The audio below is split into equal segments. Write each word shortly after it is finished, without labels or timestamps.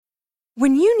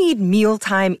When you need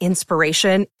mealtime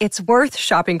inspiration, it's worth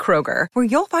shopping Kroger, where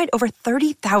you'll find over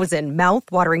 30,000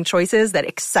 mouth-watering choices that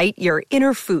excite your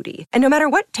inner foodie. And no matter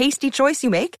what tasty choice you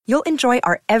make, you'll enjoy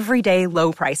our everyday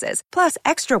low prices, plus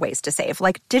extra ways to save,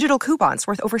 like digital coupons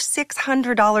worth over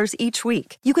 $600 each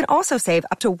week. You can also save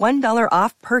up to $1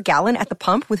 off per gallon at the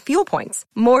pump with fuel points.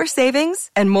 More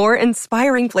savings and more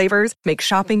inspiring flavors make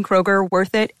shopping Kroger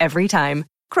worth it every time.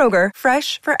 Kroger,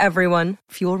 fresh for everyone.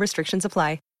 Fuel restrictions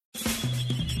apply.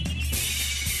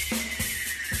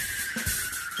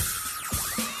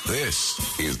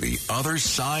 This is The Other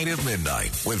Side of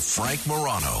Midnight with Frank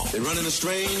Morano. They're running a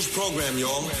strange program,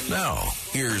 y'all. Now,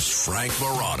 here's Frank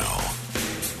Morano.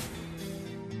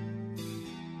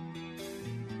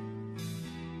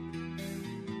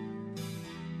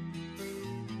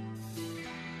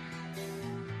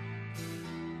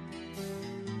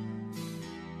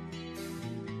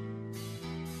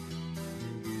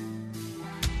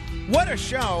 What a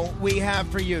show we have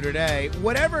for you today.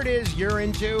 Whatever it is you're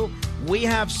into, we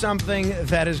have something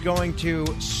that is going to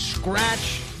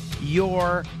scratch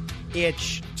your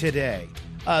itch today.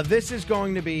 This is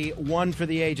going to be one for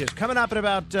the ages. Coming up in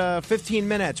about 15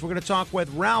 minutes, we're going to talk with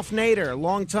Ralph Nader,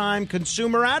 longtime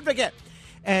consumer advocate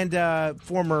and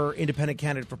former independent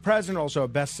candidate for president, also a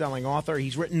best-selling author.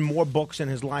 He's written more books in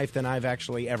his life than I've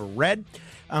actually ever read.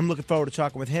 I'm looking forward to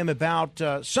talking with him about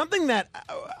something that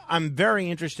I'm very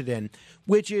interested in,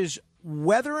 which is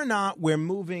whether or not we're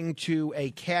moving to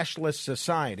a cashless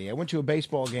society. I went to a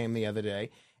baseball game the other day,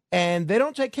 and they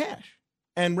don't take cash.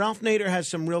 And Ralph Nader has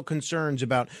some real concerns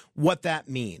about what that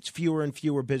means. Fewer and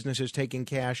fewer businesses taking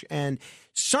cash. And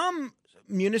some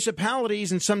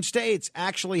municipalities in some states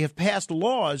actually have passed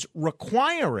laws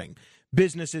requiring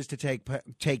businesses to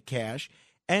take cash.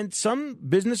 And some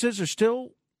businesses are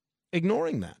still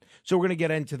ignoring that. So we're going to get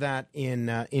into that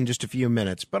in just a few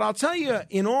minutes. But I'll tell you,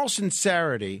 in all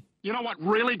sincerity, you know what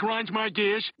really grinds my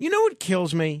gears? You know what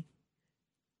kills me?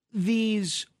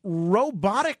 These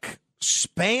robotic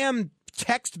spam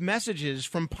text messages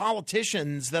from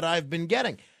politicians that I've been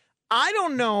getting. I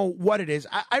don't know what it is.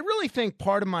 I really think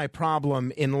part of my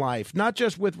problem in life, not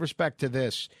just with respect to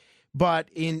this, but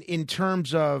in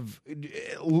terms of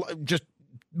just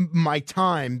my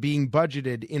time being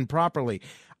budgeted improperly,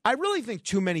 I really think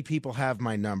too many people have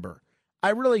my number. I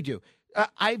really do.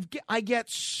 I get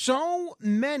so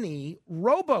many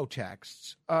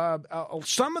robo-texts.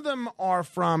 Some of them are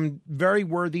from very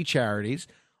worthy charities.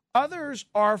 Others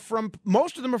are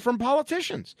most of them are from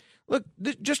politicians. Look,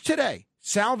 just today,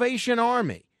 Salvation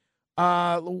Army.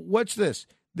 What's this?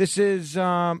 This is,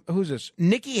 who's this?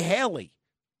 Nikki Haley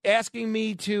asking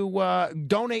me to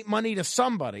donate money to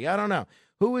somebody. I don't know.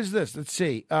 Who is this? Let's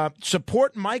see.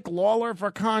 Support Mike Lawler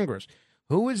for Congress.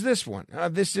 Who is this one?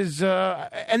 This is,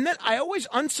 and then I always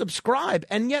unsubscribe,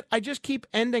 and yet I just keep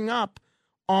ending up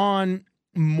on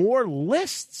more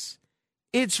lists.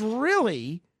 It's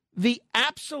really the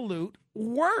absolute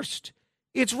worst.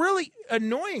 It's really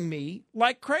annoying me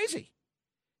like crazy.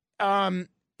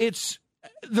 It's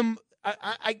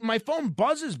my phone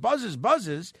buzzes,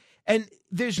 and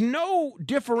there's no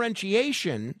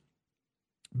differentiation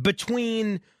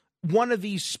between one of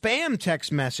these spam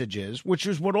text messages, which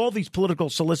is what all these political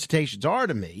solicitations are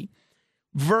to me,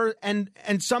 and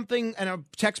a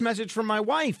text message from my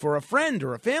wife or a friend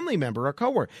or a family member or a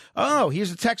coworker. Oh,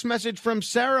 here's a text message from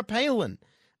Sarah Palin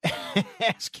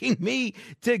asking me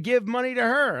to give money to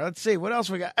her. Let's see, what else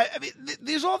we got? I mean,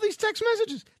 there's all these text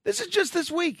messages. This is just this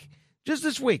week.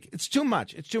 It's too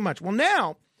much. Well,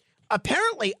 now,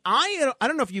 apparently, I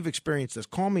don't know if you've experienced this.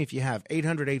 Call me if you have,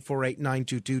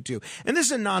 800-848-9222. And this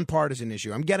is a nonpartisan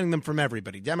issue. I'm getting them from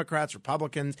everybody, Democrats,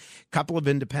 Republicans, a couple of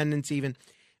independents even.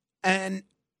 And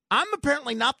I'm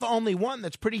apparently not the only one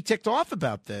that's pretty ticked off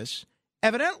about this.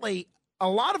 Evidently, a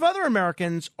lot of other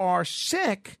Americans are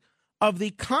sick of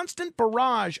the constant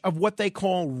barrage of what they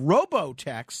call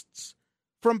robo-texts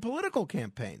from political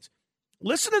campaigns.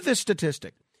 Listen to this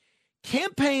statistic.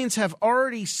 Campaigns have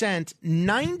already sent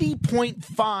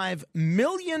 90.5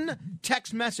 million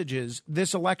text messages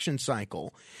this election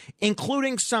cycle,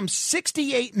 including some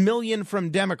 68 million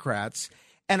from Democrats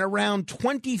and around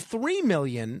 23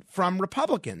 million from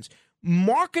Republicans.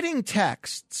 Marketing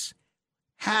texts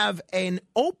have an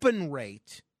open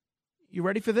rate, you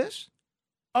ready for this,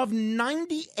 of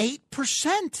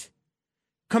 98%,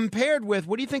 compared with,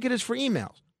 what do you think it is for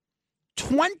emails?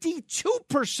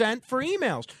 22% for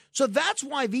emails. So that's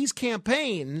why these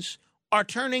campaigns are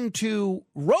turning to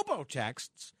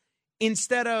robotexts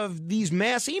instead of these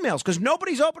mass emails, because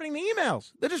nobody's opening the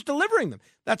emails. They're just delivering them.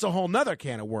 That's a whole nother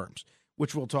can of worms,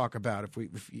 which we'll talk about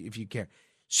if you care.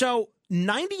 So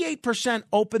 98%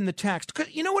 open the text.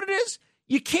 You know what it is?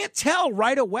 You can't tell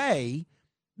right away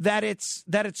that it's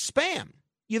spam.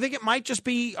 You think it might just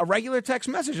be a regular text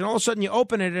message, and all of a sudden you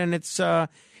open it and it's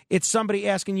somebody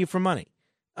asking you for money.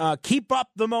 Keep up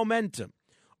the momentum.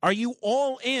 Are you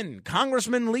all in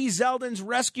Congressman Lee Zeldin's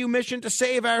rescue mission to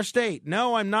save our state?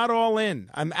 No, I'm not all in.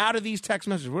 I'm out of these text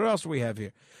messages. What else do we have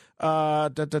here?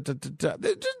 There's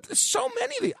so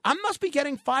many of these. I must be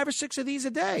getting 5 or 6 of these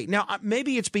a day. Now,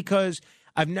 maybe it's because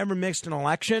I've never missed an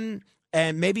election,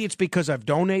 and maybe it's because I've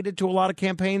donated to a lot of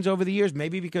campaigns over the years.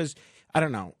 Maybe because, I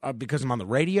don't know, because I'm on the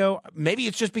radio. Maybe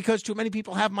it's just because too many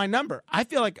people have my number. I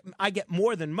feel like I get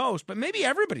more than most, but maybe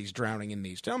everybody's drowning in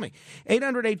these. Tell me.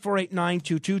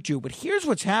 800-848-9222. But here's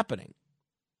what's happening.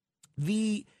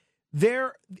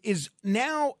 There is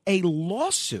now a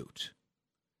lawsuit.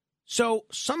 So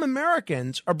some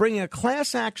Americans are bringing a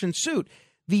class action suit.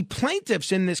 The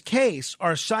plaintiffs in this case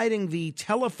are citing the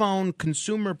Telephone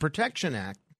Consumer Protection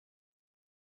Act,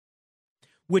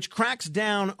 which cracks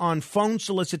down on phone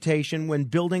solicitation when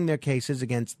building their cases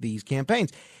against these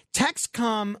campaigns. Texts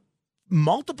come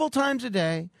multiple times a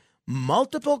day,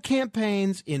 multiple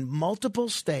campaigns in multiple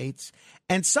states,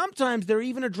 and sometimes they're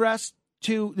even addressed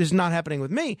to, this is not happening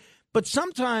with me, but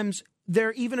sometimes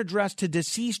they're even addressed to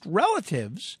deceased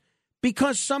relatives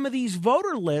because some of these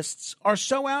voter lists are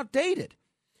so outdated.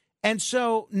 And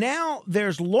so now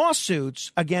there's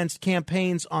lawsuits against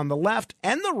campaigns on the left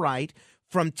and the right,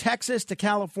 from Texas to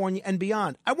California and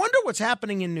beyond. I wonder what's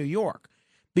happening in New York,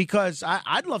 because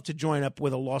I'd love to join up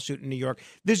with a lawsuit in New York.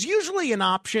 There's usually an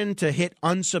option to hit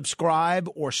unsubscribe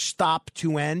or stop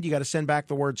to end. You got to send back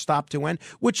the word stop to end,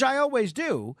 which I always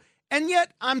do. And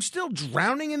yet I'm still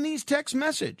drowning in these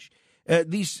these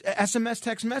SMS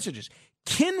text messages.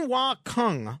 Kinhwa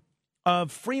Kung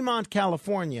of Fremont,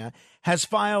 California, has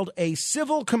filed a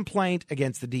civil complaint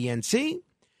against the DNC,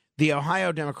 the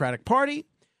Ohio Democratic Party,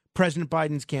 President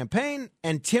Biden's campaign,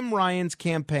 and Tim Ryan's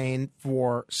campaign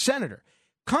for senator.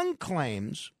 Kung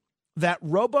claims that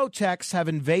robotexts have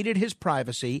invaded his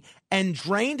privacy and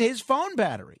drained his phone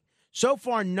battery. So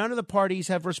far, none of the parties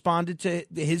have responded to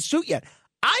his suit yet.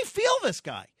 I feel this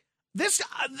guy.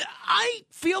 I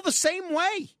feel the same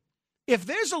way. If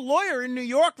there's a lawyer in New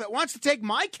York that wants to take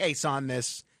my case on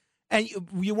this, and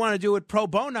you want to do it pro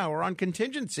bono or on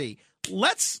contingency,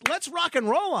 let's rock and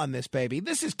roll on this, baby.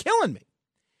 This is killing me.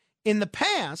 In the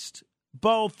past,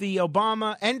 both the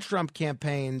Obama and Trump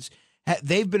campaigns,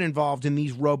 they've been involved in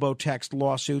these robotext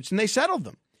lawsuits, and they settled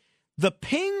them. The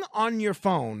ping on your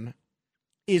phone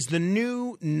is the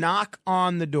new knock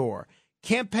on the door.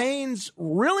 Campaigns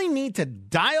really need to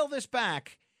dial this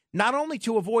back, not only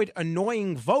to avoid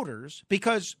annoying voters,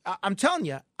 because I'm telling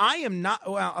you, I am not,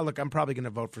 well, look, I'm probably going to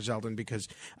vote for Zeldin because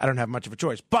I don't have much of a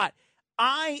choice, but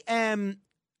I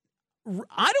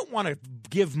don't want to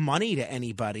give money to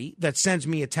anybody that sends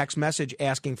me a text message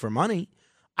asking for money.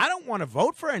 I don't want to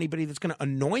vote for anybody that's going to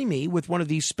annoy me with one of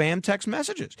these spam text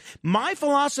messages. My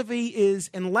philosophy is,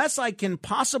 unless I can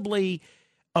possibly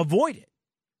avoid it,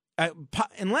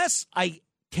 unless I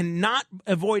cannot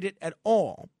avoid it at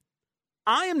all,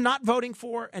 I am not voting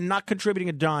for and not contributing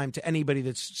a dime to anybody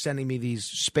that's sending me these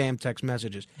spam text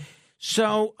messages.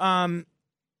 So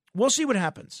we'll see what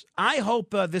happens. I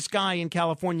hope this guy in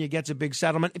California gets a big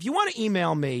settlement. If you want to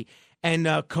email me and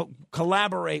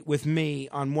collaborate with me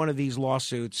on one of these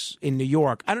lawsuits in New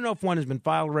York, I don't know if one has been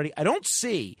filed already. I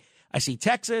see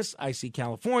Texas, I see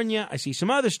California, I see some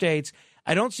other states.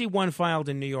 I don't see one filed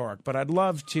in New York, but I'd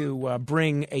love to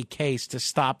bring a case to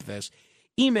stop this.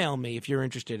 Email me if you're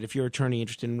interested, if you're an attorney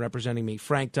interested in representing me,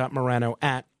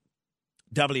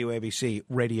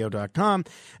 frank.morano@wabcradio.com.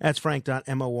 That's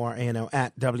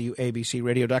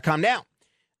frank.morano@wabcradio.com. Now,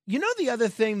 you know the other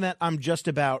thing that I'm just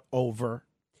about over?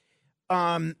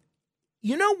 You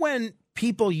know when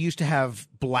people used to have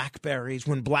BlackBerries,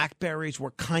 when BlackBerries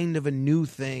were kind of a new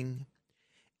thing?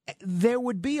 There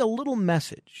would be a little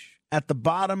message at the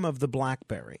bottom of the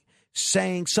BlackBerry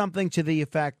saying something to the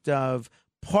effect of,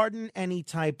 "Pardon any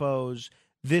typos.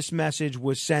 This message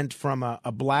was sent from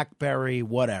a BlackBerry,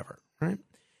 whatever," right?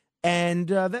 And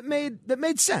that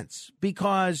made sense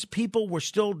because people were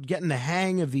still getting the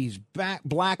hang of these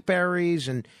BlackBerries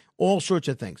and all sorts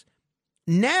of things.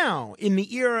 Now, in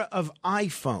the era of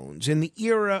iPhones, in the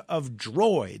era of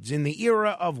Droids, in the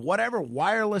era of whatever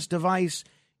wireless device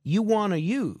you want to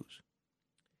use,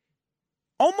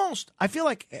 almost, I feel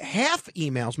like half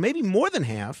emails, maybe more than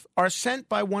half, are sent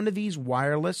by one of these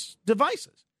wireless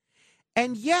devices.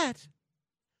 And yet,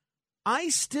 I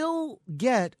still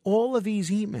get all of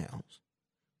these emails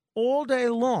all day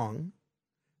long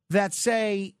that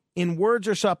say, in words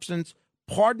or substance,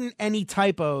 "Pardon any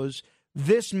typos.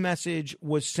 this message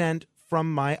was sent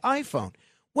from my iPhone.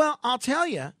 Well, I'll tell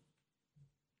you.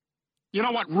 You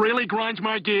know what really grinds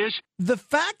my gears? The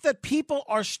fact that people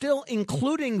are still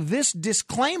including this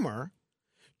disclaimer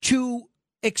to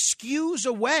excuse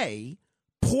away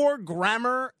poor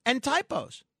grammar and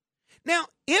typos. Now,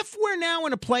 if we're now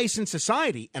in a place in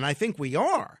society, and I think we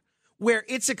are, where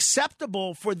it's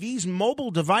acceptable for these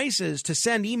mobile devices to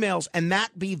send emails and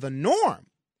that be the norm,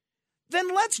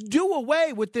 then let's do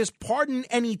away with this pardon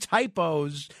any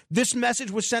typos. This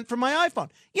message was sent from my iPhone.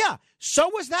 Yeah, so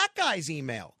was that guy's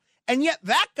email. And yet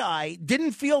that guy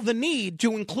didn't feel the need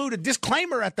to include a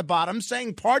disclaimer at the bottom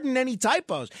saying pardon any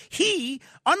typos. He,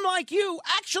 unlike you,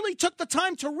 actually took the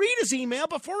time to read his email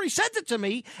before he sent it to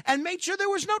me and made sure there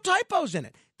was no typos in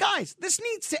it. Guys, this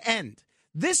needs to end.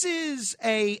 This is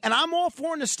and I'm all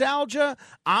for nostalgia.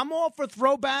 I'm all for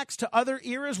throwbacks to other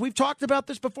eras. We've talked about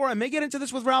this before. I may get into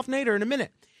this with Ralph Nader in a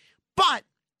minute. But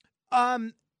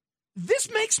this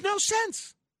makes no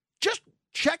sense. Just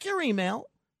check your email.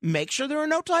 Make sure there are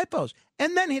no typos,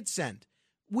 and then hit send.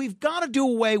 We've got to do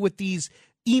away with these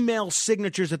email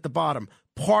signatures at the bottom.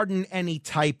 Pardon any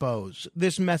typos.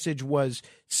 This message was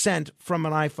sent from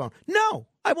an iPhone. No,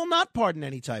 I will not pardon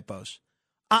any typos.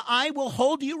 I will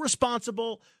hold you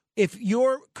responsible if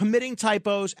you're committing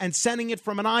typos and sending it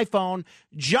from an iPhone,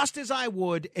 just as I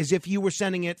would as if you were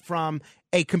sending it from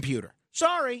a computer.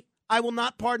 Sorry. I will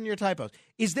not pardon your typos.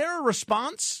 Is there a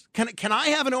response? Can I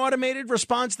have an automated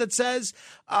response that says,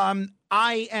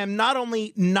 I am not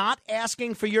only not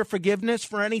asking for your forgiveness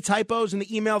for any typos in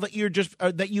the email that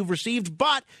you've received,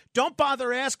 but don't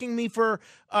bother asking me for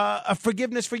a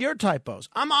forgiveness for your typos.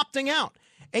 I'm opting out.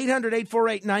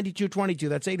 800-848-9222.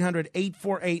 That's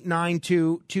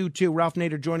 800-848-9222. Ralph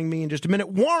Nader joining me in just a minute.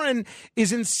 Warren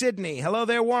is in Sydney. Hello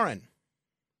there, Warren.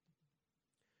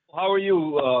 How are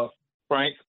you,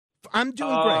 Frank? I'm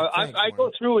doing great. Thanks, I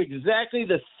go through exactly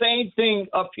the same thing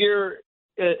up here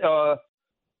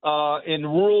in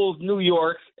rural New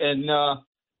York, and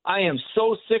I am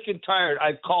so sick and tired.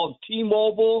 I've called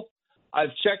T-Mobile. I've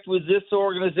checked with this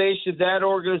organization, that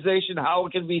organization, how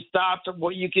it can be stopped,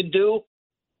 what you can do.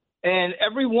 And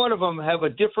every one of them have a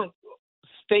different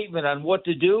statement on what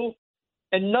to do,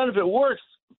 and none of it works.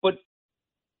 But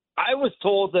I was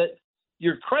told that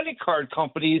your credit card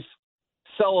companies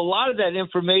sell a lot of that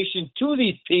information to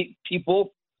these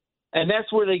people, and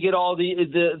that's where they get all the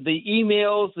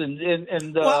emails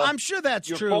and well, I'm sure that's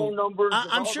your true. Phone numbers.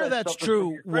 I'm sure that's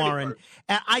true, Warren.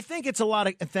 And I think it's a lot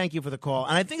of. Thank you for the call.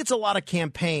 And I think it's a lot of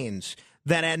campaigns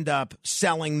that end up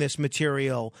selling this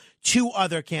material to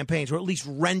other campaigns, or at least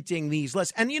renting these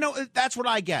lists. And, that's what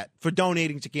I get for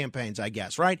donating to campaigns, I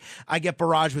guess, right? I get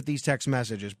barraged with these text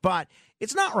messages. But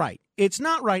it's not right. It's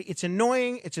not right. It's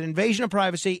annoying. It's an invasion of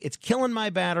privacy. It's killing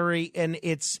my battery, and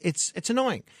it's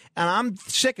annoying. And I'm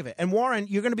sick of it. And, Warren,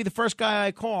 you're going to be the first guy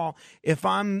I call if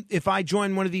I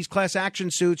join one of these class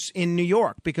action suits in New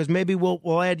York, because maybe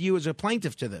we'll add you as a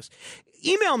plaintiff to this.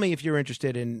 Email me if you're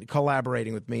interested in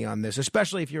collaborating with me on this,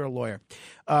 especially if you're a lawyer.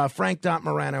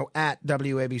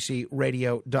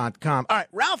 Frank.Morano@WABCRadio.com. All right,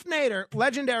 Ralph Nader,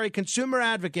 legendary consumer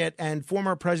advocate and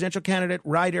former presidential candidate,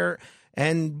 writer,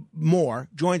 and more,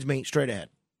 joins me straight ahead.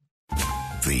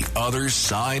 The Other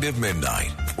Side of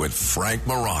Midnight with Frank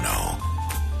Morano.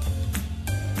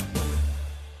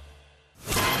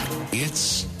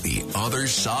 It's The Other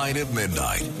Side of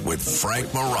Midnight with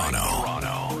Frank Morano.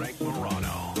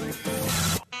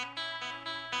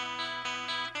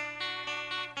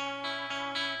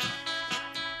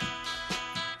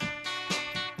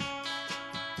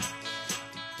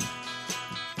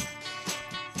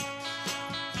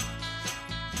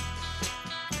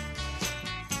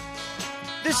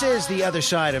 This is The Other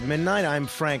Side of Midnight. I'm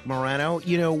Frank Morano.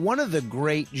 One of the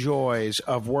great joys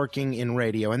of working in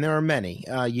radio, and there are many,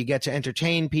 you get to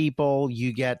entertain people,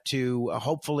 you get to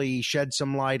hopefully shed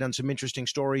some light on some interesting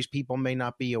stories people may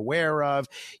not be aware of,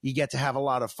 you get to have a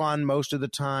lot of fun most of the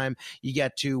time, you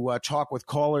get to talk with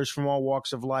callers from all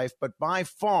walks of life, but by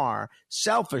far,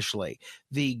 selfishly,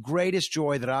 the greatest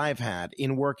joy that I've had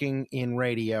in working in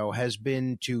radio has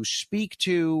been to speak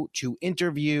to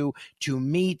interview, to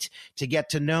meet, to get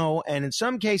to know, and in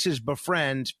some cases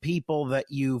befriend people that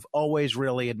you've always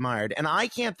really admired. And I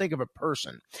can't think of a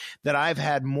person that I've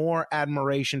had more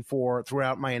admiration for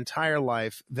throughout my entire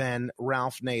life than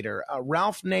Ralph Nader.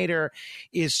 Ralph Nader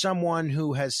is someone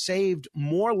who has saved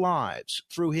more lives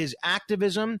through his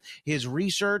activism, his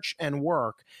research, and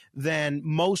work than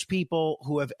most people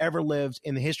who have ever lived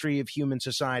in the history of human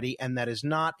society, and that is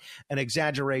not an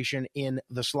exaggeration in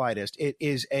the slightest. It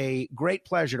is a great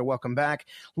pleasure to welcome back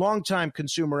longtime consumer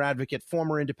consumer advocate,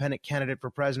 former independent candidate for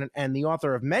president, and the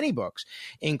author of many books,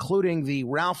 including the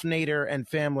Ralph Nader and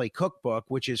Family Cookbook,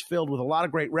 which is filled with a lot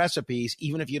of great recipes,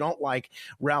 even if you don't like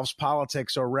Ralph's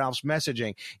politics or Ralph's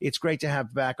messaging. It's great to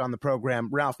have back on the program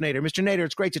Ralph Nader. Mr. Nader,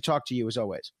 it's great to talk to you as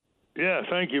always. Yeah,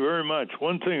 thank you very much.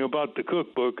 One thing about the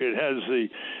cookbook, it has the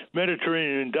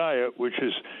Mediterranean diet, which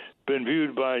has been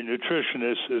viewed by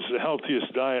nutritionists as the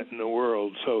healthiest diet in the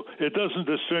world. So it doesn't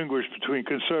distinguish between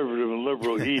conservative and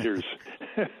liberal eaters.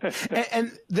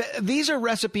 These are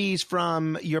recipes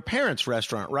from your parents'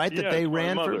 restaurant, right? That they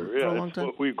ran for a long time?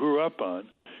 What we grew up on.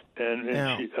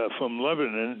 And from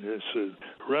Lebanon, it's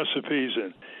recipes,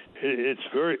 and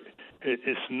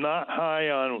it's not high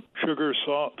on sugar,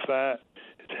 salt, fat.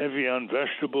 It's heavy on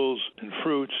vegetables and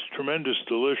fruits. Tremendous,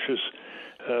 delicious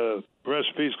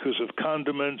recipes because of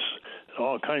condiments,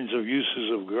 all kinds of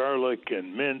uses of garlic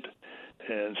and mint.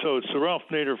 And so it's the Ralph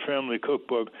Nader Family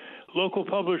Cookbook. Local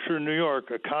publisher in New York,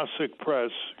 Akashic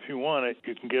Press. If you want it,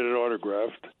 you can get it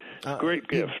autographed. Great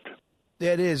gift.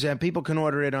 It is, and people can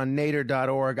order it on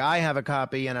nader.org. I have a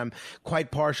copy, and I'm quite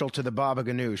partial to the Baba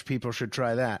Ganoush. People should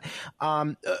try that.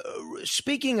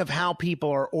 Speaking of how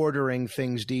people are ordering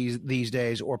things these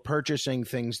days or purchasing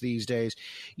things these days,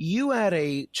 you had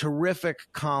a terrific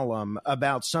column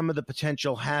about some of the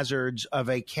potential hazards of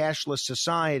a cashless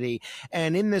society,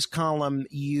 and in this column,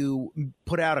 you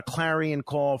put out a clarion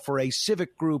call for a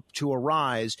civic group to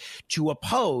arise to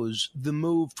oppose the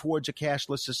move towards a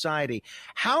cashless society.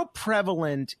 How prevalent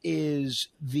is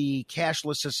the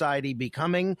cashless society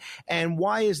becoming, and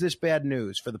why is this bad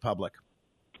news for the public?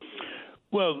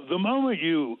 Well, the moment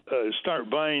you start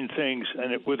buying things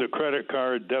with a credit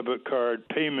card, debit card,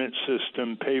 payment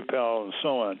system, PayPal, and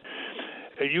so on,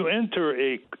 you enter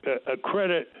a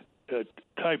credit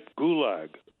type gulag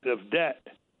of debt,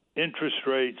 interest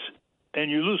rates, and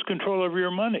you lose control over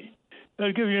your money.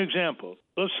 I'll give you an example.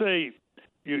 Let's say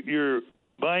you're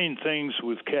buying things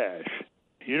with cash.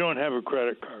 You don't have a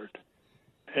credit card.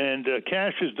 And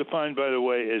cash is defined, by the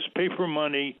way, as paper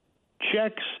money,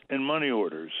 checks, and money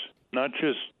orders, not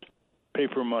just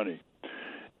paper money.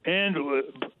 And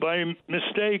by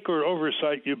mistake or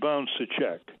oversight, you bounce a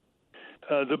check.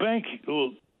 The bank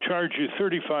will charge you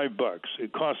 $35.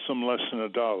 It costs them less than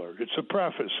 $1. It's a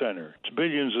profit center. It's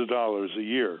billions of dollars a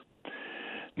year.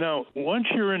 Now, once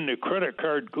you're in the credit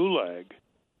card gulag,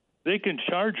 they can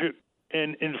charge it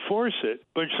and enforce it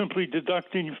by simply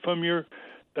deducting from your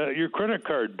credit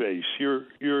card base,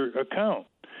 your account.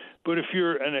 But if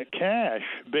you're on a cash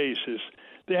basis,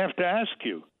 they have to ask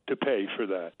you to pay for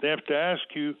that. They have to ask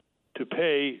you to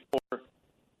pay for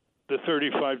the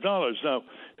 $35. Now,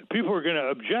 people are going to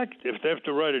object if they have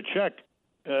to write a check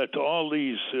to all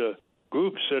these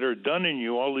groups that are dunning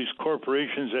you, all these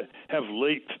corporations that have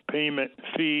late payment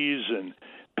fees and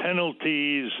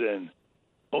penalties and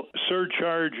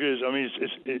surcharges. I mean,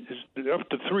 it's up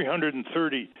to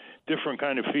 330 different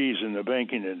kind of fees in the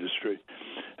banking industry.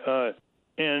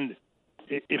 And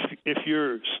if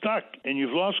you're stuck and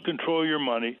you've lost control of your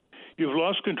money, you've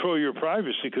lost control of your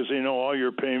privacy because they know all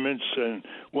your payments and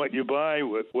what you buy,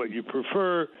 what you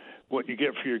prefer, what you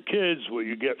get for your kids, what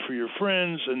you get for your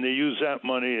friends, and they use that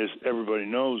money, as everybody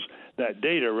knows, that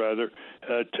data rather,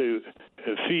 to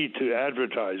feed to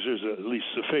advertisers, at least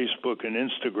the Facebook and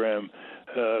Instagram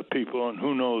people, and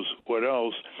who knows what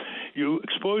else. You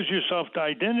expose yourself to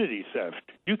identity theft.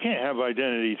 You can't have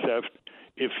identity theft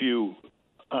if you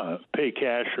pay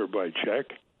cash or by check.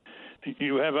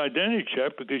 You have identity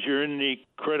theft because you're in the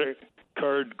credit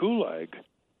card gulag.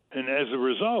 And as a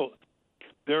result,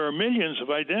 there are millions of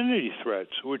identity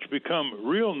threats which become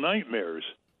real nightmares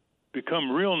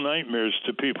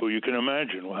to people. You can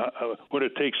imagine what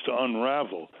it takes to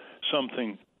unravel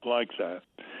something like that.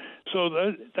 So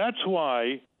that's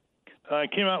why I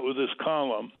came out with this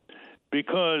column,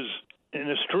 because in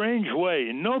a strange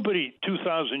way, nobody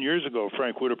 2,000 years ago,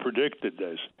 Frank, would have predicted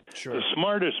this. Sure. The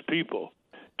smartest people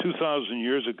 2,000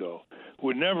 years ago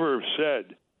would never have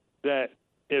said that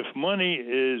if money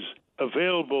is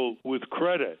available with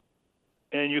credit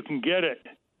and you can get it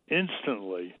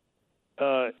instantly,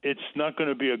 it's not going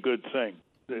to be a good thing.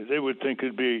 They would think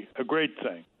it'd be a great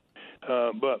thing.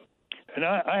 And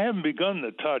I haven't begun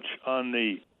to touch on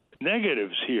the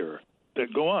negatives here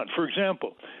that go on. For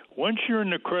example, once you're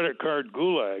in the credit card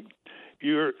gulag,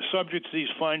 you're subject to these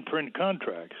fine print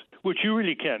contracts, which you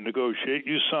really can't negotiate.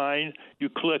 You sign, you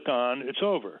click on, it's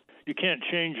over. You can't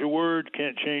change a word,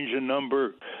 can't change a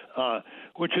number,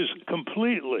 which is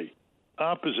completely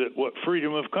opposite what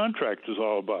freedom of contract is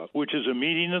all about, which is a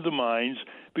meeting of the minds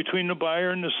between the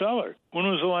buyer and the seller. When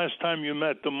was the last time you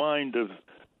met the mind of,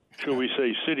 shall we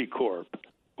say, Citicorp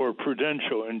or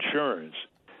Prudential Insurance?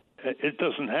 It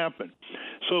doesn't happen.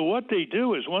 So what they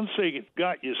do is once they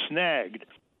got you snagged,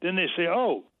 then they say,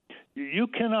 oh, you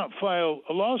cannot file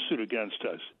a lawsuit against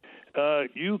us.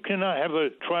 You cannot have a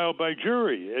trial by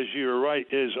jury, as your right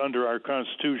is under our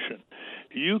Constitution.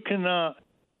 You cannot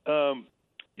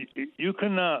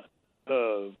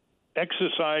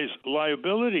exercise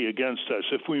liability against us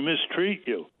if we mistreat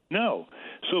you. No.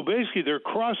 So basically, they're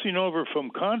crossing over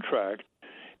from contract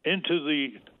into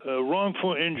the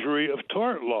wrongful injury of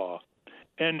tort law,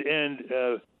 and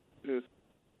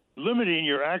limiting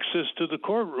your access to the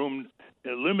courtroom,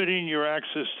 limiting your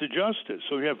access to justice.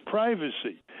 So you have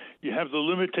privacy. You have the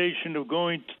limitation of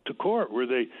going to court, where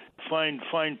they find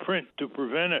fine print to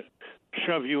prevent it,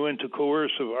 shove you into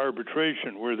coercive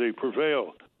arbitration, where they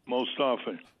prevail most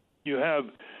often. You have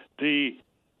the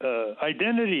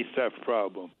identity theft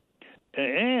problem,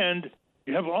 and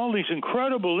you have all these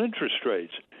incredible interest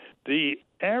rates. The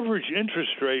average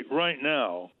interest rate right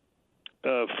now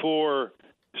for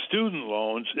student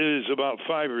loans is about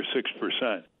 5 or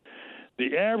 6%.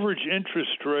 The average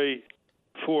interest rate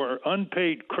for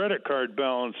unpaid credit card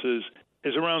balances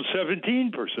is around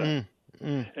 17%.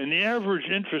 And the average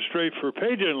interest rate for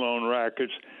payday loan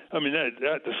rackets, I mean,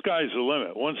 that the sky's the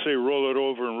limit. Once they roll it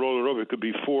over, it could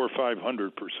be 400% or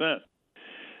 500%.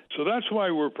 So that's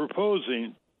why we're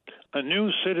proposing a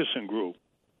new citizen group.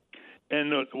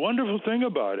 And the wonderful thing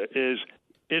about it is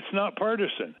it's not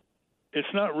partisan.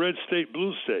 It's not red state,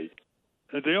 blue state.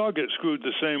 They all get screwed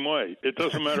the same way. It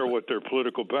doesn't matter what their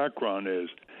political background is.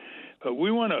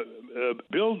 We want to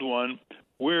build one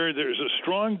where there's a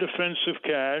strong defense of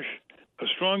cash, a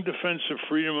strong defense of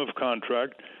freedom of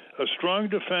contract, a strong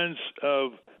defense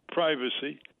of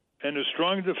privacy, and a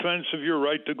strong defense of your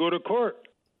right to go to court.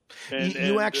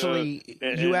 You actually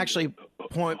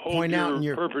point out in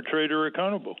your perpetrator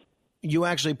accountable. You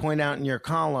actually point out in your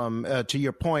column, to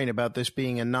your point about this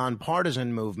being a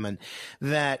nonpartisan movement,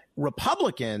 that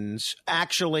Republicans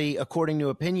actually, according to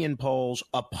opinion polls,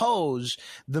 oppose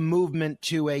the movement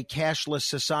to a cashless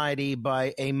society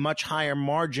by a much higher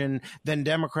margin than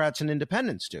Democrats and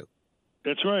independents do.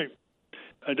 That's right.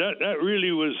 That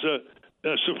really was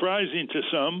surprising to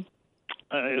some,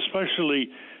 especially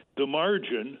the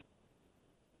margin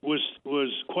was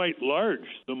quite large.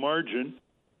 The margin.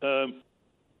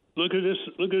 Look at this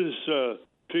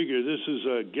figure. This is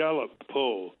a Gallup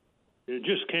poll. It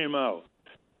just came out.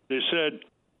 They said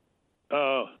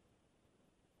 56%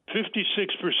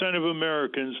 of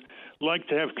Americans like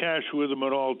to have cash with them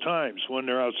at all times when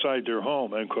they're outside their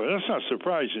home. And that's not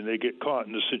surprising. They get caught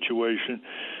in a situation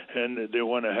and they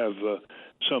want to have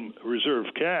some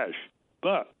reserve cash.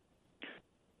 But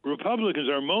Republicans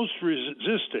are most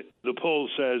resistant, the poll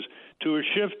says, to a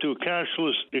shift to a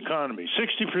cashless economy.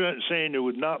 60% saying they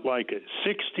would not like it.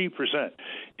 60%.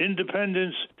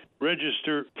 Independents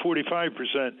register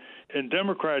 45%, and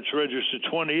Democrats register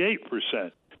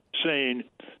 28%, saying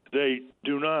they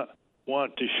do not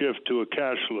want to shift to a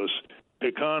cashless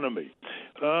economy.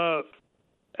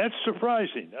 That's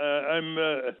surprising. I'm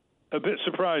a bit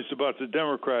surprised about the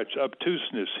Democrats'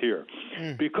 obtuseness here,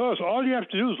 because all you have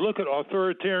to do is look at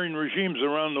authoritarian regimes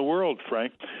around the world,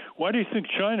 Frank. Why do you think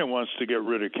China wants to get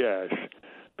rid of cash?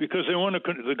 Because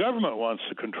the government wants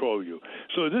to control you.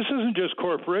 So this isn't just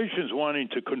corporations wanting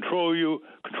to control you,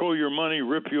 control your money,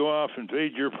 rip you off,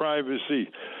 invade your privacy,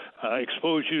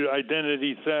 expose you to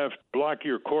identity theft, block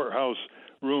your courthouse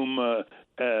room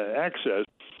access.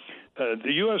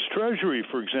 The U.S. Treasury,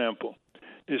 for example,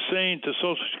 is saying to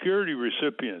Social Security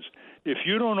recipients, if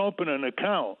you don't open an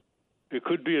account, it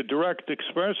could be a direct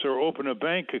express or open a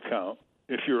bank account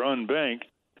if you're unbanked,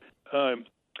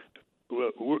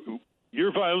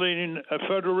 you're violating a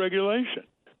federal regulation.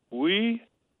 We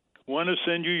want to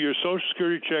send you your Social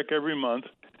Security check every month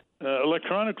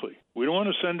electronically. We don't want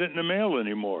to send it in the mail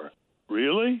anymore.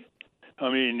 Really? I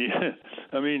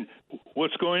mean,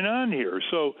 what's going on here?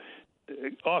 So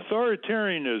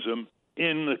authoritarianism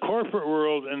in the corporate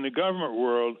world and the government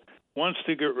world wants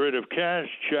to get rid of cash,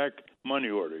 check, money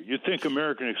order. You'd think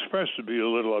American Express would be a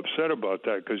little upset about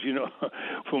that because,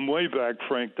 from way back,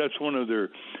 Frank, that's one of their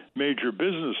major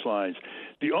business lines.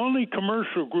 The only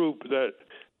commercial group that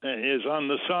is on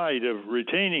the side of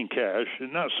retaining cash,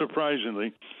 and not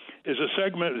surprisingly, is a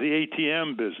segment of the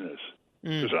ATM business.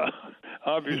 Because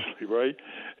obviously, right,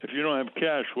 if you don't have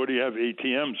cash, what do you have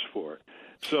ATMs for?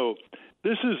 So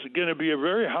this is going to be a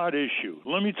very hot issue.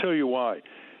 Let me tell you why.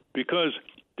 Because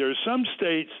there are some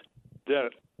states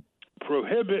that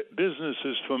prohibit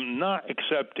businesses from not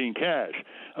accepting cash.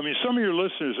 I mean, some of your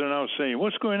listeners are now saying,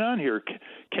 what's going on here?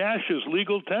 Cash is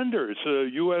legal tender. It's a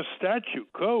U.S.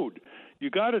 statute code.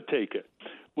 You got to take it.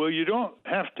 Well, you don't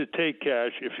have to take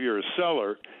cash if you're a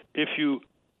seller if you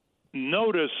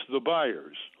notice the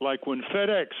buyers, like when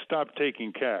FedEx stopped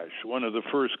taking cash, one of the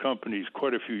first companies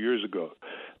quite a few years ago,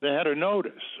 they had a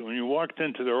notice. When you walked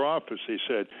into their office, they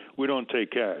said, we don't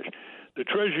take cash. The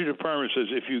Treasury Department says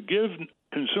if you give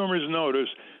consumers notice,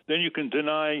 then you can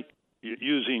deny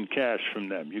using cash from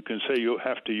them. You can say you'll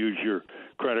have to use your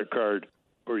credit card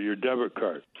or your debit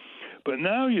card. But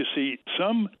now you see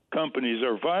some companies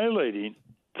are violating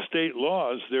state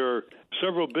laws. There are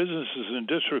several businesses in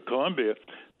District of Columbia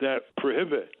that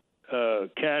prohibit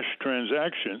cash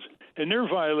transactions, and they're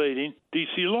violating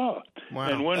D.C. law. Wow.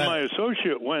 And when my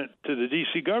associate went to the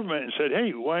D.C. government and said,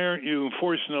 hey, why aren't you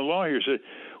enforcing the law here? He said,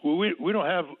 well, we don't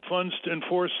have funds to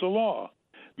enforce the law.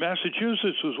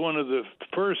 Massachusetts was one of the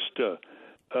first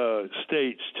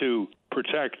states to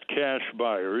protect cash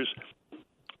buyers,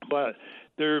 but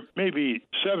there may be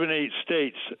 7-8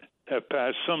 states have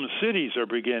passed. Some cities are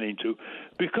beginning to,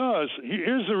 because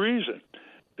here's the reason.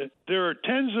 There are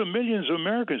tens of millions of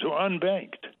Americans who are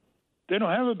unbanked. They don't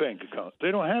have a bank account.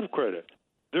 They don't have credit.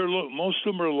 Most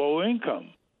of them are low income.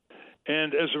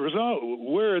 And as a result,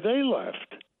 where are they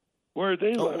left? Where are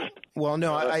they left? Well,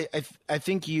 no, I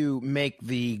think you make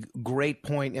the great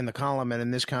point in the column and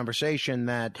in this conversation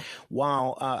that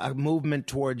while a movement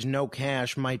towards no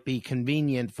cash might be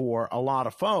convenient for a lot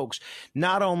of folks,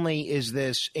 not only is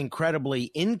this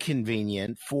incredibly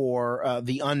inconvenient for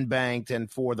the unbanked and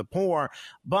for the poor,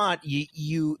 but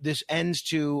this leads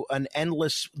to an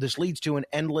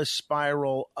endless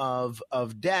spiral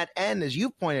of debt. And as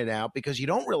you've pointed out, because you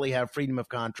don't really have freedom of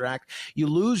contract, you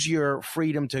lose your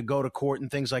freedom to go to court and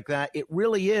things like that. It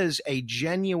really is a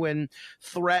genuine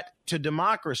threat to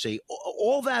democracy.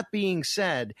 All that being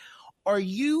said, are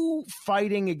you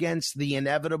fighting against the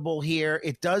inevitable here?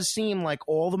 It does seem like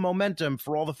all the momentum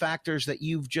for all the factors that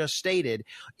you've just stated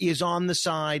is on the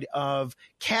side of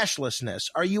cashlessness.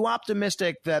 Are you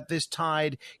optimistic that this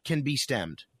tide can be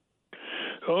stemmed?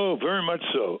 Oh, very much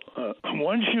so.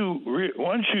 Once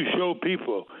you show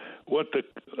people what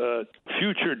the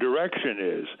future direction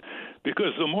is,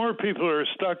 because the more people are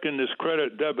stuck in this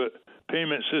credit debit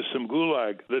payment system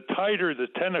gulag, the tighter the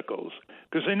tentacles,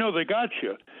 because they know they got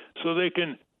you, so they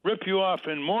can rip you off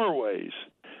in more ways.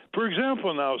 For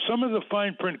example, now, some of the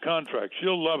fine print contracts,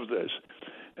 you'll love this,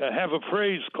 have a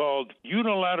phrase called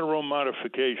unilateral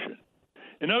modification.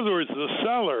 In other words, the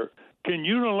seller can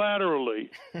unilaterally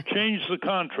change the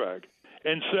contract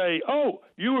and say, oh,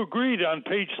 you agreed on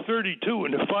page 32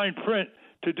 in the fine print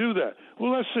to do that.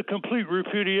 Well, that's a complete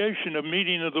repudiation of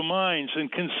meeting of the minds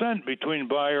and consent between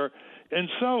buyer and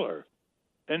seller.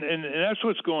 And that's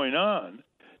what's going on.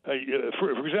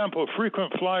 For example,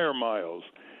 frequent flyer miles.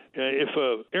 If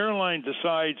an airline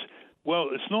decides, well,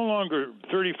 it's no longer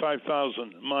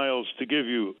 35,000 miles to give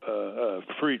you a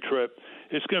free trip,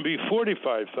 it's going to be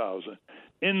 45,000.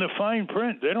 In the fine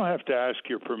print, they don't have to ask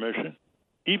your permission,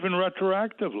 even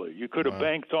retroactively. You could have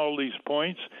banked all these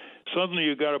points. Suddenly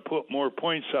you got to put more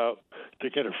points out to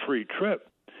get a free trip.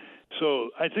 So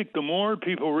I think the more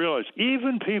people realize,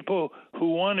 even people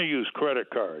who want to use credit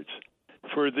cards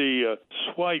for the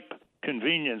swipe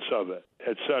convenience of it,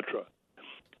 etc.,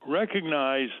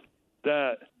 recognize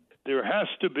that there has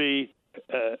to be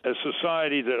a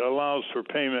society that allows for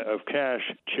payment of cash,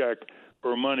 check,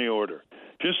 or money order,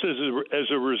 just as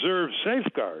a reserve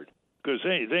safeguard, because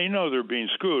they know they're being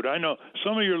screwed. I know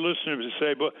some of your listeners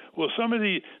say, but well, some of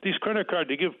these credit cards,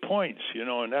 they give points,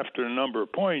 and after a number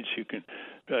of points, you can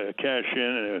cash in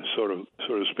and so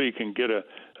to speak and get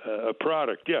a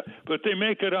product. Yeah, but they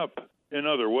make it up in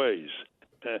other ways.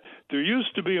 There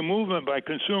used to be a movement by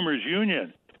Consumers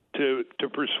Union to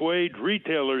persuade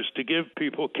retailers to give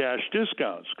people cash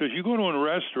discounts, because you go to a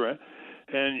restaurant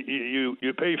and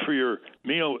you pay for your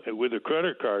meal with a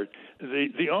credit card,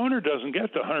 the owner doesn't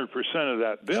get the 100% of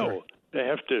that bill. Sure. They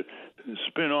have to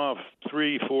spin off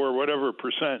 3, 4, whatever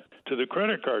percent to the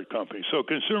credit card company. So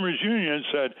Consumers Union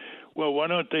said, well, why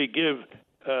don't they give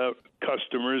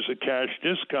customers a cash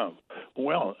discount?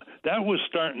 Well, that was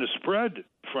starting to spread,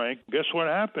 Frank. Guess what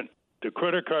happened? The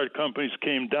credit card companies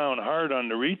came down hard on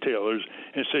the retailers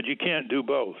and said, you can't do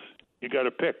both. You got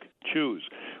to pick, choose.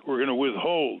 We're going to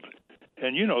withhold.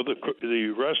 And,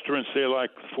 the restaurants, they like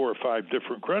 4 or 5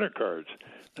 different credit cards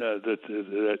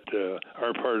that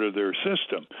are part of their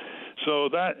system. So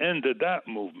that ended that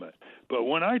movement. But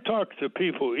when I talk to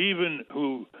people, even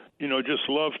who, just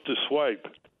love to swipe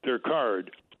their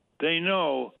card, they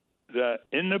know that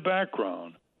in the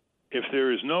background, if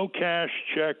there is no cash,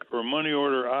 check, or money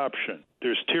order option,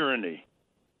 there's tyranny.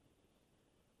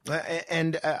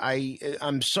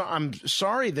 I'm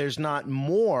sorry there's not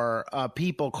more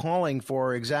people calling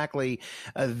for exactly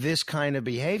this kind of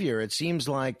behavior. It seems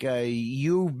like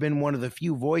you've been one of the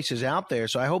few voices out there.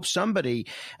 So I hope somebody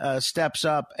steps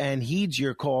up and heeds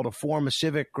your call to form a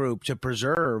civic group to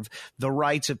preserve the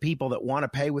rights of people that want to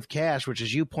pay with cash, which,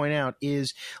 as you point out,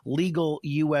 is legal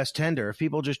U.S. tender. If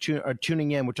people just are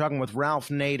tuning in, we're talking with Ralph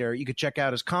Nader. You could check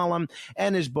out his column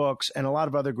and his books and a lot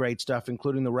of other great stuff,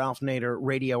 including the Ralph Nader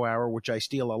Radio Hour, which I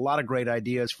steal a lot of great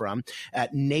ideas from,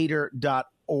 at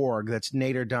nader.org. That's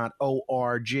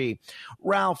nader.org.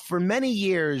 Ralph, for many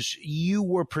years, you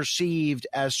were perceived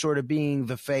as sort of being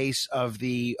the face of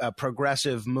the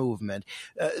progressive movement.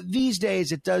 These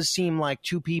days, it does seem like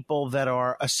two people that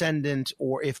are ascendant,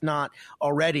 or if not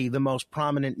already the most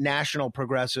prominent national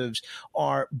progressives,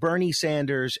 are Bernie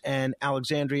Sanders and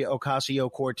Alexandria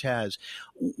Ocasio-Cortez.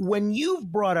 When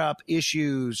you've brought up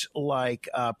issues like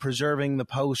preserving the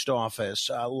post office,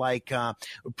 like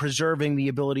preserving the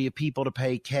ability of people to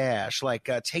pay cash, like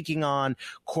taking on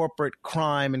corporate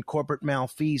crime and corporate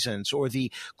malfeasance, or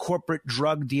the corporate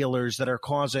drug dealers that are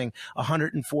causing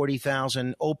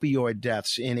 140,000 opioid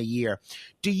deaths in a year,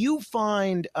 do you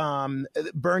find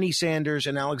Bernie Sanders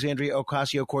and Alexandria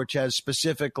Ocasio-Cortez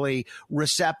specifically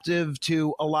receptive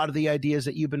to a lot of the ideas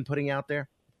that you've been putting out there?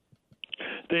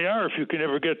 They are, if you can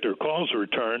ever get their calls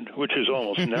returned, which is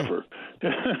almost never.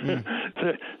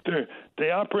 They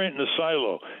operate in a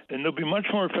silo, and they'll be much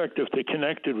more effective if they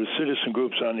connected with citizen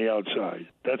groups on the outside.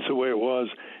 That's the way it was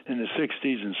in the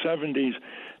 60s and 70s,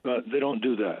 but they don't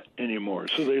do that anymore.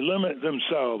 So they limit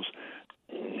themselves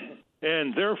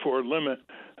and therefore limit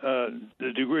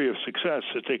the degree of success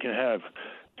that they can have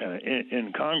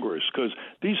in Congress, because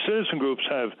these citizen groups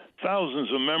have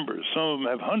thousands of members. Some of them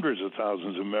have hundreds of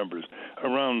thousands of members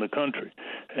around the country,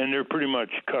 and they're pretty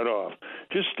much cut off.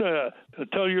 Just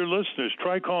tell your listeners,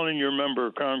 try calling your member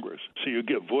of Congress. So you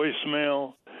get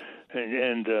voicemail,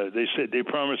 and they said they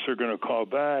promise they're going to call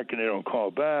back, and they don't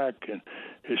call back, and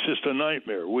it's just a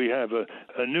nightmare. We have a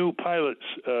new pilot's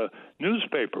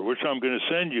newspaper, which I'm going to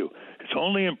send you. It's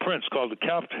only in print. It's called the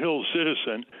Capitol Hill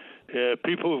Citizen.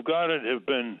 People who've got it have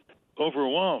been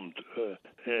overwhelmed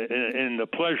in the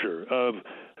pleasure of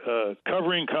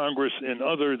covering Congress in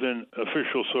other than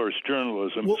official source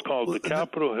journalism. It's called the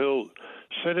Capitol Hill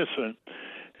Citizen.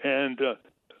 And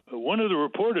one of the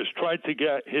reporters tried to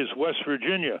get his West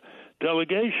Virginia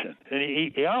delegation, and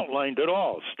he outlined it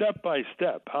all, step by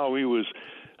step, how he was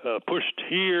pushed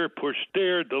here, pushed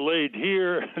there, delayed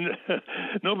here.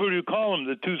 Nobody would call him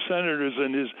the two senators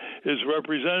and his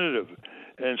representative.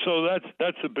 And so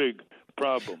that's a big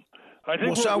problem. I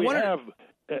think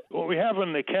what we have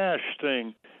in the cash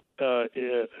thing,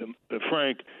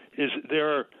 Frank, is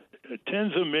there are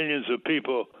tens of millions of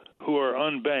people who are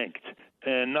unbanked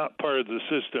and not part of the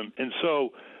system. And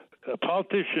so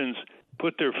politicians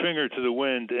put their finger to the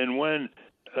wind, and when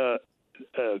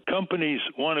companies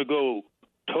want to go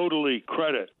totally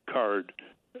credit card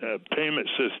payment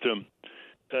system,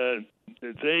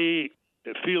 they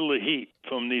feel the heat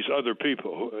from these other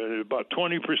people. About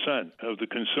 20% of the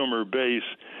consumer base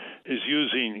is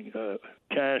using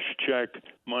cash, check,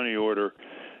 money order,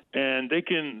 and they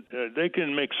can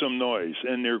make some noise,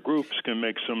 and their groups can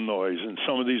make some noise, and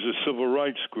some of these are civil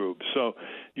rights groups. So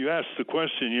you ask the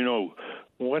question,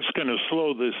 what's going to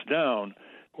slow this down?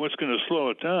 What's going to slow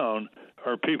it down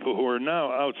are people who are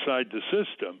now outside the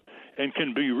system and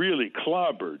can be really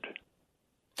clobbered.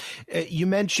 You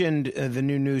mentioned the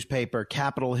new newspaper,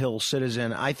 Capitol Hill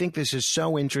Citizen. I think this is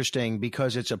so interesting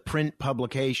because it's a print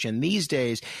publication. These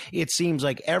days, it seems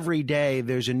like every day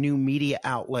there's a new media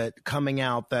outlet coming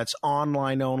out that's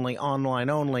online only.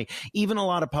 Even a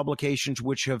lot of publications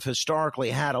which have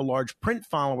historically had a large print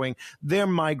following, they're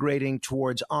migrating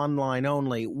towards online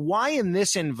only. Why in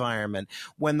this environment,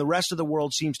 when the rest of the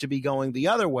world seems to be going the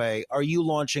other way, are you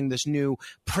launching this new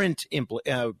print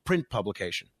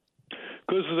publication?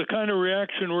 Because of the kind of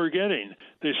reaction we're getting.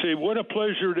 They say, what a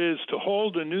pleasure it is to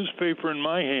hold a newspaper in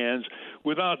my hands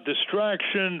without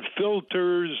distraction,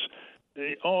 filters,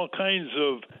 all kinds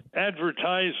of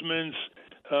advertisements.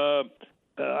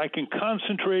 I can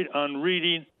concentrate on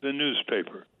reading the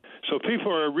newspaper. So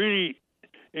people are really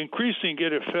increasingly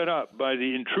getting fed up by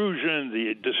the intrusion,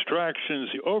 the distractions,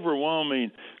 the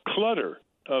overwhelming clutter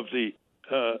of the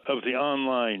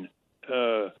online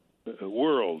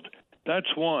world.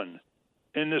 That's one.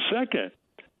 And the second,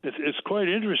 it's quite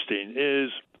interesting,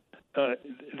 is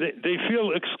they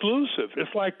feel exclusive.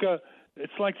 It's like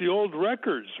the old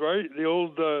records, right? The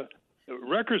old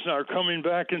records now are coming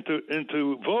back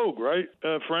into vogue, right,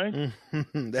 Frank?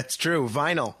 That's true.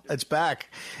 Vinyl, it's back.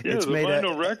 Yeah, it's the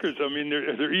vinyl records. I mean,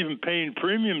 they're even paying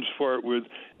premiums for it with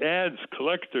ads.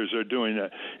 Collectors are doing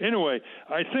that. Anyway,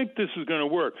 I think this is going to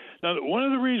work. Now, one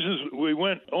of the reasons we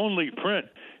went only print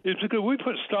is because we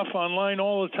put stuff online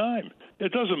all the time.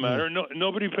 It doesn't matter.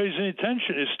 Nobody pays any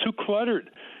attention. It's too cluttered.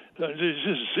 There's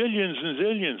just zillions and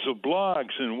zillions of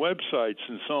blogs and websites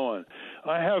and so on.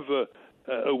 I have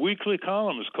a weekly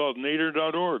column. It's called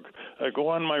Nader.org. I go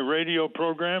on my radio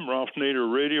program, Ralph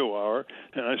Nader Radio Hour,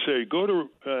 and I say, go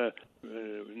to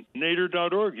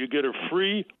Nader.org. You get a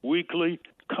free weekly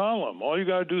column. All you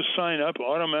got to do is sign up.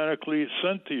 Automatically it's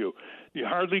sent to you. You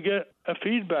hardly get a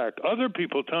feedback. Other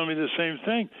people tell me the same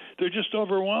thing. They're just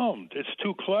overwhelmed. It's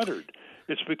too cluttered.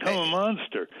 It's become a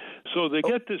monster. So they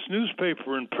get this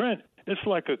newspaper in print. It's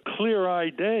like a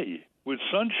clear-eyed day with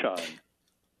sunshine.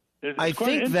 It's I quite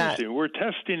think interesting. that We're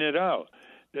testing it out.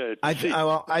 I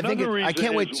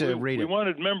can't wait to read it. We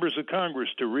wanted members of Congress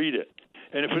to read it,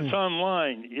 and if it's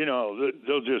online,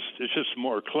 it's just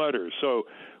more clutter. So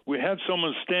we had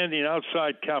someone standing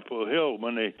outside Capitol Hill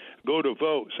when they go to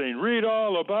vote, saying, "Read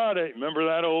all about it." Remember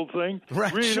that old thing?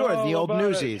 Right, Read sure, all the old about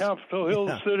Newsies. It, Capitol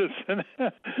Hill citizen,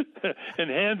 and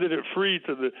handed it free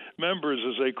to the members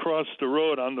as they crossed the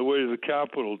road on the way to the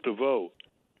Capitol to vote.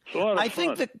 It's a lot of fun.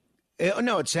 think that.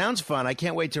 No, it sounds fun. I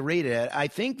can't wait to read it. I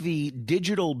think the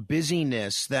digital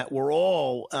busyness that we're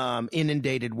all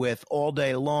inundated with all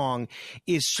day long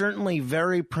is certainly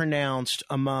very pronounced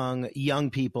among young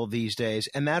people these days.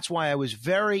 And that's why I was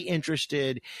very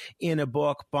interested in a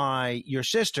book by your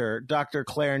sister, Dr.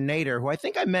 Claire Nader, who I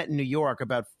think I met in New York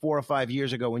about 4 or 5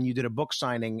 years ago when you did a book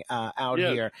signing out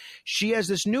here. She has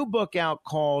this new book out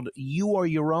called You Are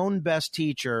Your Own Best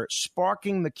Teacher,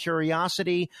 Sparking the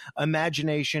Curiosity,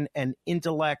 Imagination, and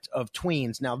Intellect of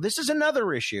Tweens. Now, this is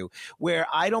another issue where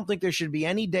I don't think there should be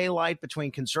any daylight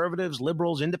between conservatives,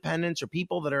 liberals, independents, or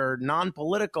people that are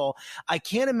non-political. I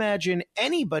can't imagine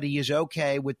anybody is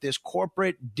okay with this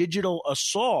corporate digital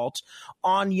assault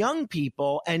on young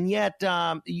people, and yet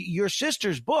your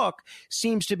sister's book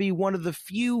seems to be one of the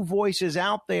few voices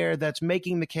out there that's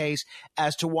making the case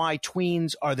as to why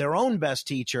tweens are their own best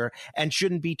teacher and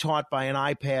shouldn't be taught by an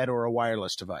iPad or a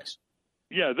wireless device.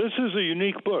 Yeah, this is a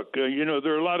unique book. There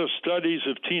are a lot of studies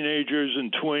of teenagers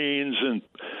and tweens, and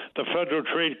the Federal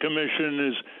Trade Commission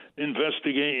is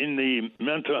investigating the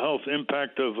mental health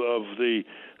impact of the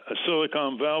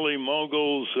Silicon Valley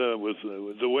moguls with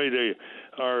the way they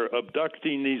are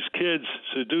abducting these kids,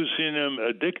 seducing them,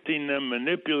 addicting them,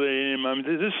 manipulating them. I mean,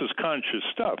 this is conscious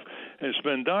stuff, and it's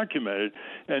been documented.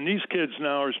 And these kids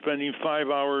now are spending 5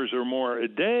 hours or more a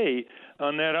day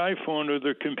on that iPhone or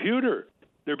their computer.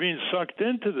 They're being sucked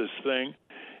into this thing,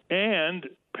 and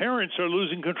parents are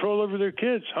losing control over their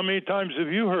kids. How many times have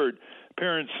you heard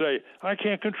parents say, "I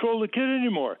can't control the kid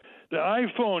anymore"? The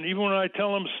iPhone, even when I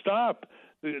tell them stop,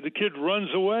 the kid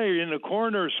runs away in the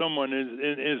corner. Someone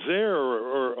is there,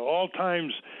 or all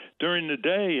times during the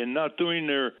day and not doing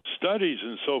their studies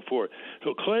and so forth.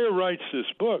 So Claire writes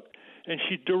this book, and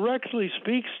she directly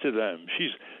speaks to them.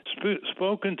 She's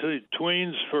spoken to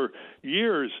tweens for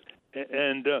years,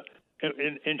 and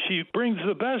she brings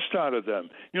the best out of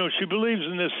them. She believes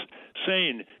in this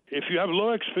saying, if you have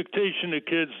low expectation of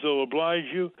kids, they'll oblige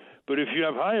you. But if you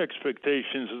have high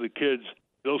expectations of the kids,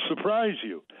 they'll surprise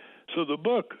you. So the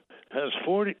book has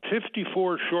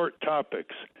 54 short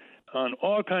topics on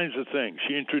all kinds of things.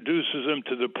 She introduces them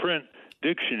to the print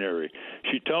dictionary.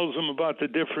 She tells them about the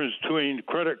difference between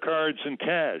credit cards and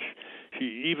cash. She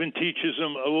even teaches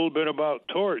them a little bit about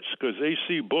torts because they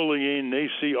see bullying, they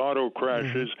see auto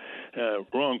crashes,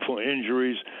 wrongful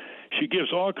injuries. She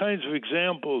gives all kinds of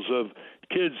examples of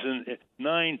kids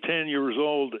 9, 10 years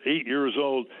old, 8 years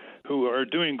old who are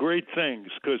doing great things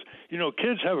because,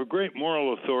 kids have a great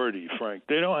moral authority, Frank.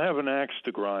 They don't have an axe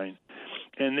to grind,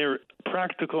 and they're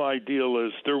practical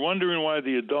idealists. They're wondering why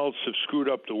the adults have screwed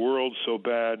up the world so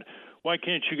bad. Why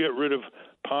can't you get rid of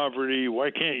poverty? Why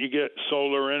can't you get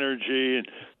solar energy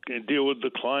and deal with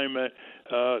the climate?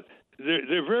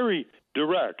 They're very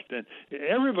direct, and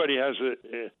everybody has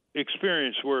an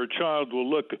experience where a child will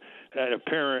look at a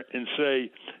parent and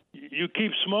say, "You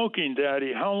keep smoking,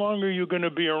 Daddy. How long are you going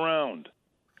to be around?"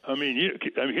 I mean, you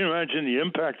can imagine the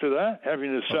impact of that,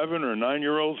 having a 7 or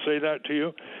 9-year-old say that to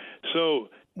you. So,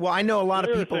 well, I know a lot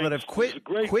of people that have quit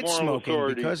smoking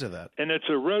authority, because of that. And it's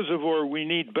a reservoir we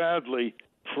need badly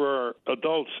for our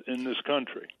adults in this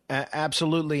country.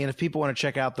 Absolutely. And if people want to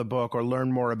check out the book or learn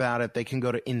more about it, they can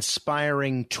go to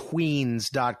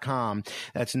inspiringtweens.com.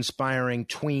 That's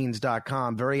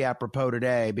inspiringtweens.com. Very apropos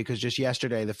today, because just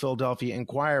yesterday, the Philadelphia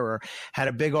Inquirer had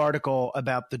a big article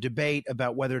about the debate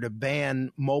about whether to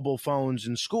ban mobile phones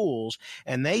in schools.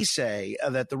 And they say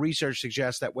that the research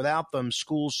suggests that without them,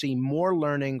 schools see more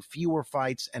learning, fewer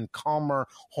fights, and calmer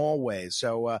hallways.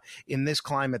 So in this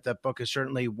climate, that book is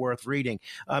certainly worth reading.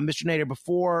 Mr. Nader,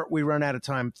 before we run out of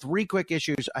time, 3 quick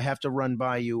issues I have to run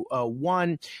by you.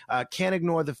 One, can't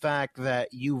ignore the fact that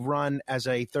you've run as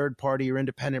a third party or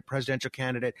independent presidential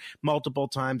candidate multiple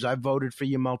times. I've voted for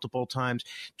you multiple times.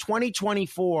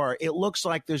 2024, it looks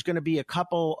like there's going to be a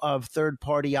couple of third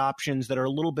party options that are a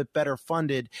little bit better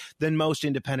funded than most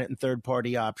independent and third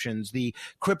party options. The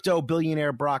crypto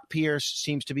billionaire Brock Pierce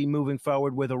seems to be moving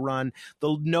forward with a run.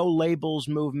 The No Labels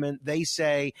movement, they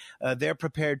say they're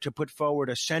prepared to put forward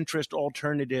a centrist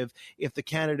alternative if the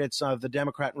candidates of the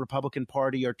Democrat and Republican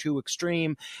Party are too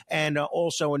extreme. And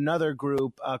also another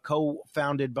group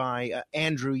co-founded by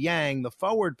Andrew Yang, the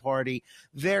Forward Party,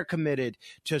 they're committed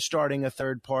to starting a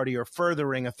third party or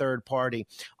furthering a third party.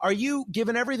 Are you,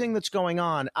 given everything that's going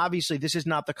on, obviously this is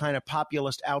not the kind of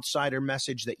populist outsider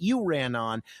message that you ran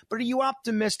on, but are you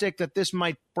optimistic that this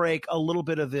might break a little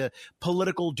bit of the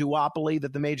political duopoly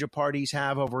that the major parties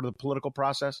have over the political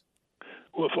process?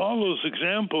 Well, if all those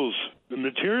examples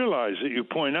materialize that you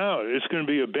point out, it's going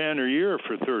to be a banner year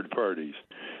for third parties,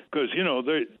 because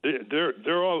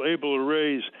they're all able to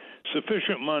raise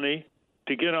sufficient money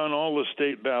to get on all the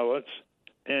state ballots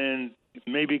and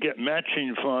maybe get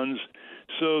matching funds,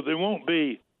 so there won't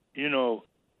be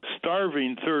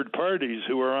starving third parties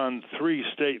who are on 3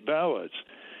 state ballots.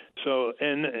 So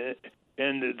and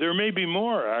there may be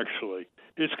more actually.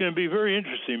 It's going to be very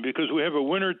interesting because we have a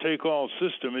winner-take-all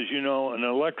system, as you know, an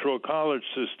electoral college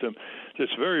system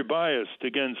that's very biased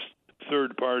against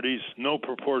third parties, no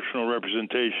proportional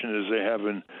representation as they have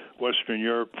in Western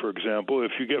Europe, for example.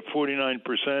 If you get 49%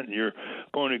 and your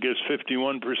opponent gets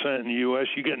 51% in the U.S.,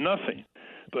 you get nothing.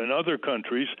 But in other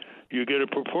countries, you get a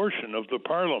proportion of the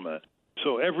parliament.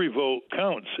 So every vote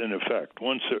counts, in effect,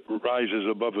 once it rises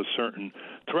above a certain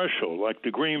threshold. Like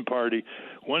the Green Party,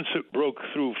 once it broke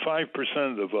through 5%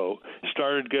 of the vote,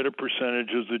 started to get a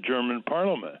percentage of the German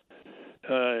parliament.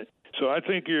 So I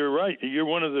think you're right. You're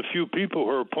one of the few people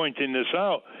who are pointing this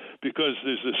out, because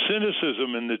there's a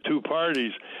cynicism in the two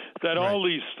parties that all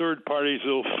these third parties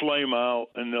will flame out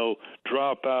and they'll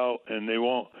drop out and they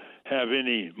won't have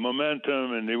any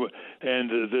momentum, and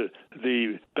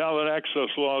the ballot access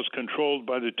laws controlled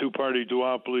by the two-party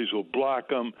duopolies will block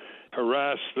them,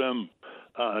 harass them,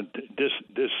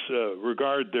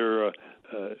 disregard their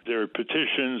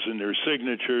petitions and their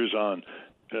signatures on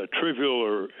trivial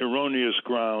or erroneous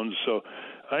grounds. So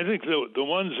I think the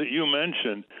ones that you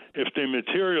mentioned, if they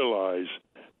materialize,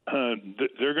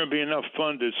 they're going to be enough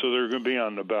funded so they're going to be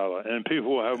on the ballot, and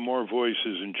people will have more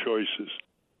voices and choices.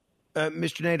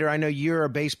 Mr. Nader, I know you're a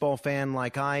baseball fan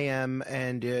like I am,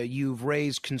 and you've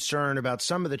raised concern about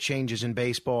some of the changes in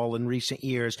baseball in recent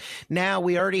years. Now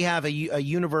we already have a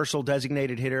universal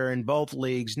designated hitter in both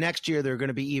leagues. Next year, there are going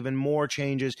to be even more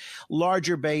changes,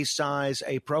 larger base size,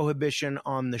 a prohibition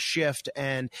on the shift,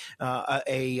 and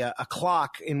a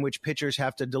clock in which pitchers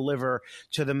have to deliver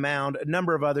to the mound, a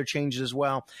number of other changes as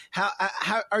well. How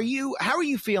are you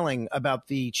feeling about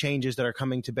the changes that are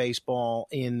coming to baseball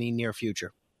in the near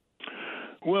future?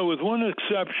 Well, with one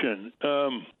exception,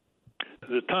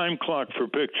 the time clock for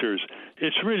pitchers,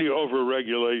 it's really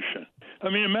over-regulation. I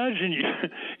mean, imagine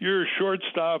you're a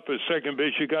shortstop, a second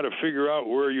base, you got to figure out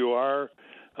where you are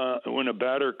when a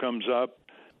batter comes up.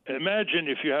 Imagine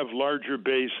if you have larger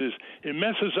bases. It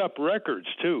messes up records,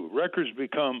 too. Records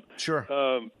become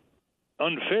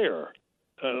unfair.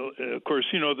 Of course,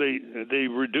 they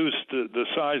reduced the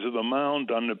size of the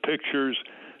mound on the pitchers,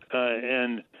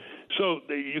 and so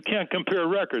you can't compare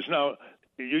records. Now,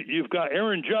 you've got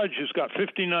Aaron Judge, who's got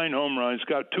 59 home runs,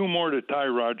 got 2 more to tie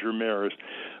Roger Maris.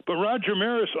 But Roger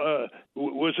Maris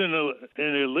was in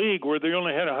a league where they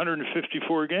only had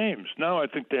 154 games. Now I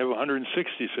think they have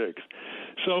 166.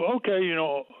 So, okay,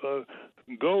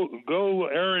 go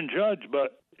Aaron Judge,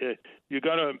 but you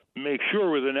got to make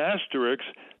sure with an asterisk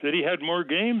that he had more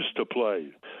games to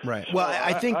play. Right. So well,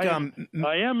 I think I am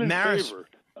in favor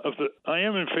of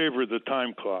the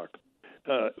time clock.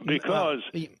 Because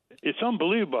it's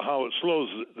unbelievable how it slows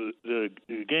the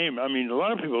game. I mean, a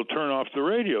lot of people turn off the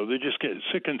radio; they just get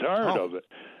sick and tired of it.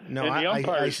 No, and the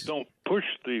umpires don't push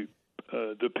the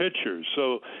pitchers,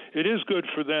 so it is good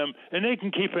for them, and they can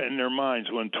keep it in their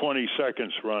minds when 20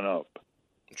 seconds run up.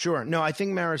 Sure. No, I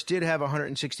think Maris did have a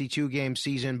 162-game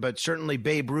season, but certainly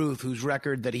Babe Ruth, whose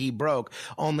record that he broke,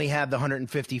 only had the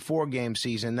 154-game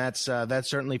season. That's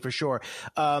certainly for sure.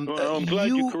 Well, I'm glad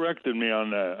you corrected me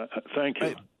on that. Thank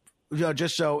you.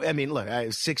 Just so, I mean, look,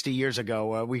 60 years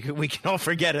ago, we can all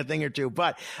forget a thing or two.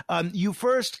 But you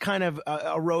first kind of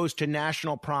arose to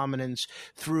national prominence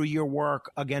through your work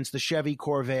against the Chevy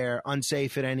Corvair,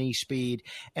 unsafe at any speed.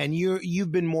 And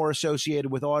you've been more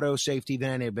associated with auto safety than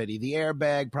anybody. The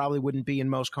airbag probably wouldn't be in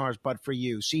most cars, but for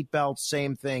you. Seatbelts,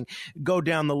 same thing. Go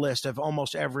down the list of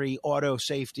almost every auto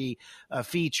safety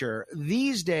feature.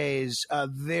 These days,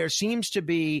 there seems to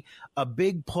be a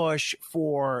big push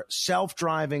for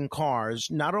self-driving cars,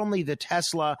 not only the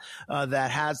Tesla that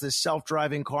has this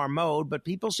self-driving car mode, but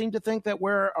people seem to think that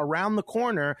we're around the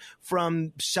corner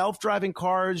from self-driving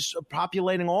cars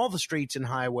populating all the streets and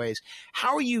highways.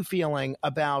 How are you feeling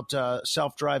about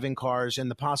self-driving cars and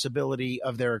the possibility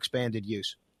of their expanded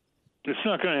use? It's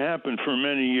not going to happen for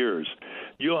many years.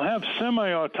 You'll have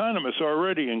semi-autonomous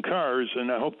already in cars,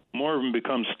 and I hope more of them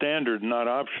become standard, not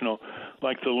optional,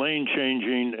 like the lane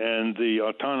changing and the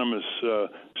autonomous,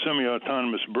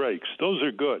 semi-autonomous brakes. Those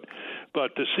are good.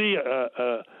 But to see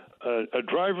a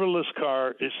driverless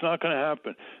car, it's not going to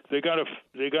happen. They got to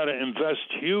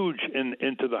invest huge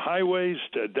into the highways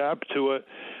to adapt to it.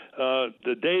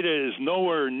 The data is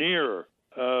nowhere near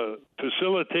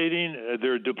facilitating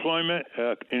their deployment,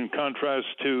 in contrast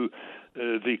to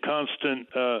the constant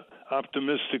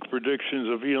optimistic predictions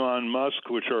of Elon Musk,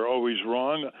 which are always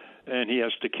wrong, and he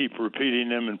has to keep repeating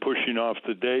them and pushing off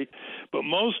the date. But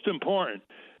most important,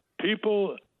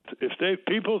 people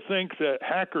think that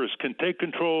hackers can take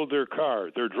control of their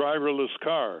car, their driverless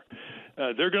car,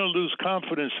 they're going to lose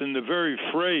confidence in the very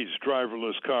phrase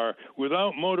driverless car.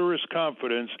 Without motorist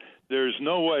confidence, there's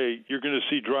no way you're going to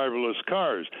see driverless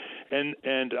cars. And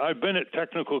I've been at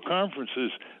technical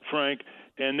conferences, Frank,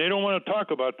 and they don't want to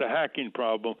talk about the hacking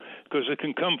problem because it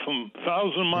can come from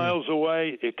 1,000 miles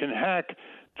away. It can hack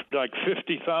like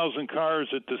 50,000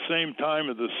 cars at the same time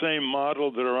of the same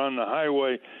model that are on the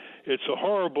highway. It's a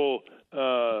horrible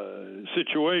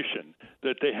situation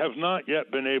that they have not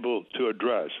yet been able to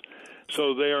address.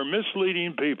 So they are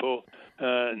misleading people,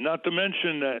 not to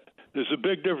mention that there's a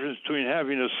big difference between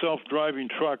having a self-driving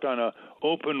truck on an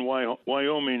open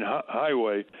Wyoming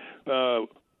highway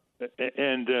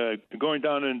and going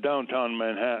down in downtown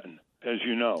Manhattan, as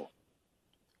you know.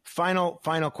 Final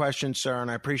question, sir, and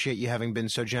I appreciate you having been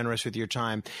so generous with your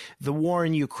time. The war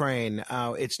in Ukraine,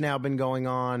 it's now been going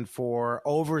on for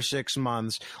over 6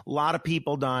 months. A lot of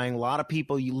people dying, a lot of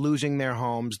people losing their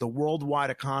homes, the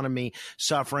worldwide economy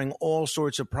suffering all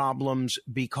sorts of problems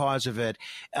because of it.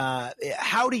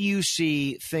 How do you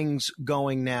see things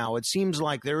going now? It seems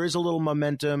like there is a little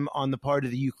momentum on the part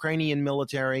of the Ukrainian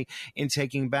military in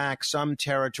taking back some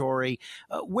territory.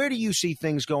 Where do you see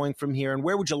things going from here, and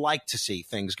where would you like to see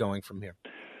things going from here?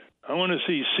 I want to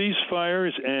see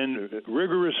ceasefires and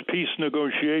rigorous peace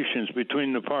negotiations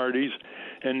between the parties,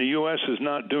 and the U.S. is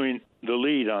not doing the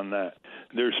lead on that.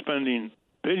 They're spending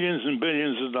billions and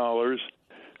billions of dollars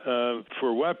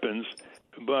for weapons,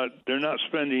 but they're not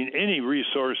spending any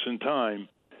resource and time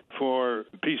for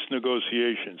peace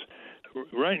negotiations.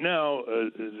 Right now,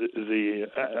 the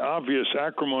obvious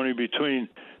acrimony between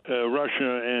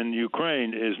Russia and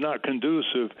Ukraine is not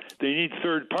conducive. They need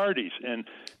third parties, and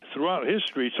throughout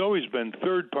history, it's always been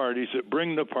third parties that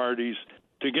bring the parties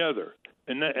together.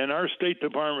 And our State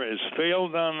Department has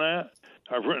failed on that.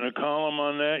 I've written a column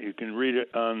on that. You can read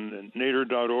it on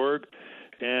nader.org.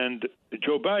 And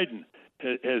Joe Biden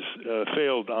has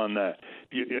failed on that.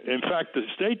 In fact, the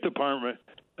State Department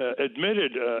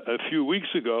admitted a few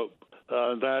weeks ago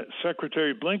that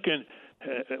Secretary Blinken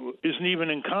isn't even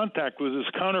in contact with his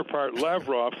counterpart,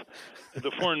 Lavrov, the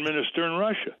foreign minister in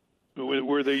Russia,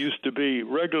 where there used to be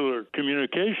regular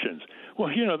communications.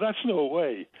 Well, that's no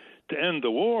way to end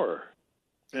the war.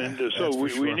 And so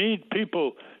we need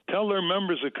people tell their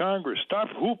members of Congress, stop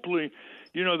hoopling.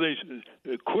 There's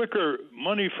quicker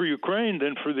money for Ukraine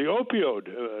than for the opioid,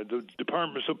 the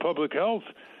Departments of Public Health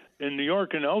in New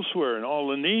York and elsewhere, and all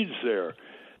the needs there.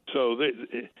 So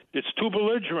it's too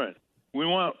belligerent. We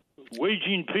want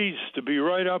waging peace to be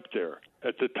right up there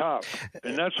at the top.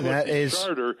 And that's what the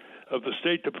charter of the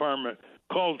State Department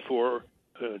called for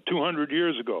 200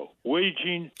 years ago,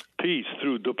 waging peace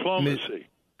through diplomacy.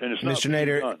 And it's not Mr.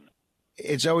 Nader, done.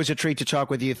 It's always a treat to talk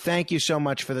with you. Thank you so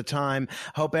much for the time.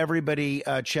 Hope everybody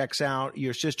checks out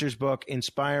your sister's book,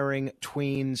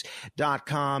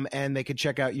 inspiringtweens.com, and they can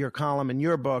check out your column and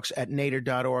your books at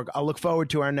nader.org. I'll look forward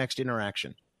to our next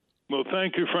interaction. Well,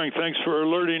 thank you, Frank. Thanks for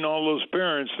alerting all those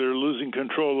parents that are losing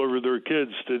control over their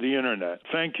kids to the Internet.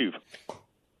 Thank you.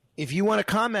 If you want to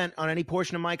comment on any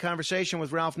portion of my conversation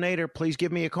with Ralph Nader, please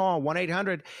give me a call,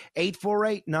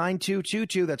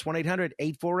 1-800-848-9222. That's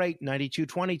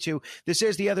 1-800-848-9222. This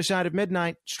is The Other Side of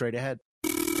Midnight. Straight ahead.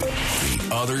 The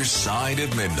Other Side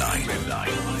of Midnight.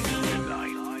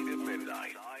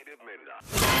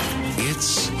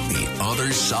 It's The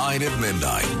Other Side of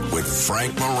Midnight with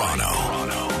Frank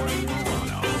Morano.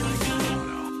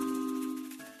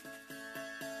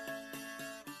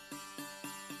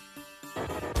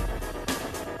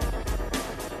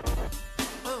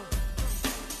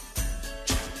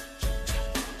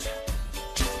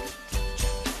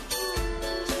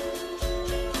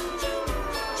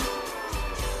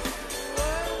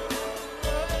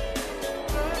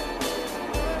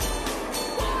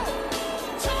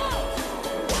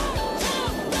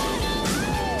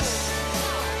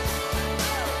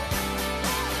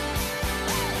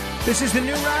 This is the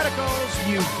New Radicals.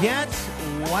 You get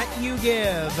what you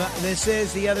give. This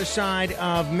is The Other Side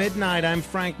of Midnight. I'm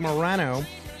Frank Morano.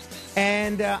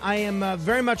 And I am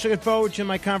very much looking forward to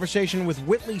my conversation with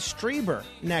Whitley Strieber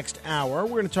next hour.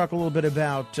 We're going to talk a little bit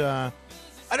about, so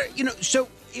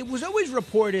it was always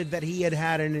reported that he had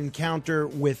had an encounter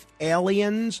with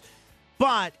aliens,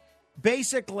 but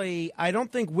basically I don't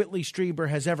think Whitley Strieber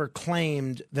has ever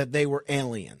claimed that they were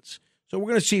aliens. So we're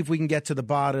going to see if we can get to the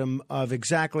bottom of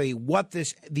exactly what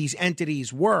these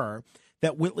entities were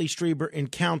that Whitley Strieber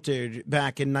encountered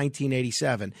back in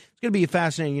 1987. It's going to be a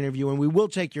fascinating interview, and we will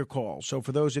take your calls. So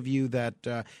for those of you that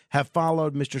have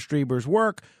followed Mr. Strieber's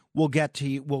work, we'll get to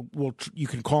you. You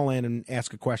can call in and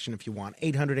ask a question if you want.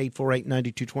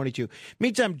 800-848-9222.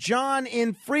 Meantime, John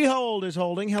in Freehold is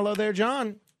holding. Hello there,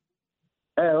 John.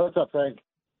 Hey, what's up, Frank?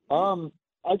 I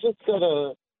just got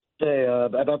to say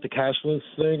about the cashless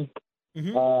thing.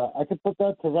 Mm-hmm. I could put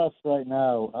that to rest right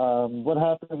now. What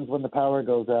happens when the power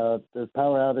goes out? There's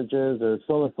power outages or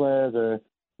solar flares or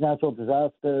natural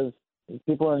disasters.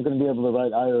 People aren't going to be able to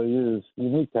write IOUs,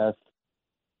 unique tests.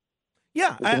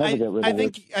 Yeah, I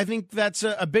think that's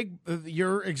a big.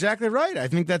 You're exactly right. I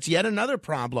think that's yet another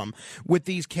problem with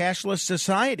these cashless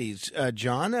societies,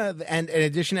 John. And in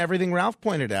addition to everything Ralph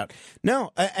pointed out,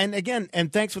 no. And again,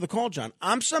 and thanks for the call, John.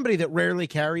 I'm somebody that rarely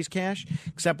carries cash,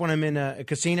 except when I'm in a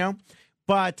casino.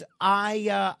 But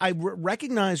I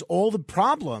recognize all the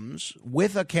problems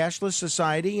with a cashless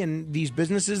society and these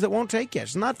businesses that won't take cash.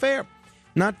 It's not fair.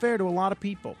 Not fair to a lot of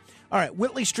people. All right,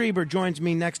 Whitley Strieber joins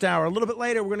me next hour. A little bit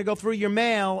later, we're going to go through your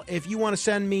mail. If you want to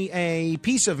send me a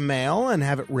piece of mail and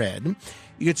have it read,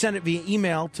 you can send it via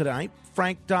email tonight,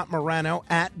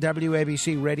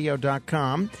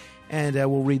 frank.morano@wabcradio.com. And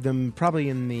we'll read them probably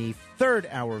in the third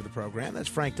hour of the program. That's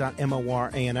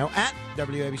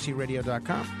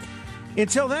frank.morano@wabcradio.com.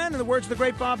 Until then, in the words of the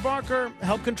great Bob Barker,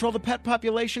 help control the pet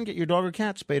population. Get your dog or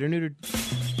cat spayed or neutered.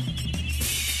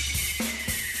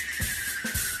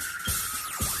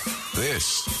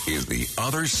 This is The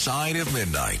Other Side of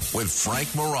Midnight with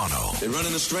Frank Morano. They're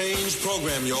running a strange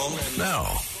program, y'all.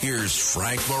 Now, here's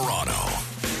Frank Morano.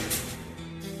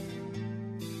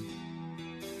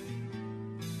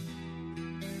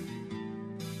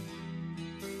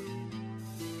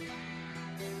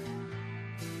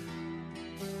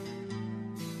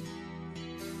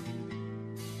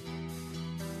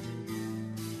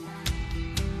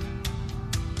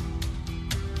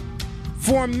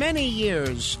 For many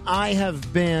years, I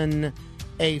have been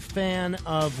a fan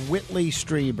of Whitley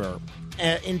Strieber.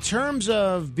 In terms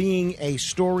of being a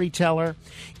storyteller,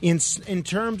 in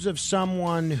terms of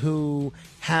someone who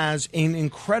has an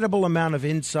incredible amount of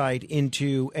insight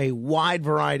into a wide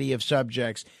variety of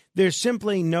subjects, there's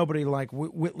simply nobody like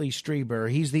Whitley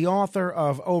Strieber. He's the author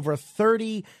of over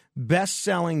 30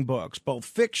 best-selling books, both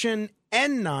fiction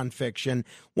and nonfiction,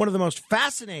 one of the most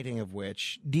fascinating of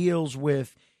which deals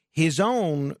with his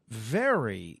own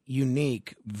very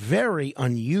unique, very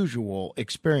unusual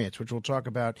experience, which we'll talk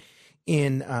about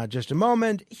in just a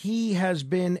moment. He has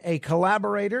been a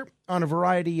collaborator on a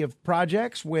variety of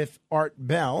projects with Art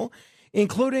Bell,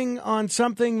 including on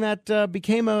something that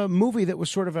became a movie that was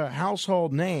sort of a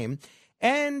household name.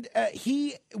 And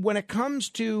when it comes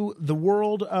to the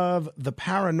world of the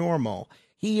paranormal,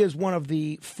 he is one of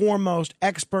the foremost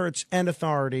experts and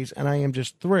authorities, and I am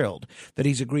just thrilled that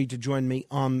he's agreed to join me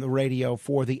on the radio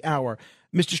for the hour.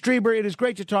 Mr. Strieber, it is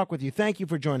great to talk with you. Thank you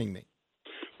for joining me.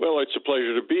 Well, it's a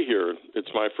pleasure to be here. It's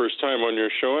my first time on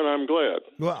your show, and I'm glad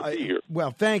to be here.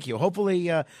 Well, thank you. Hopefully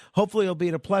it'll be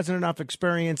a pleasant enough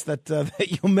experience that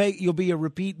you'll be a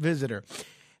repeat visitor.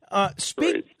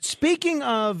 Speaking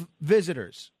of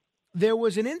visitors, there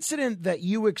was an incident that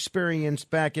you experienced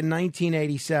back in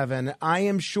 1987. I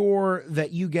am sure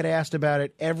that you get asked about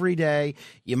it every day.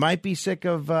 You might be sick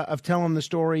of telling the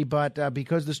story, but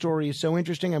because the story is so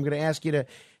interesting, I'm going to ask you to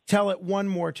tell it one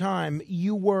more time.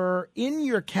 You were in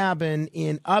your cabin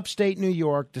in upstate New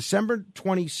York, December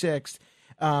 26th.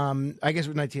 I guess it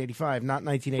was 1985, not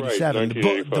 1987.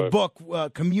 Right, the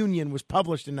book Communion was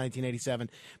published in 1987.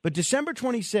 But December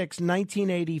 26,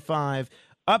 1985,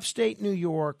 upstate New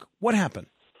York, what happened?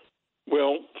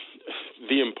 Well,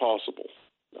 the impossible.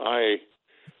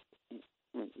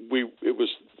 It was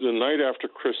the night after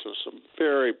Christmas, a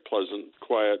very pleasant,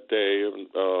 quiet day, and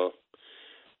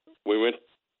we went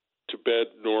to bed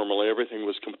normally. Everything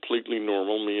was completely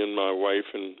normal. Me and my wife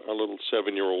and our little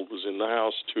 7-year-old was in the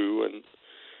house too, and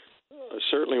I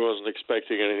certainly wasn't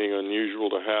expecting anything unusual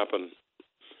to happen.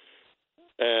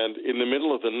 And in the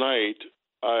middle of the night,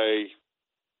 I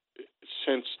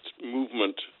sensed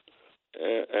movement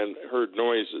and heard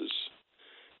noises.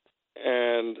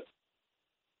 And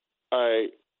I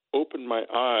opened my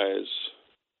eyes,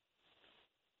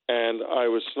 and I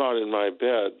was not in my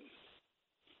bed.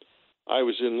 I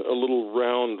was in a little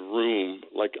round room,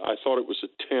 like I thought it was a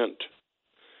tent.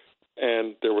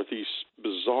 And there were these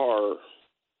bizarre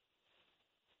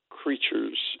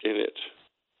creatures in it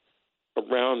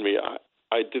around me.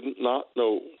 I did not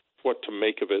know what to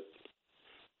make of it.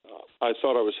 I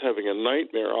thought I was having a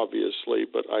nightmare, obviously,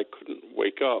 but I couldn't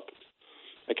wake up.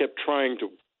 I kept trying to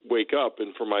wake up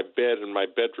and for my bed and my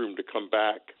bedroom to come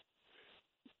back,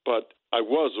 but I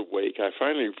was awake. I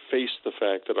finally faced the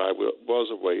fact that I was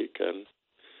awake, and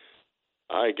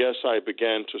I guess I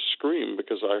began to scream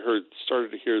because I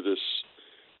started to hear this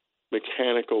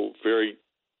mechanical, very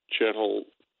gentle,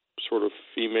 sort of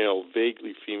female,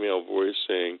 vaguely female voice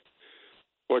saying,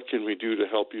 "What can we do to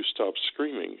help you stop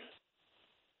screaming?"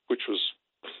 Which was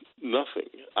nothing.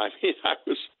 I mean,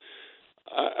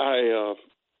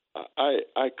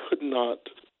 I could not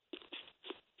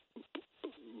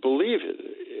believe it,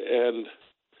 and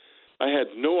I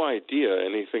had no idea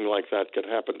anything like that could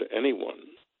happen to anyone.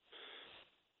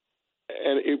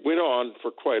 And it went on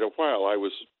for quite a while. I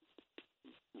was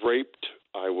raped.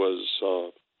 I was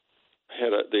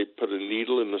they put a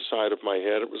needle in the side of my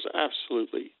head. It was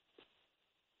absolutely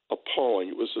appalling.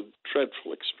 It was a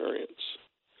dreadful experience.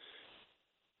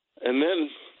 And then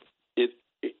it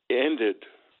ended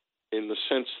in the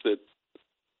sense that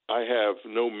I have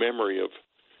no memory of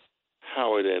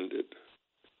how it ended.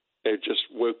 I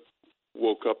just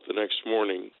woke up the next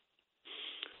morning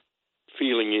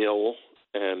feeling ill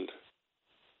and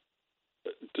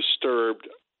disturbed.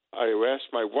 I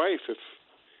asked my wife if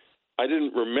I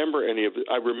didn't remember any of it.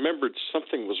 I remembered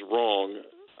something was wrong,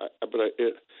 but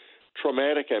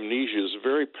traumatic amnesia is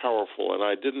very powerful, and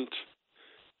I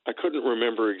couldn't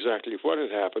remember exactly what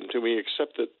had happened to me,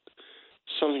 except that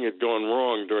something had gone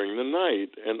wrong during the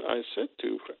night. And I said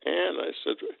to Anne, I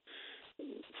said,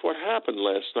 "What happened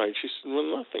last night?" She said, "Well,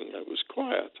 nothing. I was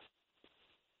quiet."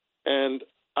 And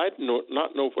I did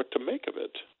not know what to make of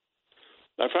it.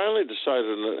 I finally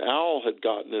decided an owl had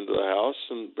gotten into the house,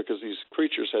 and because these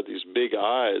creatures had these big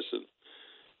eyes, and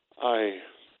I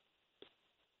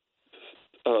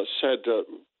said,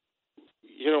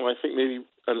 I think maybe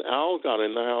an owl got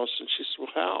in the house. And she said,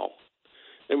 "Well, how?"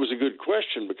 It was a good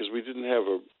question because we didn't have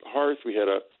a hearth. We had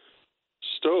a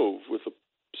stove with a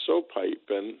stovepipe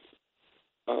and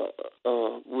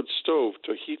wood stove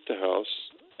to heat the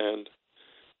house, and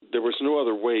there was no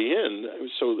other way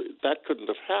in, so that couldn't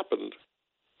have happened.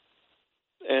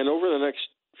 And over the next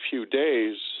few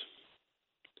days,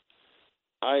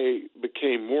 I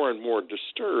became more and more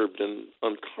disturbed and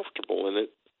uncomfortable, and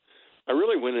I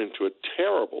really went into a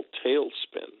terrible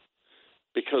tailspin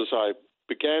because I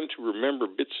began to remember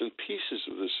bits and pieces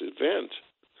of this event,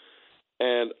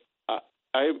 and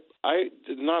I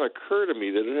did not occur to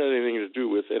me that it had anything to do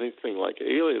with anything like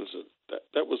aliens.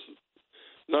 That was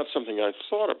not something I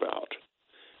thought about,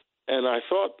 and I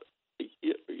thought,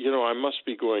 I must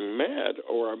be going mad,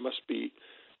 or I must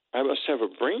have a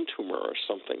brain tumor or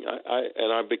something.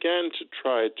 I began to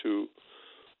try to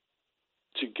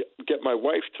get my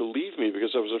wife to leave me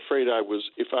because I was afraid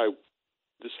if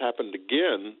this happened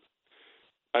again,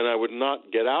 and I would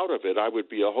not get out of it, I would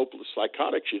be a hopeless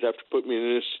psychotic. She'd have to put me in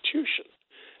an institution.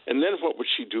 And then what would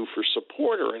she do for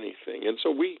support or anything? And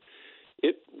so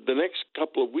the next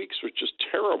couple of weeks were just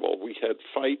terrible. We had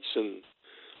fights, and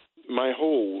my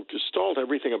whole gestalt,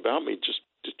 everything about me just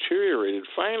deteriorated.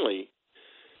 Finally,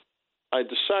 I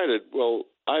decided,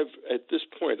 at this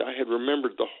point, I had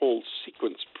remembered the whole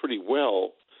sequence pretty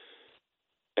well,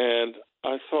 and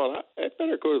I thought, I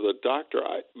better go to the doctor.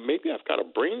 Maybe I've got a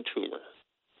brain tumor.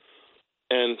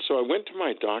 And so I went to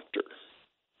my doctor,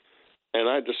 and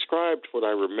I described what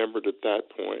I remembered at that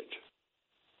point.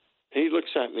 He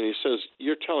looks at me and he says,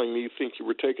 "You're telling me you think you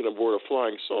were taken aboard a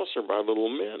flying saucer by little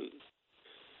men."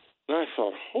 And I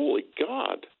thought, holy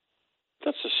God,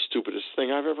 that's the stupidest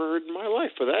thing I've ever heard in my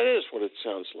life, but that is what it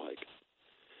sounds like.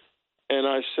 And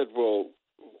I said, well,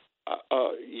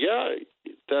 yeah,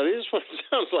 that is what it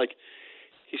sounds like.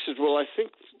 He said, well, I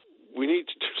think we need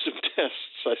to do some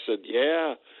tests. I said,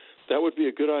 yeah, that would be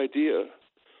a good idea.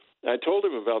 I told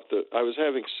him about I was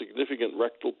having significant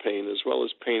rectal pain as well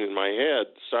as pain in my head,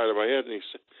 side of my head, and he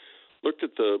looked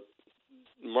at the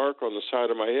mark on the side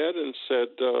of my head and said,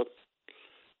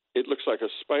 it looks like a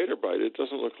spider bite. It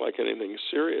doesn't look like anything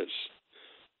serious.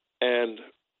 And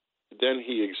then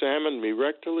he examined me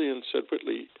rectally and said,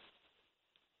 Whitley,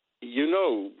 you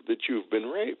know that you've been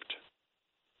raped.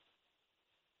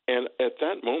 And at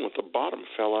that moment, the bottom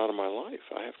fell out of my life,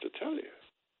 I have to tell you.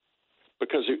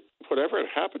 Because whatever had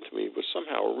happened to me was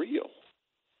somehow real.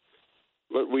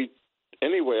 But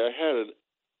anyway, I had an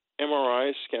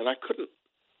MRI scan. I couldn't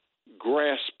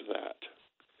grasp that.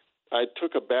 I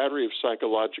took a battery of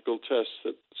psychological tests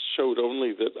that showed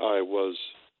only that I was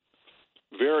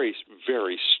very,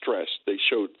 very stressed. They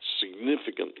showed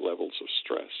significant levels of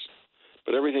stress.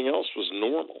 But everything else was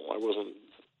normal.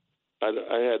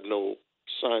 I had no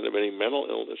sign of any mental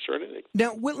illness or anything.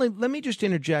 Now, Whitley, let me just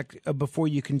interject before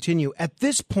you continue. At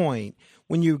this point,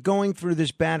 when you're going through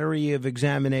this battery of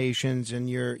examinations and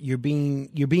you're being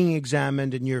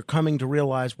examined and you're coming to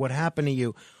realize what happened to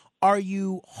you, are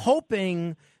you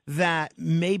hoping that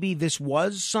maybe this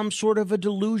was some sort of a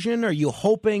delusion? Are you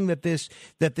hoping that this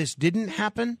didn't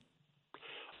happen?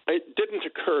 It didn't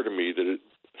occur to me that it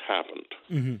happened.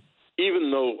 Mm-hmm.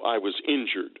 Even though I was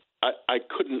injured, I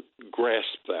couldn't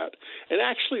grasp that. And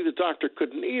actually, the doctor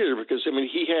couldn't either because,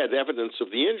 he had evidence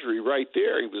of the injury right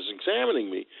there. He was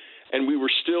examining me. And we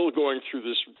were still going through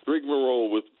this rigmarole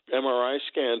with MRI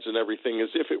scans and everything as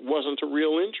if it wasn't a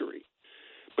real injury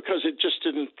because it just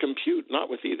didn't compute, not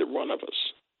with either one of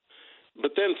us.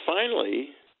 But then finally,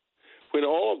 when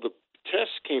all of the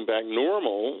tests came back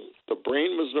normal, the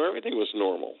brain was normal, everything was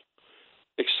normal,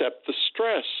 except the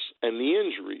stress and the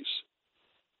injuries.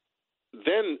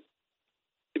 Then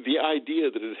the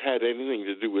idea that it had anything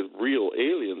to do with real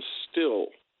aliens still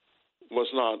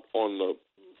was not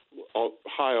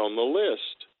high on the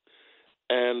list.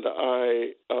 And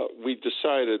we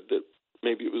decided that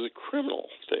maybe it was a criminal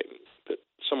thing, that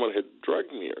someone had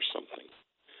drugged me or something.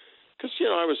 Because,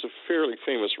 I was a fairly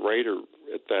famous writer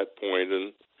at that point,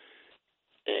 and,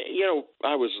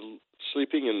 I was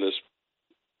sleeping in this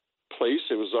place.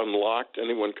 It was unlocked.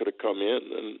 Anyone could have come in,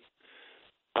 and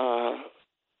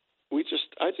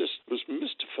I just was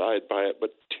mystified by it,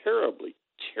 but terribly,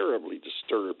 terribly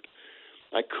disturbed.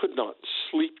 I could not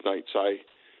sleep nights. I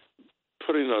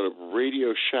put in a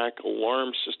Radio Shack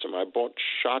alarm system. I bought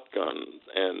shotgun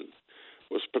and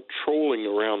was patrolling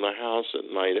around the house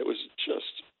at night. It was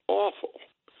just awful.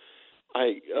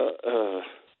 I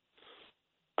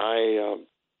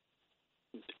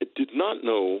did not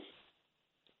know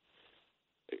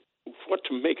what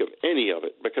to make of any of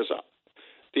it because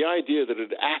the idea that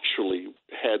it actually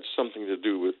had something to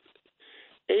do with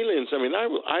aliens.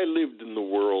 I lived in the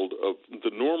world of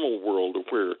the normal world of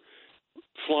where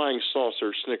flying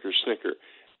saucer, snicker,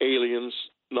 aliens,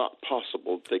 not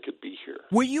possible they could be here.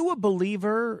 Were you a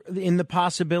believer in the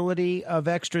possibility of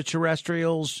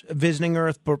extraterrestrials visiting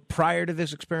Earth prior to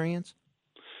this experience?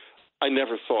 I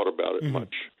never thought about it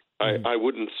much. Mm-hmm. I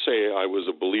wouldn't say I was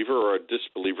a believer or a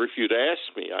disbeliever. If you'd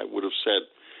asked me, I would have said,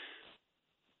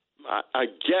 I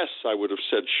guess I would have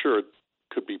said, sure, it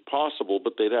could be possible,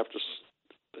 but they'd have to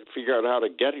figure out how to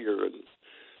get here, and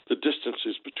the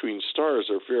distances between stars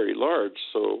are very large,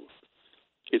 so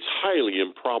it's highly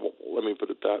improbable, let me put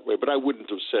it that way. But I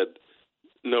wouldn't have said,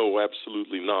 no,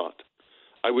 absolutely not.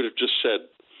 I would have just said,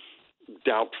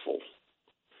 doubtful.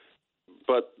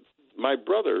 But my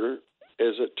brother,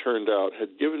 as it turned out,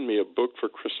 had given me a book for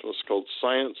Christmas called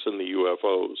Science and the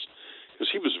UFOs,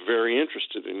 because he was very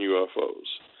interested in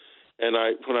UFOs. And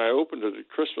when I opened it at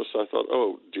Christmas, I thought,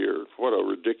 oh, dear, what a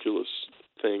ridiculous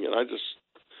thing. And I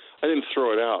didn't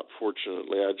throw it out,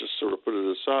 fortunately. I just sort of put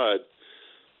it aside.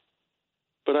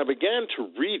 But I began to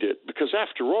read it because,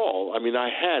 after all, I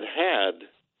had,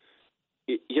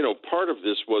 part of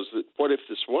this was that what if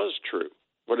this was true?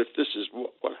 What if this is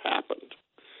what happened?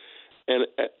 And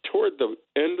toward the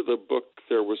end of the book,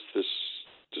 there was this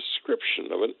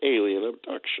description of an alien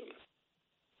abduction.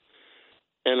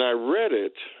 And I read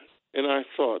it, and I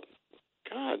thought,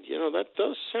 God, that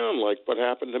does sound like what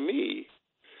happened to me.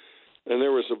 And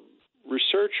there was a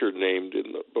researcher named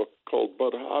in the book called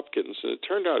Bud Hopkins Mountains. And it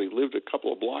turned out he lived a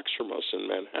couple of blocks from us in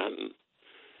Manhattan.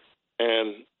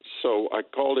 And so I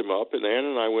called him up, and Ann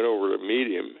and I went over to meet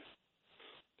him.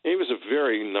 He was a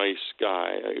very nice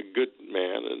guy, a good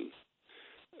man, and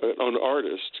an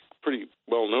artist, pretty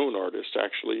well-known artist,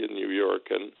 actually, in New York.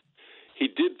 And he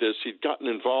did this. He'd gotten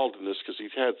involved in this because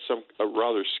he'd had a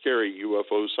rather scary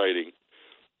UFO sighting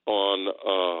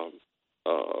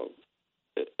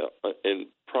in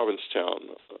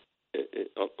Provincetown,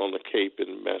 on the Cape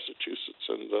in Massachusetts.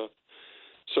 And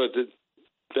so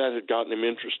that had gotten him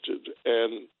interested.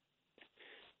 And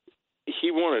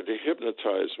he wanted to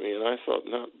hypnotize me, and I thought,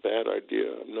 not a bad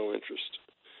idea, no interest.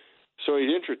 So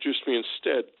he introduced me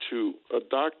instead to a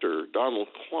doctor, Donald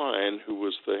Klein, who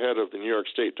was the head of the New York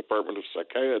State Department of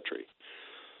Psychiatry.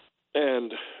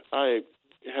 And I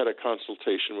had a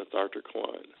consultation with Dr.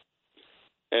 Klein.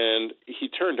 And he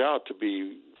turned out to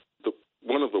be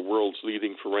one of the world's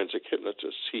leading forensic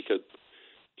hypnotists. He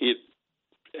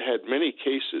had many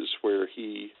cases where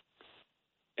he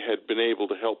had been able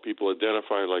to help people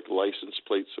identify, like, license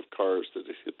plates of cars that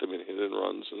had hit them in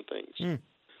hit-and-runs and things. Mm.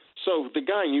 So the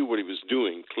guy knew what he was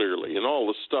doing, clearly, and all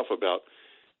the stuff about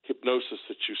hypnosis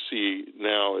that you see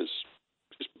now is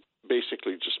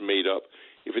basically just made up.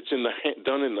 If it's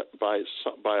done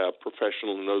by a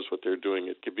professional who knows what they're doing,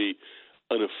 it could be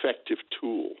an effective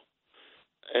tool.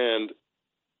 And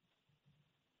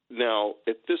now,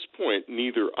 at this point,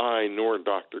 neither I nor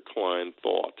Dr. Klein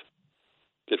thought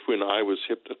that when I was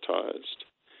hypnotized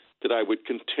that I would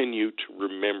continue to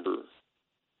remember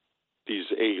these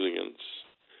aliens.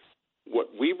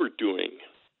 What we were doing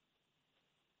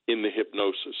in the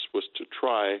hypnosis was to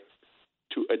try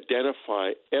to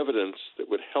identify evidence that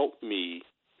would help me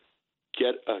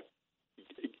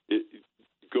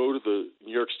go to the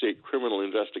New York State Criminal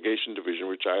Investigation Division,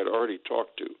 which I had already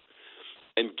talked to,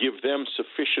 and give them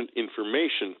sufficient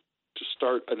information to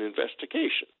start an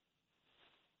investigation.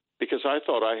 Because I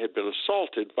thought I had been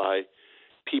assaulted by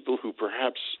people who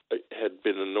perhaps had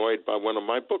been annoyed by one of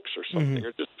my books or something,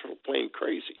 or just plain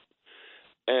crazy.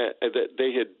 That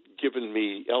they had given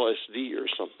me LSD or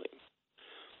something.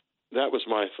 That was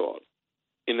my thought.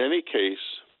 In any case,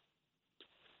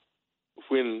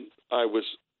 when I was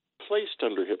placed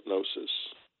under hypnosis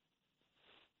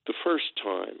the first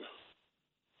time,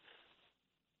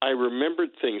 I remembered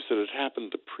things that had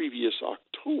happened the previous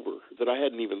October that I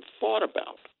hadn't even thought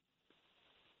about.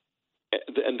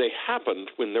 And they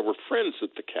happened when there were friends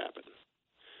at the cabin.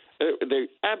 They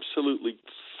absolutely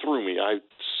threw me. I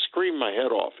screamed my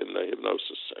head off in the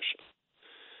hypnosis session.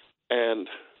 And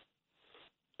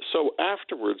so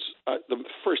afterwards, the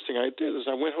first thing I did is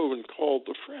I went home and called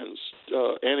the friends,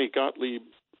 Annie Gottlieb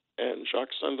and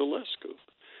Jacques Sandalescu.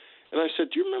 And I said,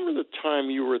 do you remember the time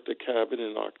you were at the cabin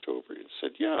in October? He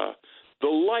said, yeah. The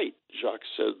light, Jacques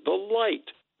said, the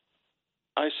light.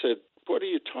 I said, what are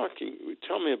you talking?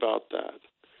 Tell me about that.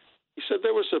 He said,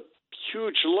 there was a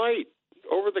huge light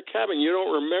over the cabin. You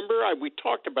don't remember? We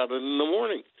talked about it in the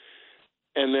morning.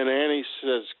 And then Annie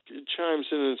chimes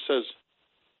in and says,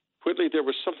 Whitley, there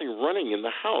was something running in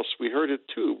the house. We heard it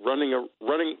too, running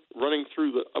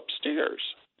through the upstairs.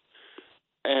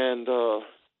 And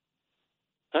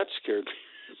that scared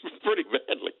me pretty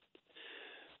badly.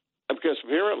 Because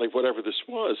apparently whatever this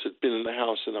was had been in the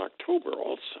house in October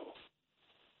also.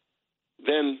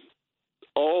 Then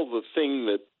all the thing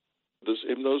that this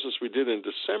hypnosis we did in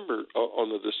December, on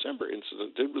the December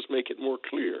incident, did was make it more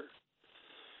clear.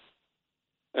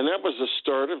 And that was the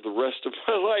start of the rest of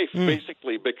my life,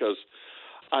 basically, because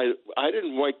I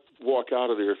didn't walk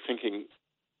out of there thinking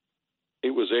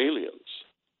it was aliens.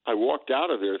 I walked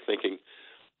out of there thinking,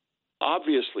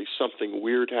 obviously something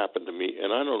weird happened to me,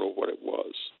 and I don't know what it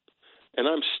was. And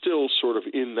I'm still sort of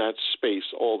in that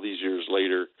space all these years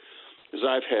later, because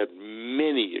I've had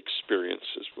many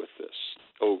experiences with this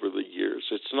over the years.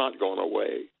 It's not gone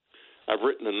away. I've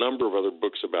written a number of other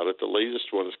books about it. The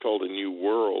latest one is called A New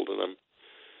World, and I'm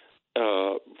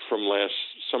from last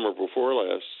summer before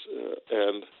last,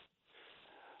 and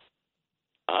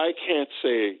I can't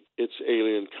say it's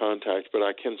alien contact, but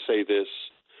I can say this.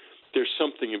 There's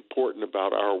something important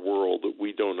about our world that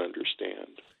we don't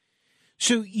understand.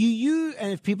 So you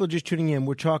and if people are just tuning in,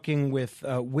 we're talking with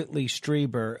Whitley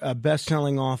Strieber, a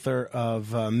best-selling author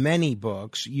of many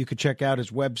books. You could check out his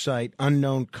website,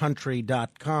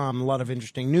 unknowncountry.com. A lot of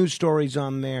interesting news stories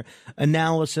on there,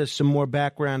 analysis, some more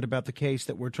background about the case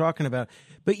that we're talking about.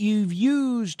 But you've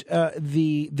used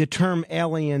the term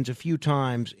aliens a few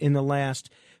times in the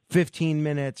last 15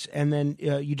 minutes, and then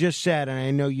you just said, and I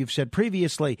know you've said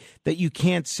previously, that you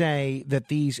can't say that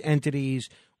these entities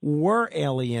were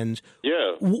aliens.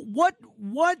 Yeah.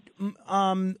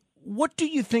 What do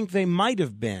you think they might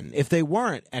have been if they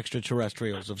weren't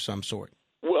extraterrestrials of some sort?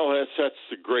 Well, that's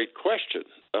a great question.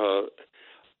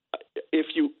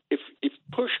 If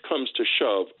push comes to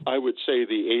shove, I would say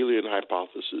the alien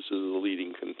hypothesis is the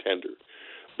leading contender.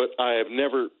 But I have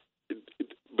never.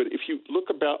 But if you look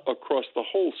across the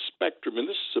whole spectrum, and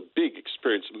this is a big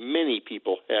experience, many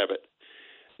people have it.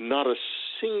 Not a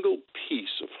single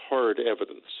piece of hard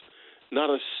evidence, not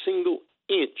a single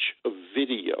inch of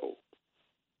video,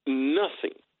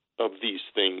 nothing of these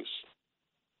things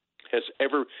has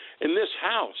ever. In this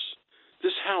house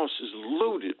is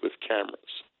loaded with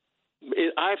cameras.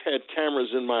 I've had cameras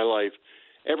in my life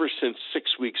ever since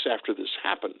 6 weeks after this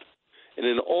happened. And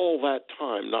in all that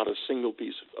time, not a single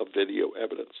piece of video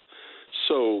evidence.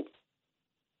 So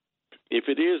if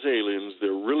it is aliens,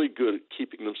 they're really good at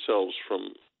keeping themselves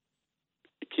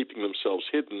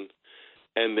hidden,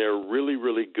 and they're really,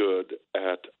 really good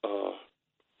at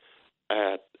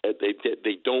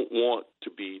they don't want to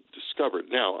be discovered.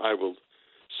 Now, I will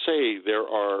say there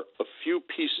are a few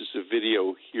pieces of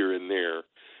video here and there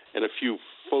and a few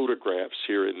photographs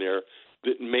here and there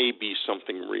that may be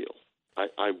something real.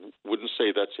 I wouldn't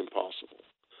say that's impossible.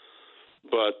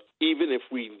 But even if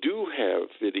we do have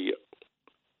video,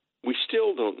 we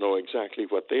still don't know exactly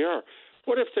what they are.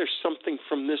 What if there's something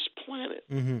from this planet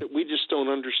that we just don't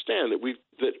understand?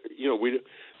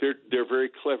 They're very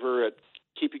clever at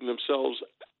keeping themselves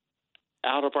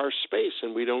out of our space,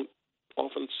 and we don't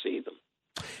often see them.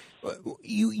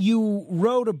 You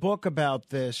wrote a book about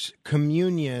this,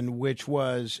 Communion, which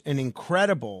was an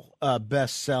incredible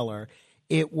bestseller.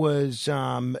 It was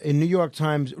in New York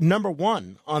Times,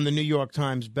 #1 on the New York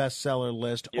Times bestseller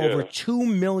list. Yeah. Over 2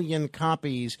 million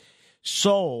copies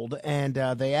sold, and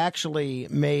they actually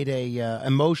made a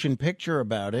motion picture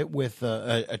about it with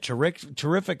a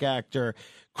terrific actor,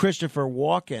 Christopher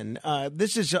Walken.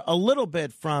 This is a little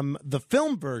bit from the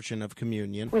film version of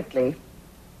Communion. Whitley,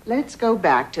 let's go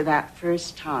back to that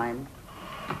first time,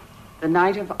 the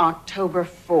night of October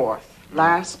 4th,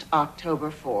 last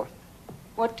October 4th.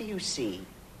 What do you see?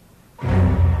 Is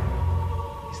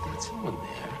that someone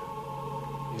there?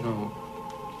 You know,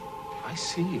 I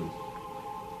see you.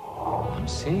 I'm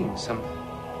seeing someone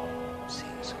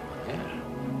there.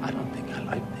 I don't think I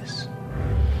like this.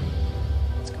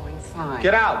 It's going fine.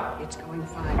 Get out! It's going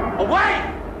fine. Away!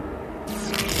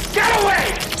 Get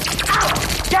away! Out!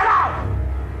 Get out!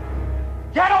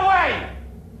 Get away!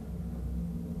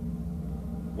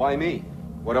 Why me?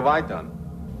 What have I done?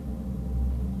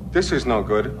 This is no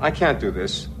good. I can't do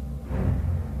this.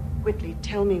 Whitley,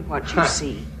 tell me what you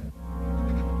see.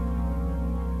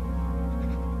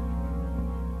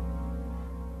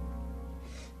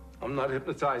 I'm not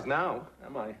hypnotized now,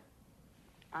 am I?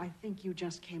 I think you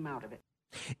just came out of it.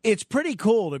 It's pretty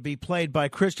cool to be played by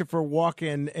Christopher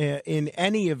Walken in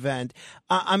any event.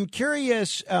 I'm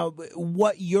curious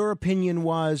what your opinion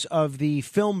was of the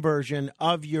film version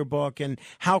of your book and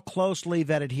how closely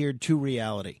that adhered to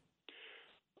reality.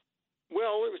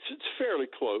 Well, it's fairly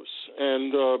close,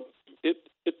 and it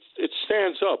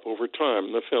stands up over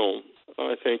time. The film,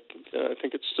 I think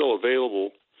it's still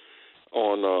available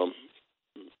on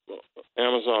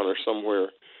Amazon or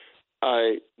somewhere.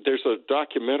 There's a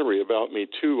documentary about me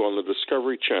too on the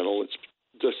Discovery Channel. It's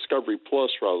Discovery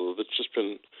Plus, rather. That's just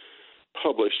been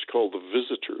published, called The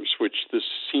Visitors, which this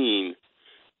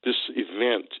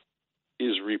event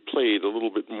is replayed a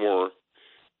little bit more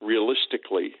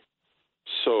realistically.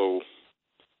 So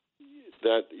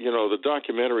that, the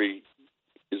documentary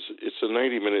it's a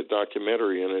 90-minute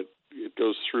documentary, and it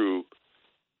goes through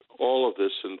all of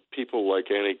this, and people like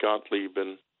Annie Gottlieb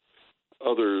and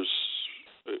others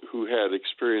who had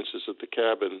experiences at the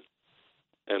cabin,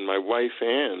 and my wife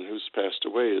Anne, who's passed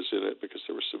away, is in it because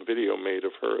there was some video made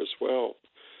of her as well.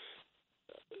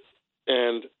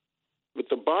 But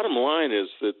the bottom line is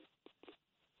that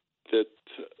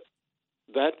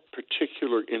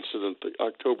particular incident, the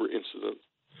October incident,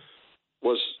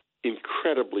 was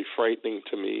incredibly frightening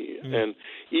to me. And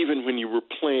even when you were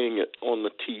playing it on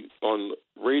the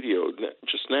radio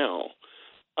just now,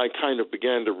 I kind of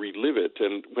began to relive it.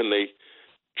 And when they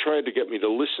tried to get me to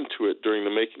listen to it during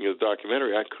the making of the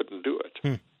documentary, I couldn't do it.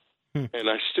 And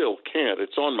I still can't.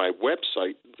 It's on my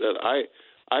website that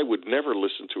I would never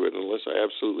listen to it unless I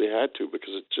absolutely had to,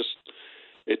 because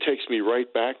it takes me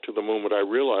right back to the moment I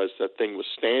realized that thing was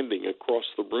standing across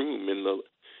the room in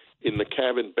the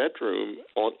cabin bedroom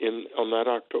on that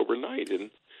October night,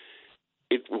 and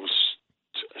it was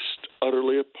just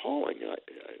utterly appalling.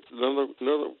 No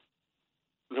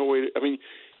way. I mean,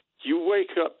 you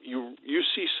wake up, you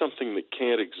see something that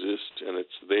can't exist, and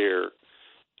it's there,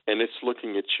 and it's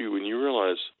looking at you, and you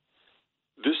realize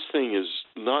this thing is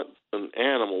not an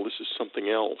animal. This is something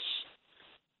else,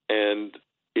 and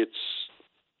it's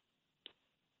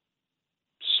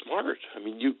smart. I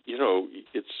mean, you know,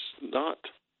 it's not.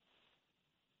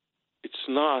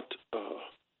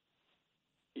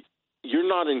 You're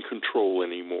not in control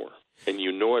anymore, and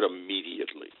you know it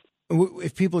immediately.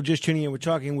 If people are just tuning in, we're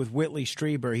talking with Whitley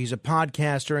Strieber. He's a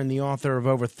podcaster and the author of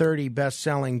over 30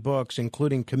 best-selling books,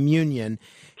 including Communion,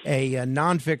 a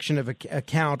nonfiction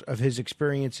account of his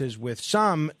experiences with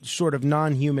some sort of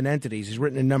non-human entities. He's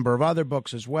written a number of other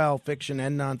books as well, fiction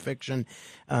and nonfiction,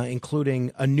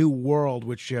 including A New World,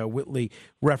 which Whitley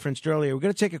referenced earlier. We're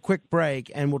going to take a quick break,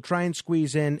 and we'll try and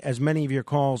squeeze in as many of your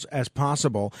calls as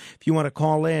possible. If you want to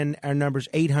call in, our number's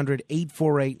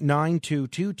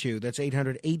 800-848-9222. That's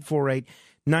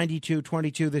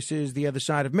 800-848-9222. This is The Other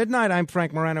Side of Midnight. I'm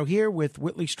Frank Morano here with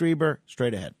Whitley Strieber.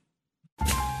 Straight ahead.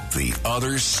 The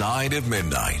Other Side of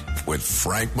Midnight with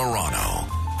Frank Morano.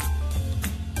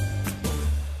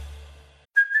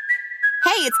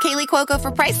 Hey, it's Kaylee Cuoco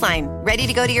for Priceline. Ready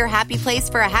to go to your happy place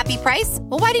for a happy price?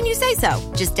 Well, why didn't you say so?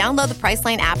 Just download the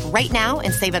Priceline app right now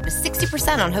and save up to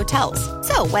 60% on hotels.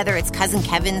 So whether it's Cousin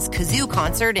Kevin's Kazoo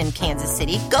Concert in Kansas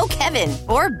City, go Kevin,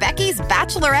 or Becky's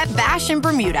Bachelorette Bash in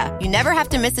Bermuda, you never have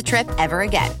to miss a trip ever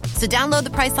again. So download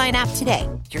the Priceline app today.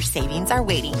 Your savings are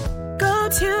waiting. Go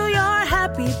to your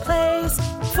happy place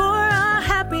for a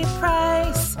happy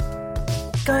price.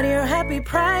 Go to your happy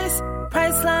price,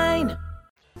 Priceline.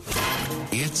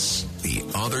 It's The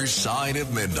Other Side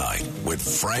of Midnight with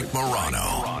Frank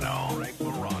Morano.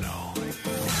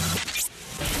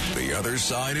 The Other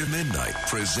Side of Midnight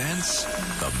presents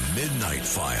The Midnight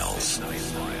Files.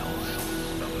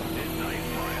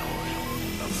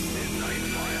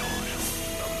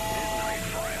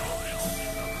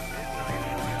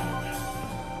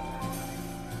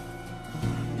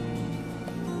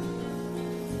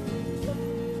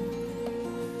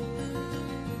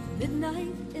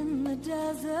 Midnight in the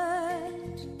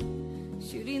desert,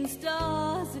 shooting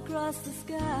stars across the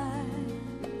sky.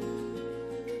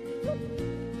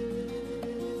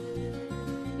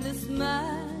 This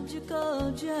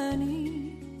magical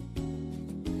journey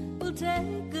will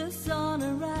take us on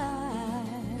a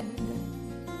ride,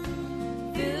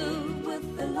 filled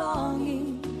with the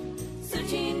longing,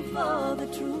 searching for the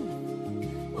truth.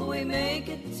 Will we make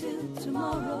it till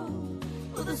tomorrow?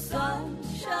 Will the sun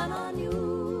shine on you?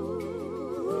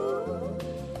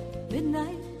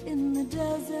 Midnight in the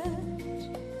desert,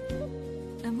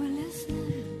 and we're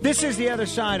listening. This is The Other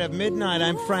Side of Midnight.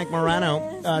 I'm Frank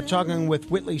Morano, talking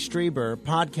with Whitley Strieber,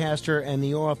 podcaster and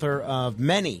the author of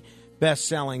many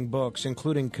best-selling books,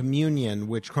 including Communion,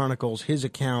 which chronicles his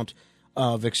account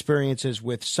of experiences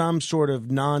with some sort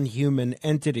of non-human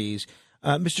entities.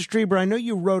 Mr. Strieber, I know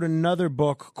you wrote another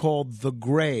book called The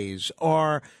Greys.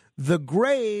 Are the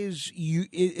Greys,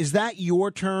 is that your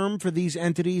term for these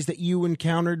entities that you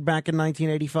encountered back in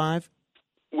 1985?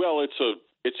 Well,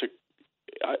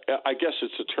 I guess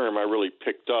it's a term I really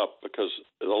picked up because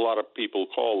a lot of people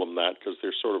call them that because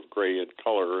they're sort of gray in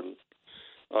color, and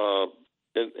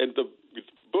the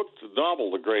book, the novel,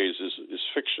 The Greys, is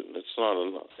fiction. It's not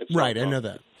right. I know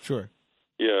that. Sure.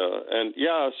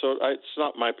 Yeah, so it's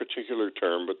not my particular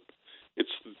term, but it's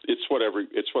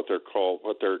what they're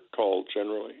called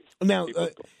generally. Now,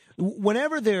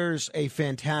 whenever there's a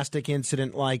fantastic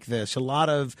incident like this, a lot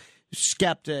of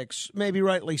skeptics, maybe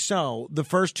rightly so, the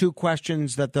first two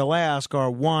questions that they'll ask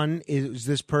are, one, is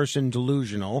this person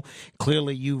delusional?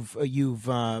 Clearly, you've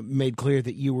made clear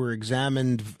that you were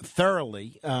examined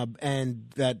thoroughly,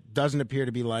 and that doesn't appear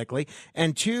to be likely.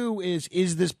 And two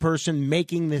is this person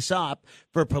making this up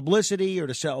for publicity or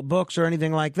to sell books or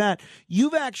anything like that?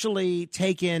 You've actually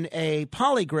taken a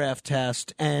polygraph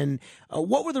test, and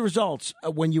what were the results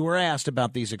when you were asked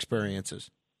about these experiences?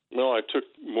 No, I took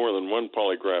more than one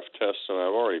polygraph test, and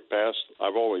I've always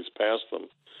passed them.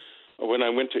 When I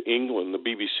went to England, the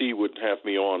BBC wouldn't have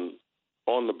me on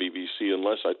the BBC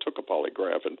unless I took a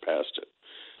polygraph and passed it.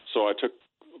 So I took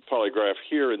a polygraph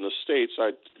here in the States.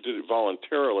 I did it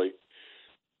voluntarily,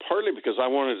 partly because I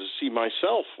wanted to see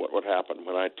myself what would happen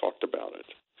when I talked about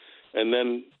it. And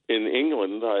then in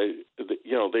England,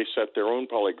 they set their own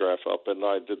polygraph up, and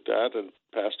I did that and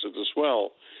passed it as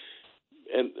well.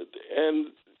 And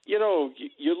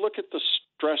you look at the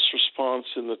stress response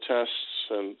in the tests,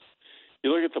 and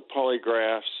you look at the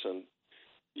polygraphs, and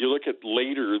you look at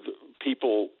later the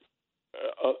people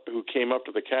who came up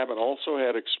to the cabin also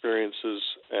had experiences,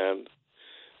 and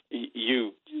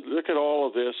you look at all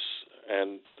of this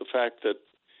and the fact that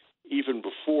even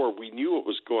before we knew what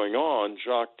was going on,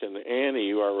 Jacques and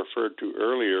Annie, who I referred to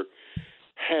earlier,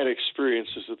 had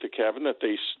experiences at the cabin that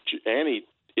Annie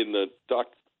in the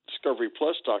Discovery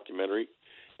Plus documentary,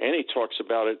 Annie talks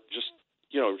about it just,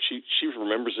 she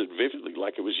remembers it vividly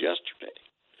like it was yesterday.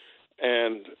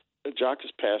 And Jacques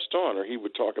has passed on, or he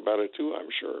would talk about it too, I'm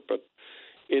sure. But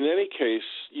in any case,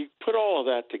 you put all of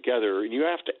that together, and it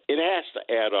has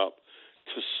to add up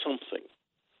to something.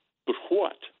 But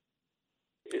what?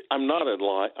 I'm not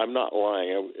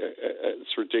lying.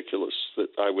 It's ridiculous that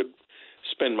I would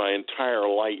spend my entire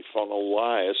life on a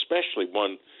lie, especially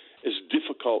one as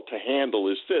difficult to handle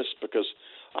as this, because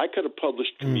I could have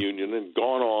published Communion and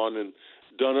gone on and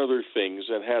done other things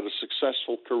and had a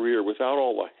successful career without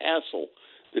all the hassle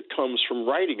that comes from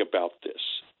writing about this.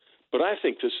 But I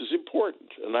think this is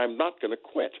important, and I'm not going to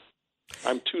quit.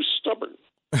 I'm too stubborn.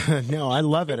 No, I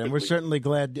love it, and we're certainly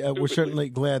glad. We're certainly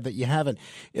glad that you haven't.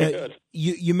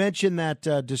 You mentioned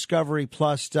that Discovery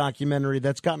Plus documentary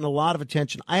that's gotten a lot of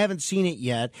attention. I haven't seen it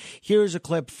yet. Here's a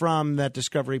clip from that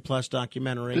Discovery Plus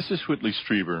documentary. This is Whitley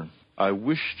Strieber. I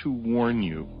wish to warn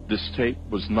you, this tape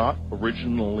was not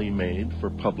originally made for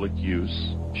public use.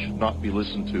 It should not be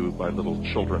listened to by little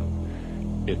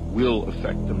children. It will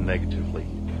affect them negatively.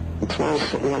 It smells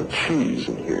something like cheese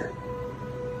in here.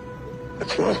 It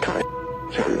smells kind of,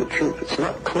 to tell you the truth. It's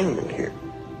not clean in here.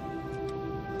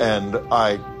 And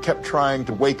I kept trying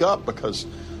to wake up because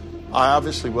I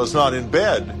obviously was not in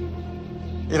bed.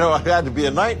 It had to be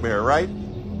a nightmare, right?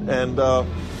 And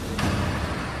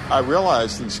I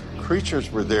realized these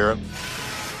creatures were there.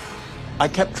 I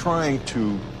kept trying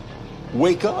to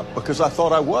wake up because I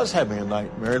thought I was having a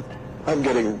nightmare. I'm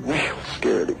getting real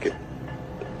scared again.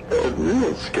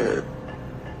 Real scared.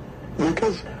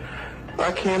 Because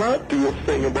I cannot do a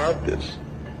thing about this.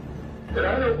 And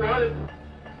I don't want it.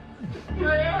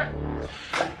 Yeah.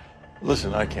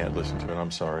 Listen, I can't listen to it.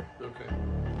 I'm sorry. Okay.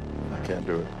 I can't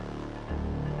do it.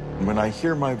 When I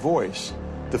hear my voice,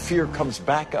 the fear comes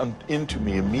back into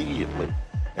me immediately.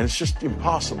 And it's just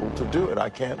impossible to do it. I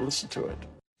can't listen to it.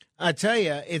 I tell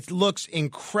you, it looks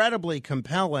incredibly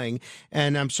compelling,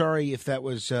 and I'm sorry if that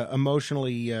was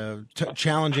emotionally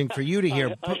challenging for you to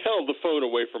hear. I held the phone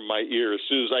away from my ear as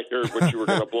soon as I heard what you were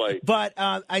going to play. But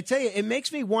I tell you, it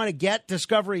makes me want to get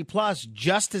Discovery Plus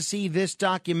just to see this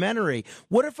documentary.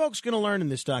 What are folks going to learn in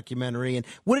this documentary, and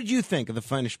what did you think of the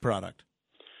finished product?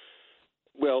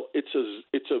 Well, it's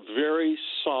a very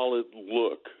solid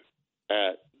look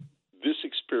at this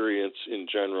experience in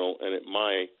general, and at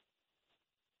my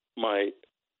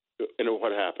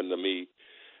what happened to me.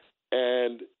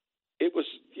 And it was,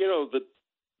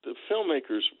 the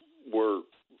filmmakers were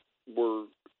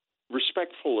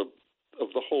respectful of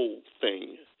the whole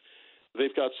thing.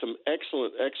 They've got some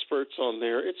excellent experts on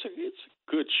there. It's a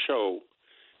good show.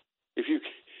 If you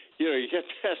get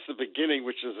past the beginning,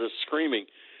 which is the screaming,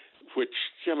 which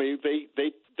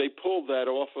they pulled that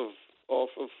off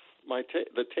of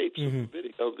the tapes of the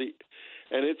video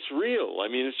and it's real. I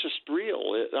mean, it's just real.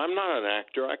 I'm not an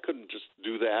actor. I couldn't just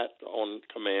do that on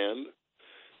command.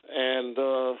 And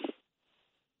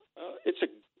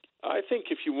I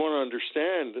think if you want to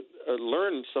understand,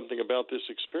 learn something about this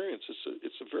experience,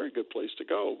 it's a very good place to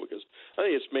go, because I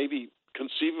think it's maybe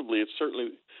conceivably, it's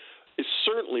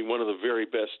certainly one of the very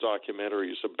best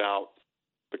documentaries about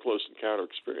the Close Encounter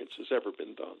experience has ever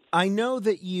been done. I know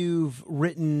that you've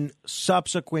written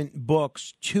subsequent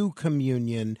books to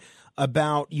Communion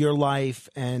about your life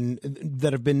and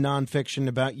that have been nonfiction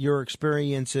about your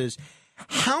experiences.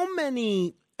 How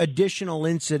many additional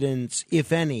incidents,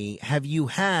 if any, have you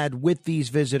had with these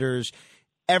visitors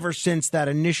ever since that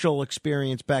initial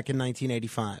experience back in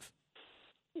 1985?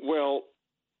 Well,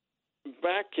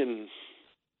 back in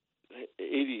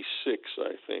 86,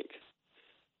 I think,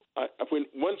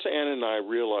 once Ann and I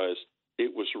realized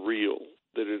it was real,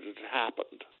 that it had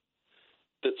happened,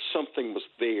 that something was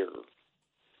there,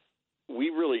 we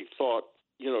really thought,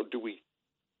 do we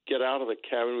get out of the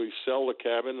cabin? Do we sell the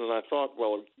cabin? And I thought,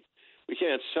 well, we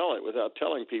can't sell it without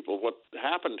telling people what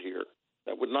happened here.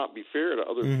 That would not be fair to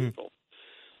other people.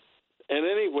 And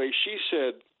anyway, she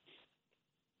said,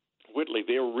 Whitley,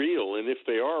 they're real, and if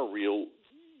they are real,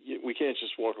 we can't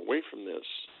just walk away from this.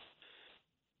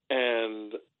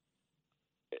 And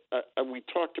we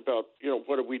talked about,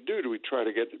 what do we do? Do we try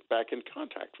to get back in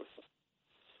contact with them?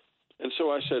 And so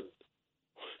I said,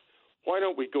 why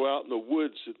don't we go out in the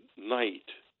woods at night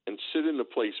and sit in a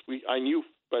place I knew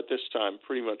by this time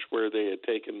pretty much where they had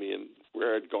taken me and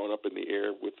where I'd gone up in the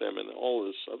air with them and all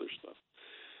this other stuff.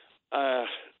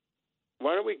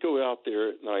 Why don't we go out there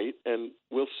at night and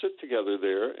we'll sit together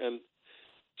there and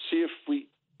see if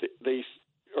they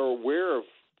are aware of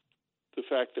the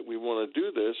fact that we want to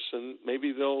do this, and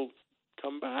maybe they'll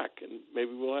come back and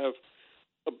maybe we'll have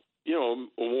a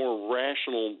more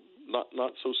rational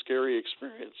not so scary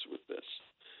experience with this.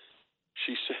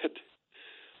 She said,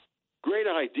 "Great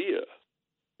idea,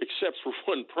 except for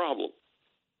one problem.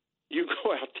 You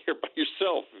go out there by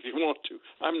yourself if you want to.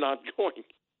 I'm not going."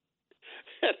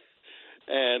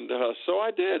 And so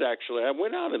I did, actually. I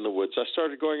went out in the woods. I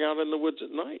started going out in the woods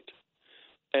at night.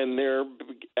 And there,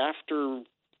 after,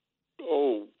 3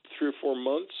 or 4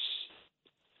 months,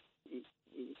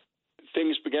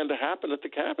 things began to happen at the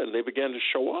cabin. They began to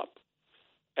show up.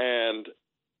 And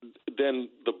then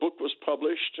the book was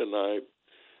published, and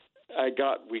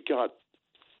we got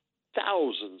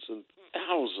thousands and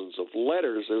thousands of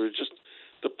letters. They were just,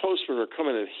 the postmen were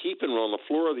coming and heaping on the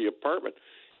floor of the apartment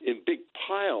in big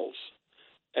piles.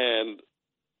 And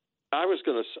I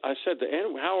said to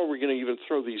Anne, "How are we going to even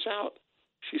throw these out?"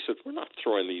 She said, "We're not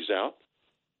throwing these out.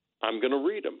 I'm going to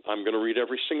read them. I'm going to read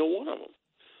every single one of them."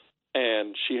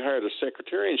 And she hired a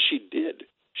secretary, and she did.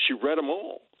 She read them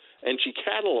all, and she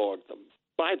cataloged them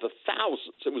by the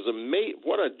thousands. It was amazing.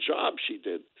 What a job she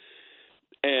did.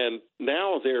 And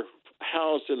now they're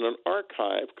housed in an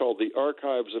archive called the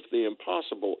Archives of the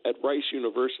Impossible at Rice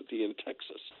University in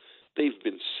Texas. They've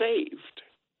been saved.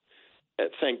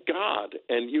 Thank God.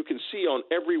 And you can see on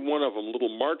every one of them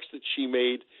little marks that she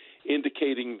made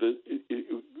indicating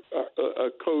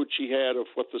a code she had of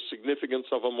what the significance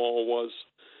of them all was.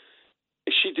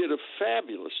 She did a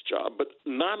fabulous job. But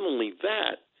not only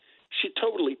that, she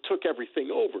totally took everything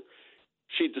over.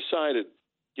 She decided,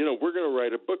 we're going to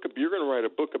write a book. You're going to write a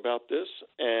book about this.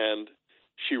 And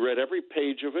she read every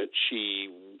page of it. She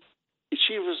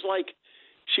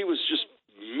was just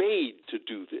made to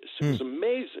do this. It was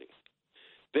amazing.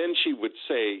 Then she would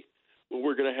say, "Well,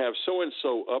 we're going to have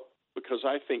so-and-so up because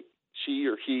I think she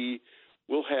or he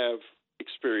will have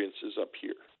experiences up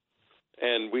here."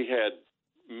 And we had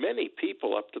many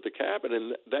people up to the cabin,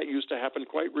 and that used to happen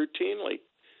quite routinely.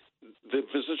 The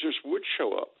visitors would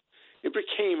show up. It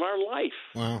became our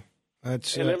life. Wow. It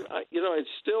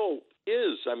still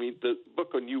is. I mean, the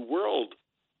book, A New World,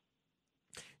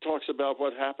 talks about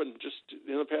what happened just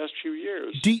in the past few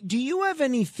years. Do you have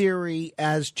any theory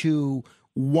as to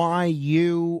why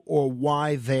you or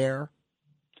why there?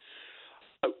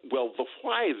 Well, the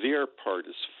why there part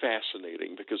is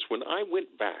fascinating because when I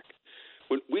went back,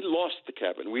 when we lost the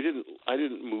cabin, I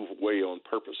didn't move away on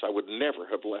purpose. I would never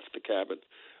have left the cabin,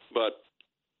 but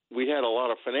we had a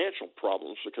lot of financial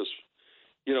problems because,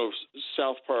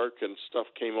 South Park and stuff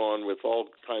came on with all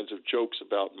kinds of jokes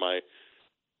about my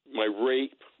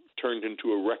rape turned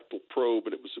into a rectal probe,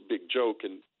 and it was a big joke.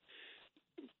 And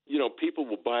people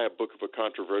will buy a book of a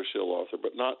controversial author,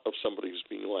 but not of somebody who's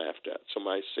being laughed at. So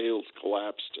my sales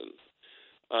collapsed,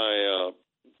 and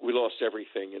we lost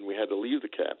everything, and we had to leave the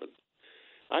cabin.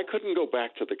 I couldn't go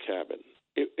back to the cabin.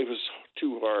 It was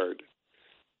too hard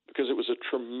because it was a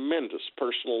tremendous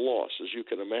personal loss, as you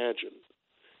can imagine.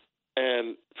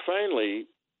 And finally,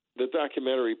 the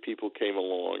documentary people came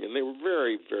along, and they were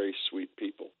very, very sweet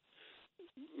people,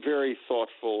 very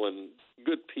thoughtful and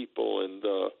good people,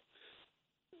 and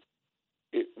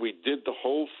we did the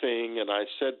whole thing, and I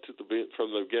said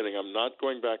from the beginning, I'm not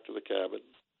going back to the cabin.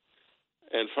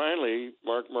 And finally,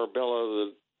 Mark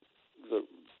Marbella, the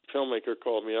filmmaker,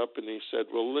 called me up, and he said,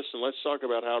 "Well, listen, let's talk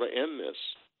about how to end this."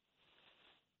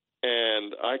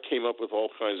 And I came up with all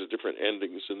kinds of different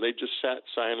endings, and they just sat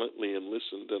silently and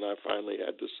listened, and I finally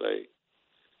had to say,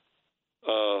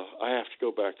 I have to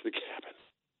go back to the cabin.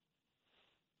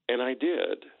 And I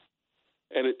did.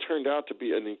 And it turned out to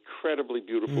be an incredibly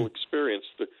beautiful experience.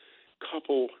 The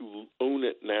couple who own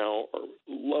it now are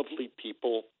lovely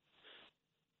people.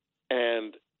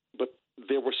 But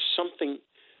there was something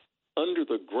under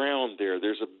the ground there.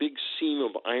 There's a big seam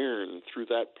of iron through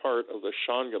that part of the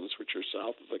Shawangums, which are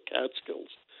south of the Catskills,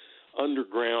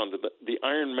 underground. The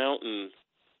Iron Mountain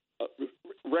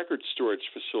record storage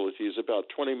facility is about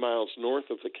 20 miles north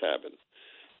of the cabin.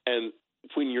 And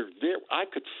when you're there, I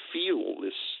could feel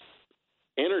this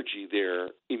energy there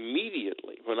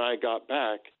immediately when I got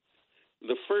back.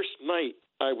 The first night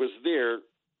I was there,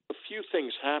 a few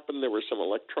things happened. There were some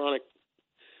electronic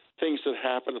things that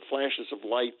happened, flashes of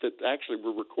light that actually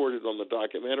were recorded on the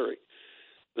documentary.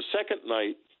 The second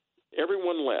night,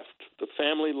 everyone left. The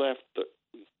family left.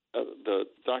 The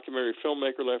documentary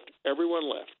filmmaker left. Everyone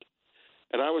left.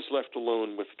 And I was left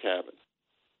alone with the cabin.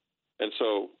 And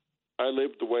so I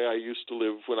lived the way I used to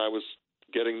live when I was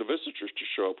getting the visitors to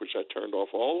show up, which I turned off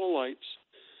all the lights,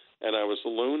 and I was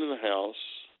alone in the house.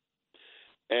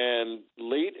 And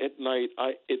late at night,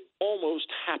 it almost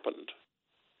happened.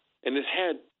 And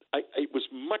it was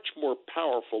much more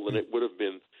powerful than it would have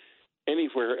been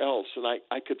anywhere else. And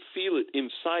I could feel it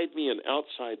inside me and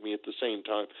outside me at the same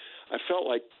time. I felt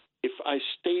like if I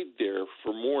stayed there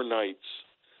for more nights,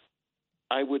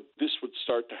 this would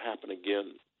start to happen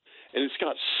again. And it's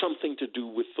got something to do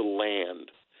with the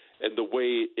land and the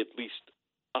way at least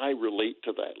I relate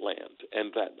to that land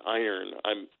and that iron.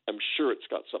 I'm sure it's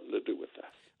got something to do with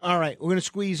that. All right, we're going to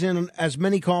squeeze in as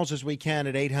many calls as we can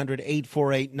at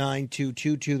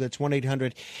 800-848-9222. That's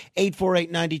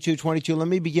 1-800-848-9222. Let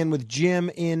me begin with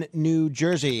Jim in New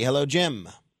Jersey. Hello, Jim.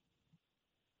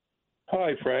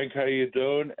 Hi, Frank. How you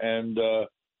doing? And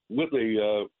Whitley,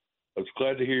 I was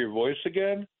glad to hear your voice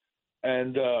again.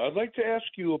 And I'd like to ask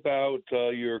you about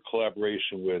your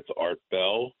collaboration with Art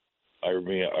Bell. I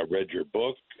read your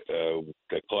book, the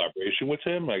collaboration with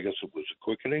him. I guess it was a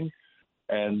quickening.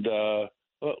 And I'd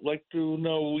like to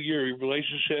know your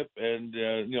relationship. And,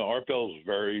 Art Bell's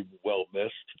very well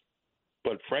missed.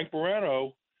 But Frank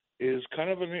Morano is kind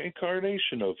of an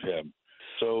incarnation of him.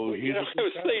 So I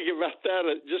was thinking about that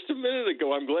just a minute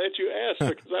ago. I'm glad you asked,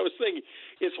 because I was thinking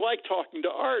it's like talking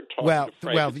to Art. To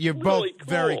Frank. Well, you're both really cool.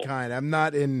 very kind. I'm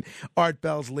not in Art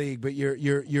Bell's league, but you're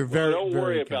very. Don't very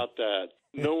worry kind. about that.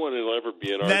 No one will ever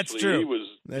be in Art's That's league. true. He was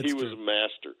true. a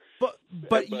master.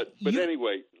 But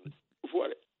anyway,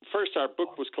 first our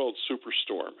book was called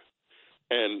Superstorm,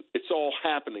 and it's all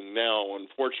happening now.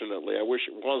 Unfortunately, I wish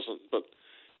it wasn't, but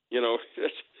it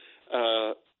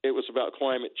was about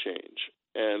climate change.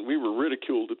 And we were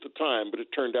ridiculed at the time, but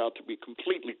it turned out to be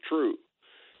completely true.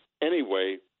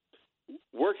 Anyway,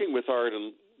 working with Art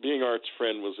and being Art's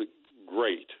friend was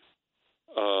great.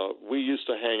 We used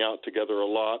to hang out together a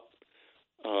lot.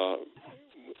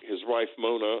 His wife,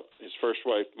 Mona, his first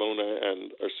wife, Mona,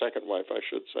 and our second wife, I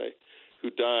should say,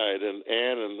 who died, and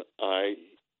Ann and I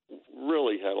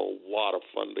really had a lot of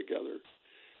fun together.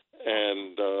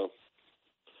 And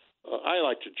I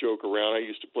like to joke around. I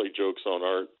used to play jokes on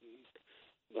Art.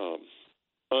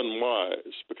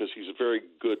 Unwise, because was a very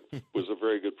good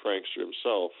prankster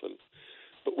himself,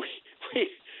 but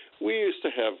we used to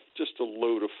have just a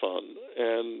load of fun,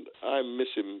 and I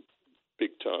miss him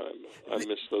big time. I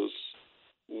miss those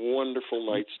wonderful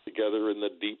nights together in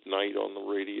the deep night on the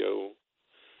radio,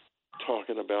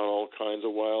 talking about all kinds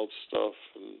of wild stuff,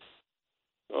 and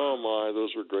oh my,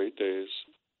 those were great days.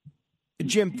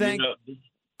 Jim,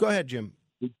 go ahead, Jim.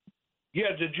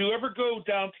 Yeah, did you ever go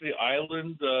down to the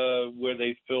island where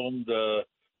they filmed, the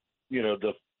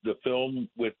film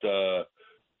with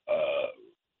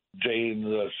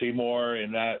Jane Seymour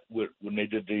and that when they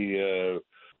did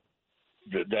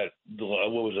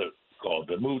what was it called?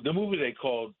 The movie they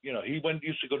called. He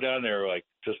used to go down there like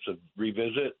just to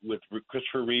revisit with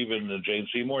Christopher Reeve and Jane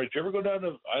Seymour. Did you ever go down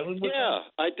to the island with them? Yeah,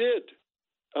 I did.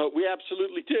 We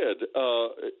absolutely did.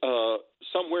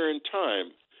 Somewhere in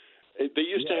time, they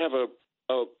used to have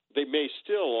they may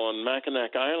still on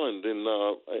Mackinac Island in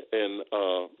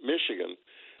Michigan.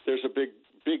 There's a big,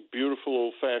 beautiful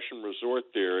old-fashioned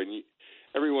resort there, and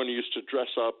everyone used to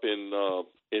dress up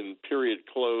in period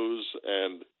clothes.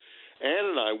 And Ann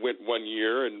and I went one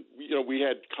year, and we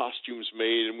had costumes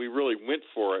made, and we really went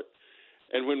for it.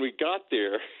 And when we got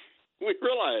there, we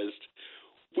realized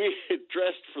we had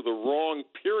dressed for the wrong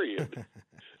period.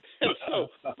 And so,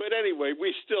 but anyway,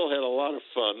 we still had a lot of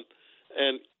fun.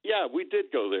 And, yeah, we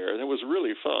did go there, and it was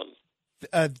really fun.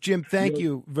 Jim, thank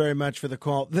you very much for the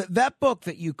call. That book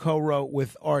that you co-wrote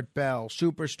with Art Bell,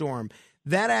 Superstorm,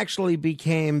 that actually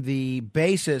became the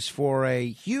basis for a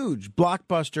huge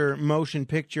blockbuster motion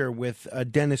picture with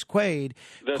Dennis Quaid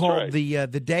called The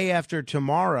Day After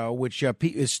Tomorrow, which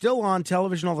is still on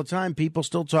television all the time. People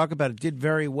still talk about it. Did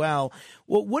very well.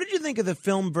 Well, what did you think of the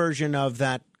film version of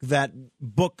that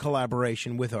book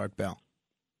collaboration with Art Bell?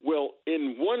 Well,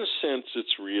 in one sense,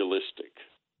 it's realistic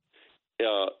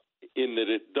in that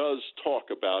it does talk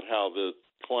about how the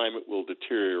climate will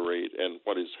deteriorate and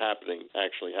what is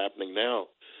actually happening now.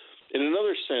 In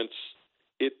another sense,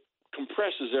 it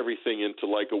compresses everything into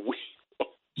like a week.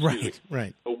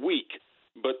 Right. A week.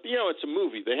 But, it's a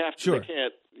movie. They have to, sure. They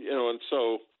can't, and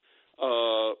so,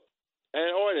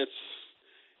 and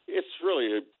it's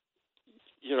really,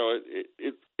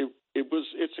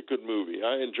 it's a good movie.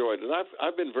 I enjoyed it.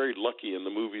 I've been very lucky in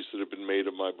the movies that have been made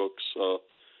of my books.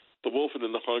 The Wolf and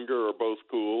the Hunger are both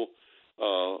cool.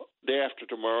 Day After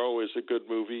Tomorrow is a good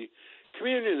movie.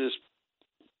 Communion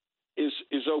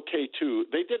is okay too.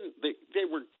 They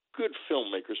were good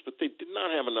filmmakers, but they did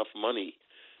not have enough money.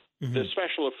 Mm-hmm. The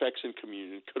special effects in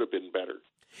Communion could have been better.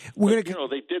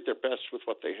 They did their best with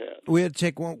what they had. We had to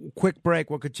take one quick break.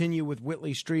 We'll continue with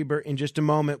Whitley Strieber in just a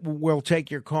moment. We'll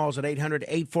take your calls at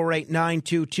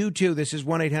 800-848-9222. This is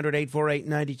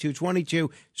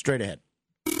 1-800-848-9222. Straight ahead.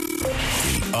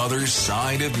 The Other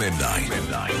Side of Midnight.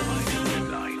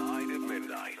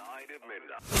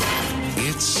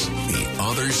 It's The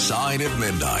Other Side of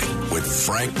Midnight with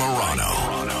Frank Morano.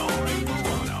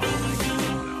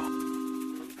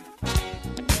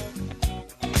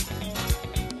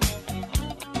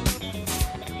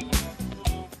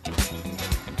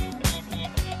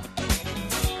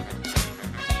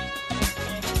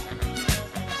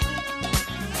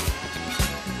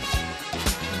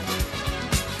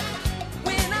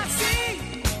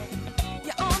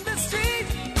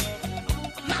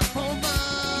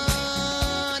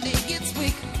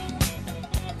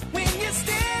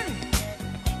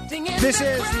 This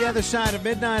is The Other Side of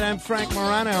Midnight. I'm Frank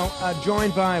Morano,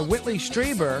 joined by Whitley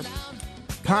Strieber,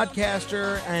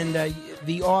 podcaster and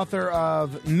the author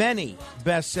of many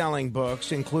best-selling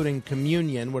books, including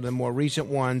Communion. One of the more recent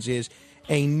ones is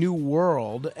A New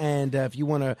World. And if you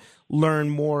want to learn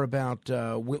more about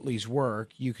Whitley's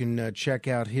work, you can check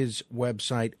out his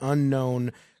website,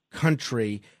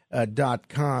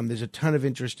 unknowncountry.com. There's a ton of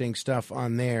interesting stuff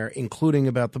on there, including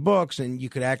about the books, and you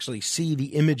could actually see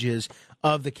the images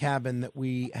of the cabin that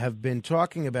we have been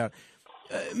talking about.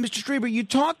 Mr. Strieber, you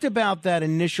talked about that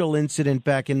initial incident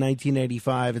back in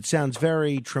 1985. It sounds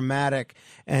very traumatic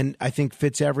and I think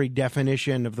fits every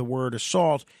definition of the word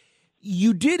assault.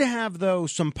 You did have, though,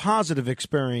 some positive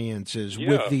experiences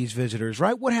with these visitors,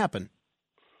 right? What happened?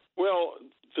 Well,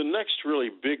 the next really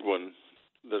big one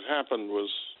that happened was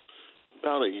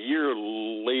about a year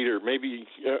later, maybe,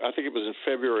 I think it was in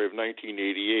February of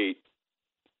 1988.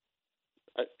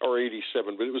 Or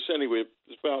 87, but it was anyway, it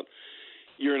was about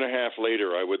a year and a half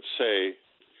later, I would say.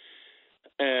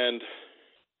 And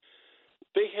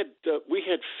they had, we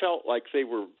had felt like they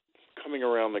were coming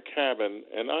around the cabin,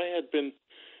 and I had been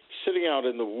sitting out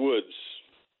in the woods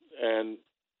and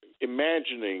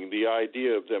imagining the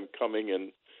idea of them coming,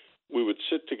 and we would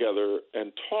sit together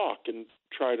and talk and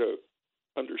try to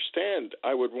understand.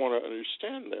 I would want to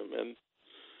understand them. And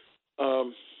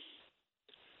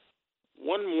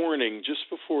one morning, just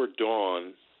before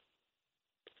dawn,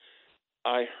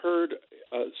 I heard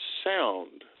a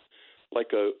sound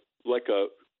like a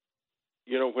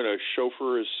you know, when a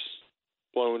shofar is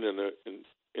blown in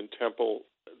temple,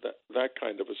 that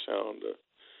kind of a sound,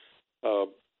 or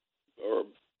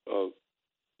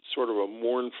sort of a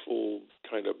mournful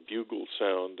kind of bugle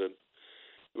sound, and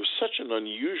it was such an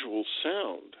unusual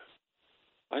sound.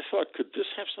 I thought, could this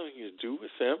have something to do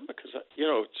with them? Because you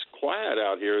know, it's quiet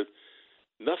out here.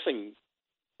 Nothing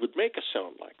would make a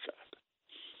sound like that.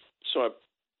 So I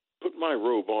put my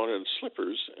robe on and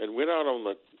slippers and went out on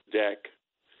the deck,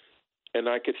 and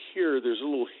I could hear there's a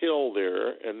little hill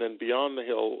there, and then beyond the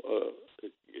hill,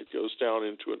 it goes down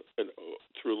into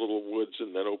through a little woods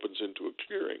and then opens into a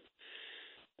clearing.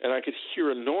 And I could hear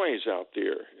a noise out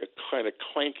there, a kind of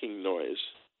clanking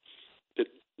noise that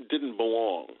didn't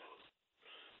belong.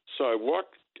 So I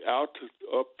walked out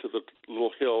up to the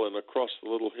little hill and across the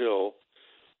little hill,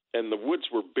 and the woods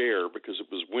were bare because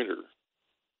it was winter.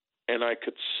 And I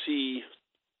could see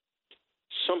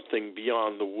something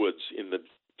beyond the woods in the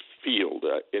field,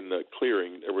 in the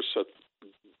clearing. There was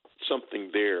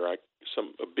something there, a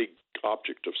big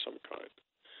object of some kind.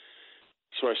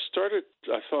 So I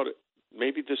thought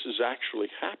maybe this is actually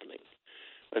happening.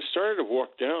 I started to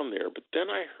walk down there, but then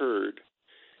I heard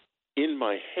in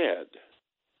my head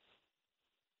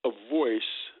a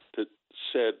voice that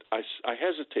said, I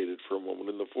hesitated for a moment,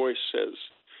 and the voice says,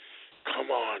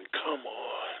 "Come on, come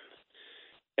on."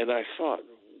 And I thought,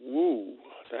 whoa,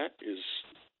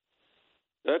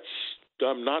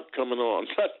 I'm not coming on,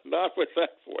 not with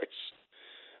that voice.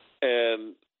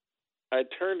 And I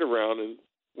turned around and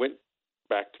went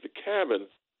back to the cabin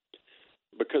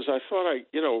because I thought,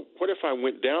 what if I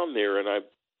went down there and I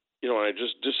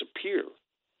just disappear,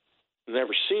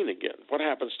 never seen again? What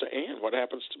happens to Ann? What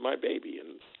happens to my baby?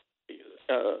 And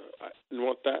I didn't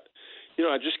want that.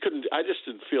 I just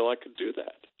didn't feel I could do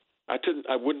that.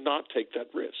 I would not take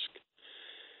that risk.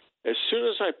 As soon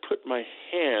as I put my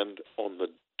hand on the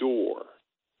door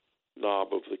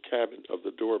knob of the cabin, of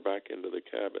the door back into the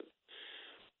cabin,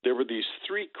 there were these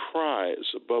three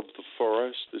cries above the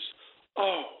forest, this,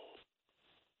 oh,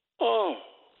 oh,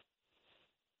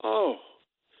 oh,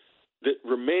 that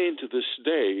remain to this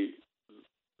day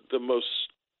the most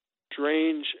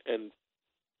strange and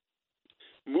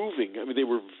moving. I mean, they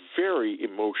were very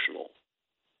emotional,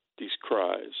 these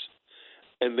cries,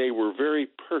 and they were very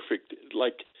perfect,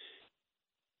 like,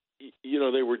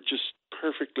 they were just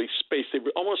perfectly spaced. They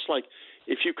were almost like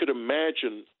if you could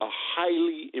imagine a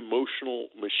highly emotional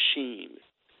machine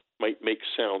might make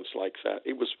sounds like that.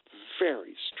 It was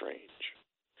very strange.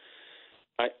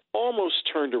 I almost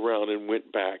turned around and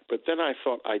went back, but then I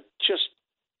thought,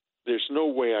 there's no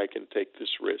way I can take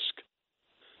this risk.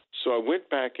 So I went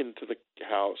back into the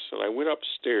house, and I went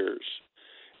upstairs,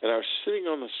 and I was sitting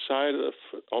on the side of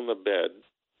on the bed,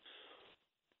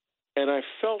 and I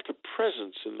felt a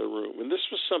presence in the room. And this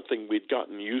was something we'd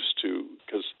gotten used to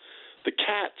because the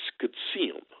cats could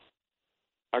see them.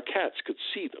 Our cats could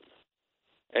see them.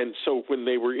 And so when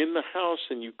they were in the house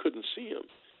and you couldn't see them,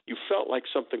 you felt like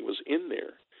something was in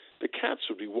there. The cats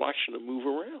would be watching them move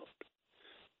around.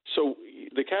 So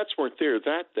the cats weren't there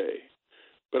that day,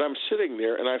 but I'm sitting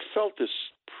there and I felt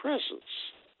this presence.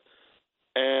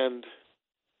 And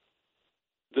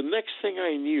the next thing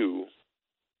I knew,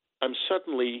 I'm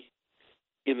suddenly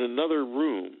in another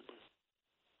room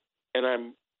and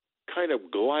I'm kind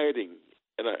of gliding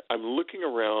and I'm looking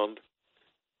around.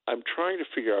 I'm trying to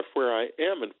figure out where I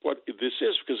am and what this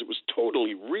is because it was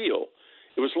totally real.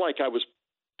 It was like I was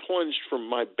plunged from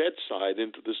my bedside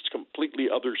into this completely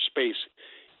other space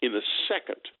in a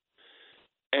second.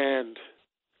 And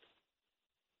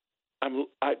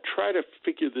I try to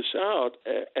figure this out,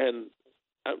 and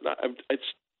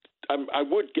I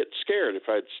would get scared if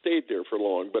I'd stayed there for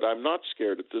long, but I'm not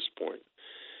scared at this point.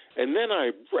 And then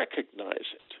I recognize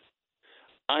it.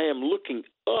 I am looking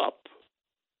up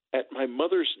at my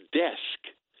mother's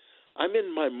desk. I'm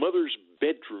in my mother's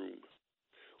bedroom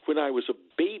when I was a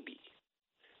baby,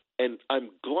 and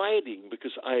I'm gliding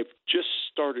because I've just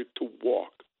started to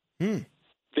walk.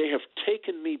 They have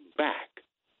taken me back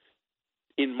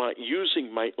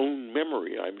using my own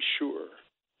memory, I'm sure,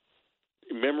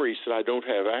 memories that I don't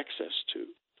have access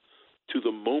to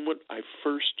the moment I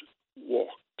first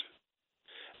walked,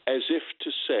 as if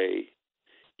to say,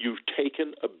 you've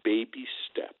taken a baby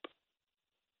step.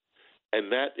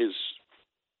 And that is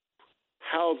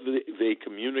how they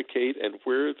communicate and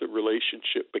where the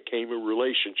relationship became a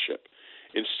relationship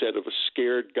instead of a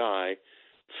scared guy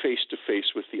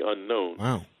face-to-face with the unknown.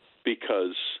 Wow.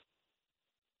 Because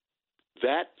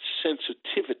that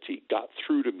sensitivity got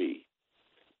through to me.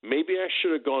 Maybe I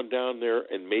should have gone down there,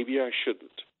 and maybe I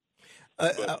shouldn't.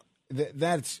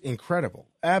 That's incredible.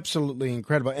 Absolutely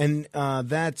incredible. And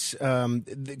that's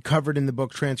covered in the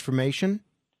book Transformation?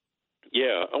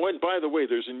 Yeah. Oh, and by the way,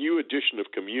 there's a new edition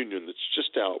of Communion that's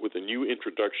just out with a new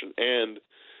introduction and,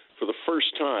 for the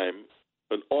first time,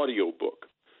 an audio book,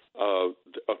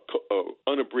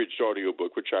 unabridged audio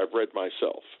book, which I've read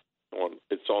myself.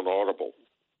 It's on Audible.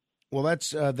 Well,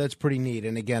 that's pretty neat.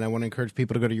 And again, I want to encourage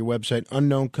people to go to your website,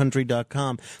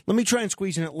 unknowncountry.com. Let me try and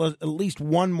squeeze in at least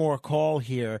one more call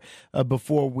here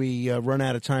before we run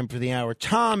out of time for the hour.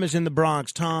 Tom is in the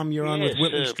Bronx. Tom, you're on with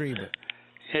Whitley Strieber.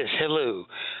 Yes, hello.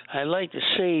 I'd like to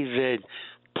say that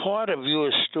part of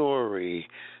your story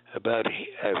about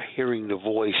hearing the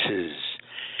voices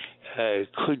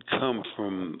could come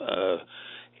from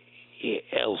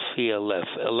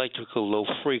LCLF, electrical low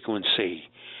frequency.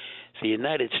 The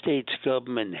United States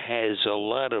government has a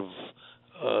lot of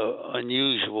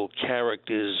unusual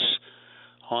characters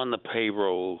on the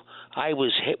payroll. I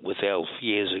was hit with ELF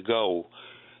years ago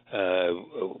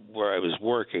where I was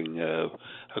working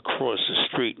across the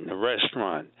street in a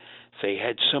restaurant. They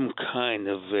had some kind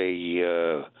of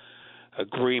a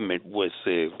agreement with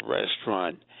the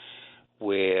restaurant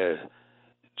where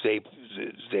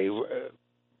they were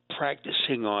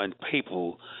practicing on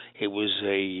people. It was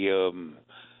a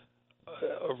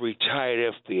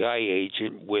retired FBI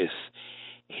agent with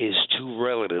his two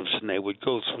relatives, and they would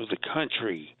go through the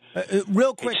country.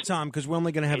 Real quick, Tom, because we're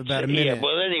only going to have about a minute. Yeah,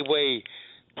 well, anyway,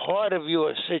 part of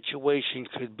your situation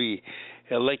could be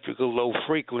electrical low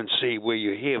frequency, where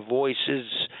you hear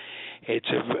voices. It's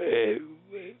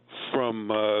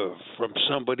from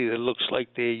somebody that looks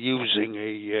like they're using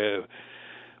a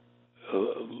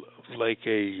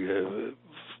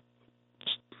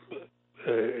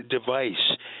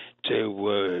device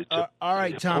to all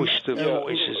right, Tom. Push the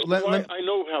voices. I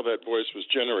know how that voice was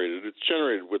generated. It's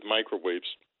generated with microwaves,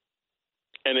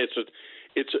 and it's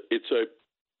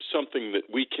something that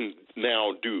we can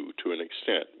now do to an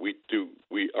extent. We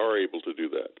are able to do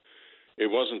that.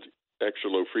 It wasn't extra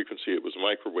low frequency. It was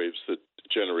microwaves that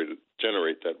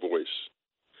generate that voice.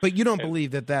 But you don't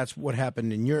believe that that's what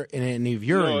happened in any of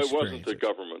your experiences? No, it wasn't the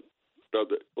government.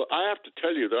 Well, I have to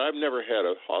tell you that I've never had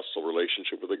a hostile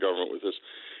relationship with the government with this.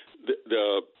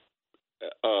 The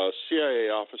CIA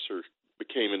officer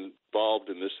became involved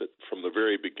in this from the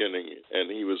very beginning,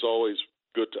 and he was always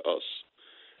good to us.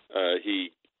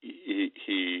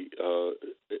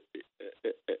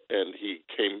 And he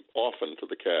came often to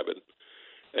the cabin,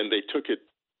 and they took it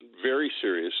very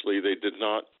seriously. They did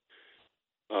not.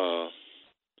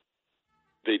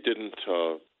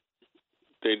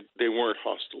 They weren't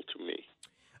hostile to me.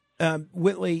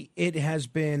 Whitley, it has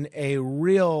been a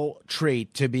real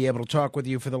treat to be able to talk with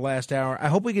you for the last hour. I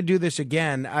hope we could do this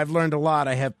again. I've learned a lot.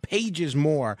 I have pages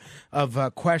more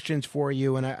of questions for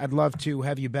you, and I'd love to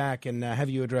have you back and have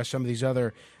you address some of these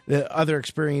other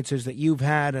experiences that you've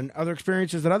had and other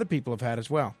experiences that other people have had as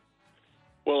well.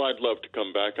 Well, I'd love to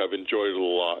come back. I've enjoyed it a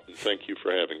lot, and thank you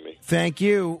for having me. Thank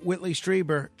you, Whitley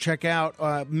Strieber. Check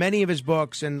out many of his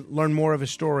books and learn more of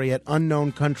his story at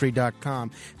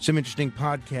unknowncountry.com. Some interesting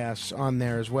podcasts on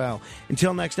there as well.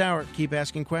 Until next hour, keep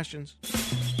asking questions.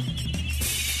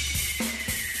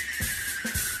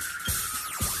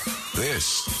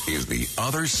 This is The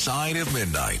Other Side of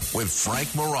Midnight with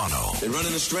Frank Morano. They're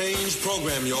running a strange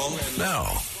program, y'all.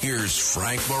 Now, here's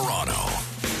Frank Morano.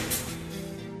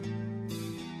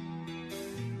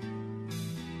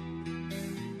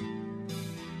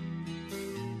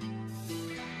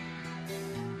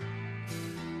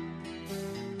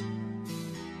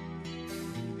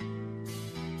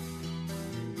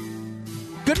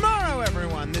 Good morrow,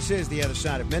 everyone. This is The Other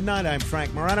Side of Midnight. I'm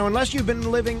Frank Morano. Unless you've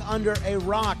been living under a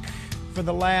rock for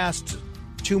the last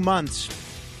 2 months,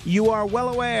 you are well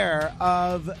aware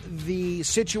of the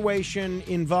situation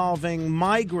involving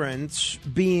migrants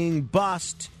being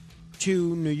bused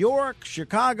to New York,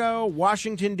 Chicago,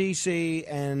 Washington, D.C.,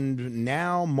 and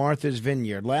now Martha's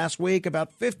Vineyard. Last week, about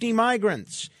 50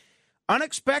 migrants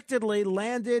unexpectedly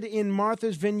landed in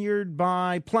Martha's Vineyard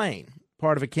by plane,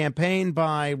 part of a campaign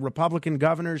by Republican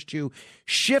governors to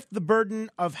shift the burden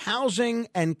of housing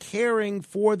and caring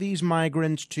for these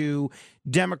migrants to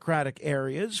Democratic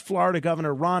areas. Florida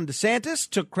Governor Ron DeSantis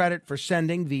took credit for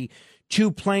sending the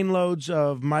 2 plane loads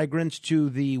of migrants to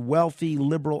the wealthy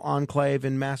liberal enclave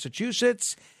in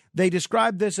Massachusetts. They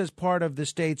described this as part of the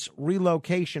state's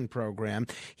relocation program.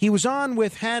 He was on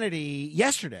with Hannity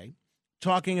yesterday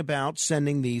talking about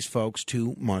sending these folks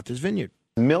to Martha's Vineyard.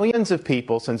 Millions of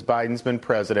people since Biden's been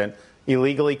president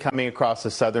illegally coming across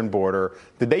the southern border.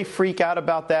 Did they freak out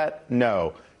about that?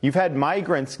 No. You've had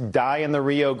migrants die in the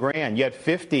Rio Grande. You had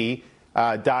 50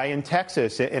 die in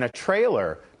Texas in a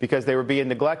trailer because they were being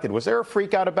neglected. Was there a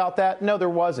freak out about that? No, there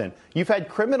wasn't. You've had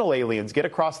criminal aliens get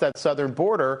across that southern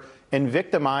border and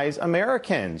victimize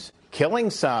Americans, killing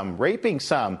some, raping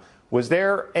some. Was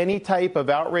there any type of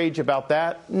outrage about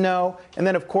that? No. And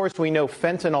then, of course, we know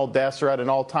fentanyl deaths are at an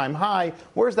all-time high.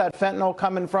 Where's that fentanyl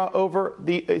coming from?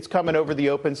 It's coming over the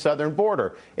open southern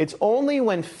border. It's only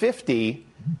when 50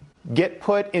 get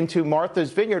put into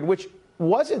Martha's Vineyard, which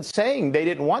wasn't saying they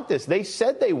didn't want this. They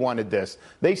said they wanted this.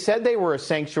 They said they were a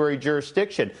sanctuary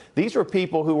jurisdiction. These were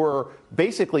people who were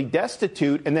basically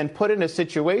destitute and then put in a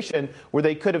situation where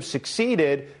they could have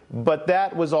succeeded, but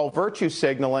that was all virtue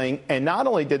signaling. And not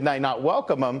only did they not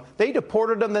welcome them, they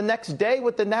deported them the next day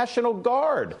with the National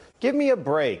Guard. Give me a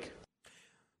break.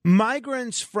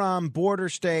 Migrants from border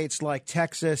states like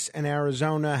Texas and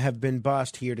Arizona have been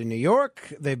bused here to New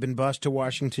York. They've been bused to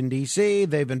Washington, D.C.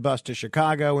 They've been bused to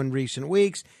Chicago in recent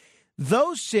weeks.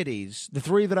 Those cities, the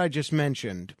 3 that I just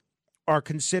mentioned, are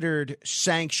considered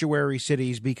sanctuary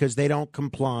cities because they don't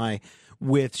comply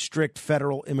with strict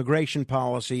federal immigration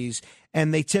policies,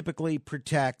 and they typically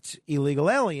protect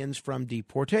illegal aliens from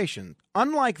deportation.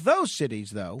 Unlike those cities,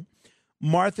 though,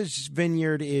 Martha's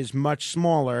Vineyard is much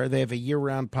smaller. They have a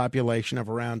year-round population of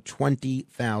around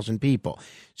 20,000 people.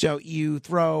 So you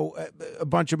throw a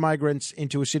bunch of migrants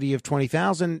into a city of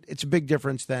 20,000, it's a big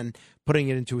difference than putting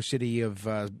it into a city of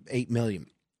 8 million.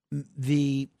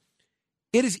 It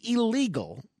is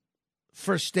illegal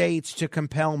for states to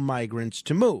compel migrants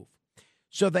to move.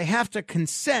 So they have to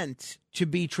consent to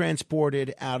be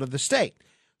transported out of the state.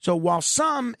 So while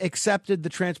some accepted the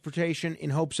transportation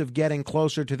in hopes of getting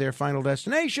closer to their final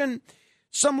destination,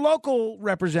 some local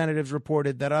representatives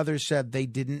reported that others said they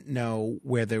didn't know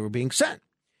where they were being sent.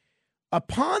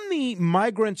 Upon the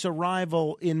migrants'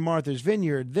 arrival in Martha's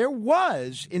Vineyard, there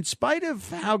was, in spite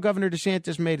of how Governor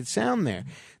DeSantis made it sound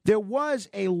there was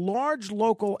a large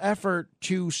local effort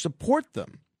to support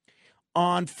them.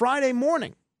 On Friday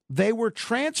morning, they were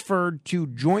transferred to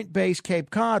Joint Base Cape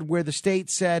Cod, where the state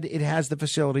said it has the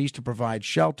facilities to provide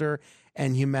shelter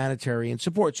and humanitarian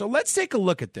support. So let's take a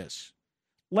look at this.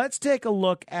 Let's take a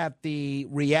look at the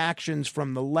reactions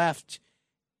from the left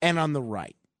and on the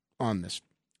right on this.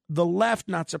 The left,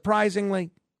 not surprisingly,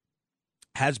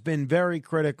 has been very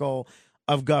critical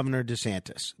of Governor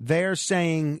DeSantis. They're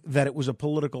saying that it was a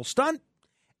political stunt,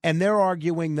 and they're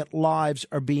arguing that lives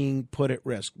are being put at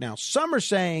risk. Now, some are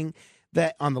saying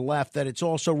that on the left that it's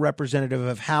also representative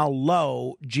of how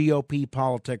low GOP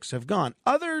politics have gone.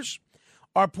 Others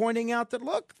are pointing out that,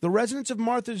 look, the residents of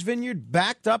Martha's Vineyard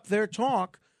backed up their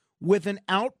talk with an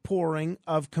outpouring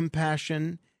of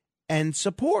compassion and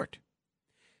support.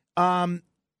 On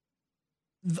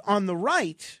the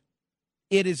right,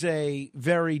 it is a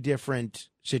very different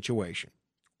situation.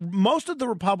 Most of the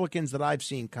Republicans that I've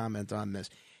seen comment on this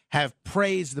have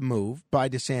praised the move by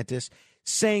DeSantis,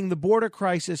 saying the border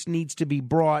crisis needs to be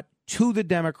brought to the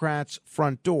Democrats'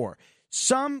 front door.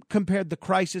 Some compared the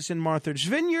crisis in Martha's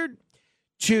Vineyard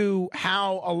to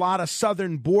how a lot of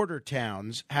southern border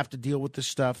towns have to deal with this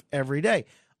stuff every day.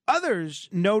 Others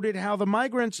noted how the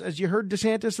migrants, as you heard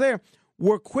DeSantis there,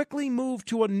 were quickly moved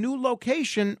to a new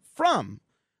location from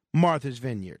Martha's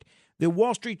Vineyard. The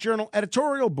Wall Street Journal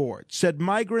editorial board said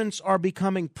migrants are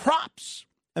becoming props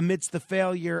amidst the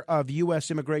failure of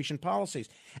U.S. immigration policies.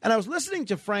 And I was listening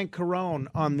to Frank Carone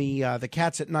on the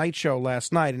Cats at Night show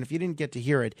last night, and if you didn't get to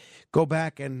hear it, go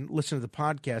back and listen to the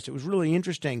podcast. It was really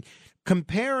interesting,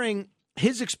 comparing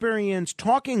his experience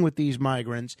talking with these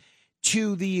migrants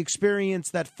to the experience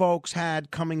that folks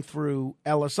had coming through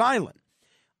Ellis Island.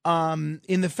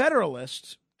 In the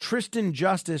Federalist, Tristan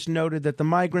Justice noted that the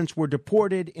migrants were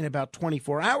deported in about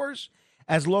 24 hours,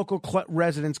 as local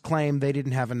residents claimed they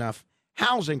didn't have enough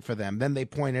housing for them. Then they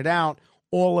pointed out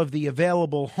all of the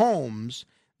available homes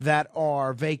that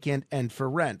are vacant and for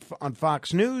rent. On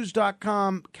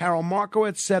FoxNews.com, Carol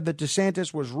Markowitz said that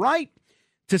DeSantis was right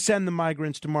to send the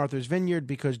migrants to Martha's Vineyard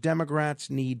because Democrats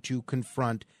need to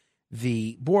confront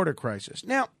the border crisis.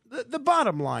 Now, the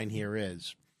bottom line here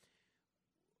is,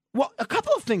 well, a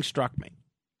couple of things struck me.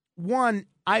 One,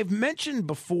 I've mentioned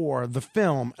before the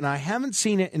film, and I haven't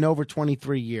seen it in over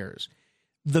 23 years.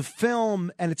 The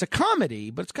film, and it's a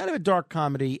comedy, but it's kind of a dark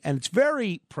comedy, and it's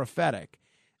very prophetic.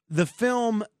 The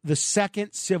film, The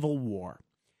Second Civil War.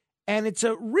 And it's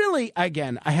a really,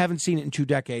 again, I haven't seen it in 2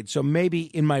 decades, so maybe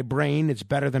in my brain it's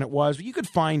better than it was. But you could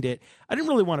find it. I didn't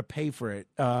really want to pay for it.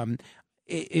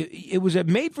 It was a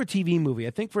made-for-TV movie,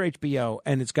 I think for HBO,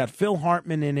 and it's got Phil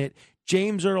Hartman in it,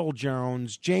 James Earl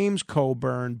Jones, James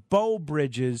Coburn, Beau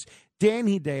Bridges, Dan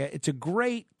Hedaya. It's a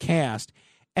great cast.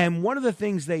 And one of the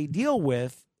things they deal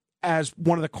with as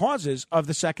one of the causes of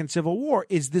the Second Civil War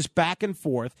is this back and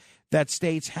forth that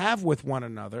states have with one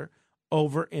another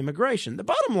over immigration. The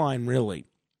bottom line really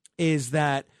is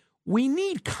that we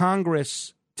need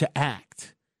Congress to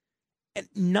act, and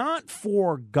not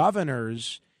for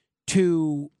governors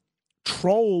to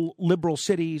troll liberal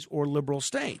cities or liberal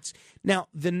states. Now,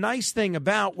 the nice thing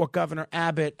about what Governor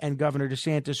Abbott and Governor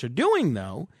DeSantis are doing,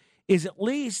 though, is at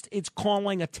least it's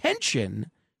calling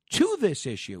attention to this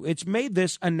issue. It's made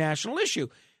this a national issue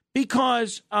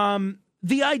because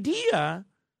the idea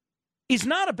is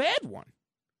not a bad one.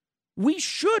 We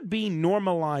should be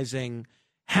normalizing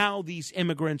how these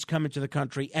immigrants come into the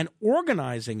country and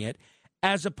organizing it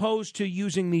as opposed to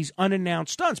using these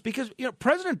unannounced stunts. Because,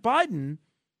 President Biden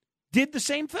did the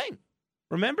same thing.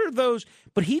 Remember those?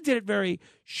 But he did it very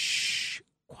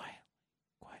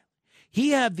quiet. He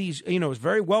had these, it was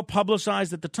very well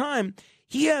publicized at the time.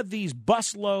 He had these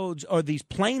bus loads or these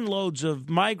plane loads of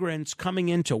migrants coming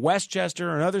into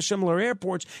Westchester and other similar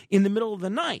airports in the middle of the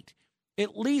night.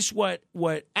 At least what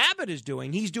Abbott is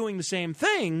doing, he's doing the same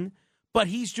thing, but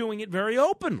he's doing it very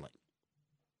openly.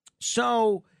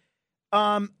 So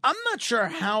I'm not sure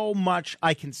how much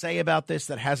I can say about this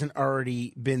that hasn't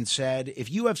already been said.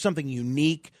 If you have something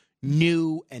unique,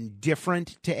 new, and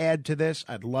different to add to this,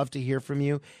 I'd love to hear from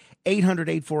you.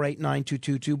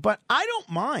 800-848-9222. But I don't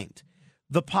mind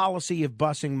the policy of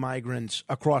busing migrants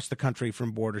across the country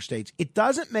from border states. It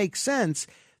doesn't make sense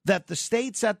that the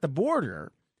states at the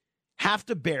border have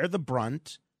to bear the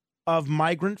brunt of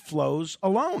migrant flows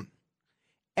alone.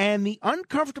 And the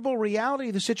uncomfortable reality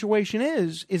of the situation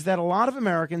is that a lot of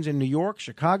Americans in New York,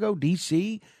 Chicago,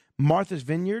 D.C., Martha's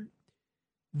Vineyard,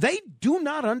 they do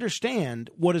not understand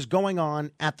what is going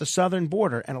on at the southern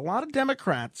border. And a lot of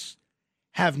Democrats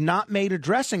have not made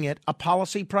addressing it a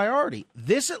policy priority.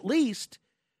 This, at least,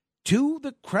 to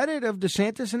the credit of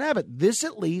DeSantis and Abbott, this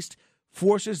at least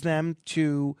forces them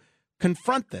to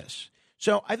confront this.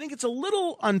 So I think it's a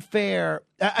little unfair.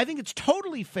 I think it's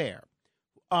totally fair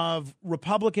of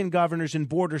Republican governors in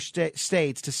border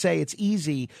states to say it's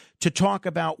easy to talk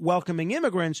about welcoming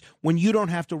immigrants when you don't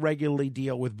have to regularly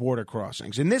deal with border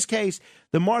crossings. In this case,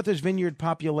 the Martha's Vineyard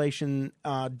population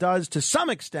does, to some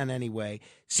extent anyway,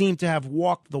 seem to have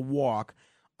walked the walk.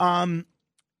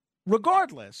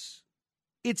 Regardless,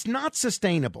 it's not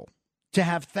sustainable to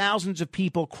have thousands of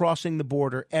people crossing the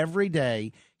border every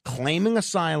day, claiming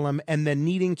asylum and then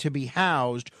needing to be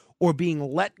housed or being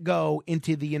let go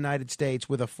into the United States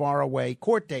with a faraway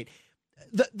court date.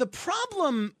 The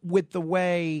problem with the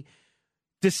way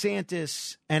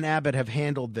DeSantis and Abbott have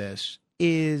handled this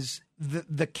is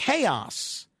the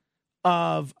chaos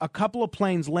of a couple of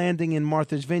planes landing in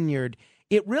Martha's Vineyard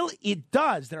It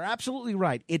does. They're absolutely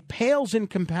right. It pales in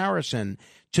comparison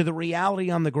to the reality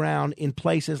on the ground in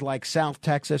places like South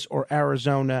Texas or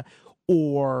Arizona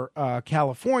or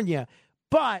California.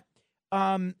 But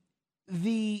as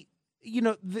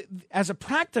a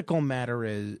practical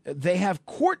matter, they have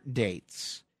court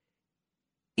dates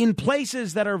in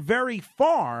places that are very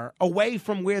far away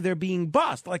from where they're being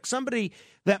bussed. Like somebody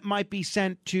that might be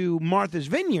sent to Martha's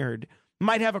Vineyard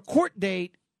might have a court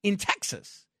date in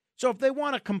Texas. So if they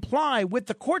want to comply with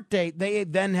the court date, they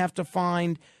then have to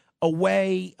find a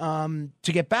way to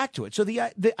get back to it. So the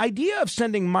idea of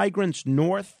sending migrants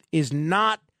north is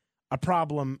not a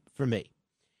problem for me.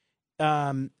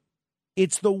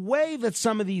 It's the way that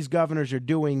some of these governors are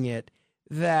doing it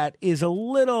that is a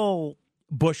little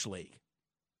Bush League.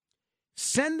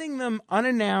 Sending them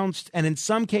unannounced and in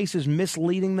some cases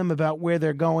misleading them about where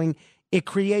they're going, it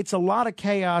creates a lot of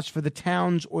chaos for the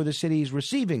towns or the cities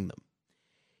receiving them.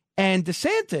 And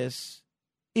DeSantis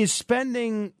is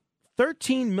spending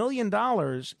 $13 million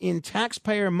in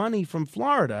taxpayer money from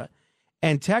Florida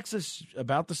and Texas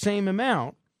about the same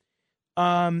amount,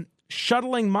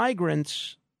 shuttling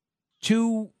migrants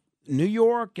to New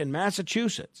York and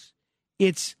Massachusetts.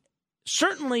 It's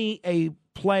certainly a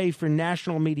play for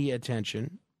national media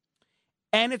attention,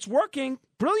 and it's working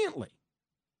brilliantly.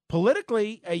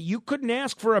 Politically, you couldn't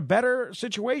ask for a better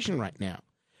situation right now.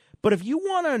 But if you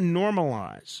want to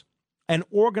normalize and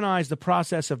organize the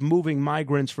process of moving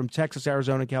migrants from Texas,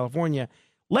 Arizona, California,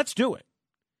 let's do it.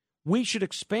 We should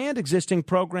expand existing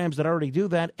programs that already do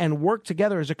that and work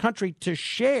together as a country to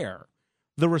share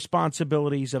the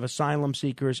responsibilities of asylum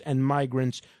seekers and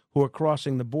migrants who are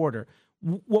crossing the border.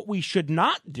 What we should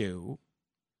not do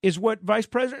is what Vice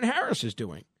President Harris is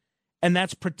doing, and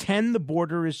that's pretend the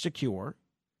border is secure,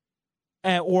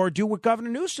 or do what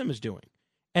Governor Newsom is doing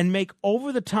and make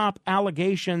over-the-top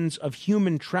allegations of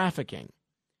human trafficking.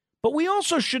 But we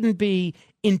also shouldn't be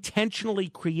intentionally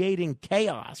creating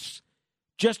chaos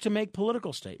just to make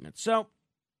political statements. So,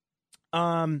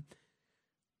 I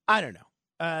don't know.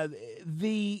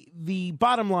 The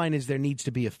bottom line is there needs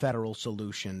to be a federal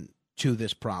solution to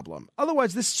this problem.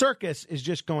 Otherwise, this circus is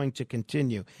just going to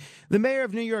continue. The mayor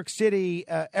of New York City,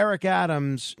 Eric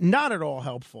Adams, not at all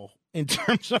helpful in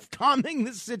terms of calming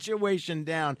the situation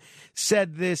down,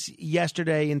 said this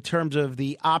yesterday in terms of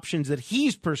the options that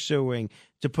he's pursuing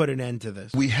to put an end to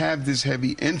this. We have this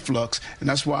heavy influx, and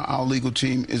that's why our legal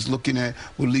team is looking at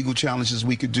what legal challenges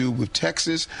we could do with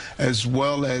Texas, as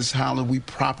well as how do we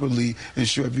properly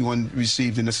ensure everyone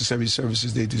receives the necessary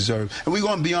services they deserve. And we're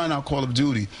going beyond our call of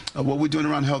duty. What we're doing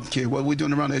around health care, what we're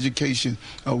doing around education,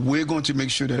 we're going to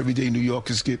make sure that everyday New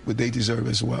Yorkers get what they deserve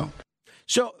as well.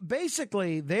 So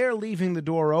basically, they're leaving the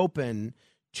door open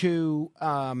to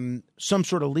some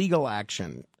sort of legal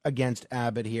action against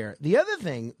Abbott here. The other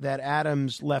thing that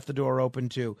Adams left the door open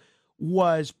to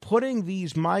was putting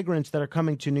these migrants that are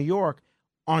coming to New York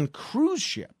on cruise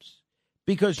ships,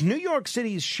 because New York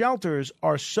City's shelters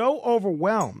are so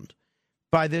overwhelmed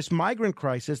by this migrant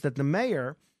crisis that the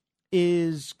mayor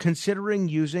is considering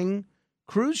using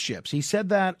cruise ships. He said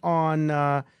that on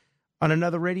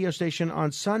another radio station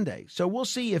on Sunday. So we'll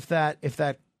see if that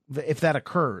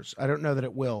occurs. I don't know that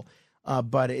it will,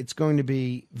 but it's going to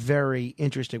be very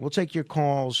interesting. We'll take your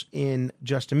calls in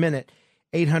just a minute.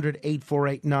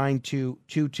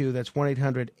 800-848-9222. That's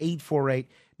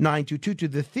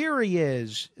 1-800-848-9222. The theory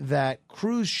is that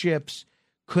cruise ships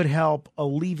could help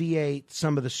alleviate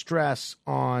some of the stress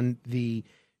on the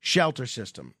shelter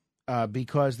system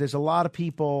because there's a lot of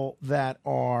people that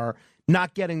are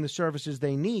not getting the services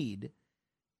they need,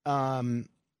 and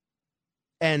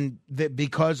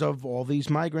because of all these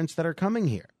migrants that are coming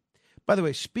here. By the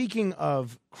way, speaking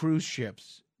of cruise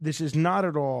ships, this is not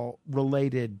at all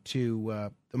related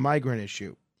to the migrant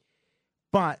issue,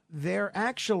 but they're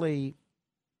actually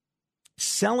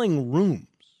selling rooms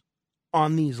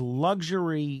on these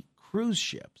luxury cruise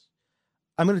ships.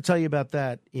 I'm going to tell you about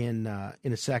that in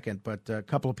a second, but a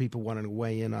couple of people wanted to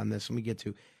weigh in on this, and we get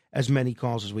to as many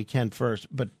calls as we can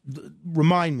first. But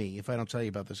remind me if I don't tell you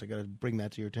about this. I got to bring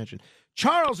that to your attention.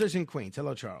 Charles is in Queens.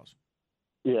 Hello, Charles.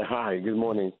 Yeah, hi. Good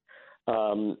morning.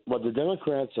 What the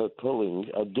Democrats are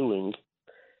doing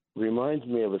reminds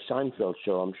me of a Seinfeld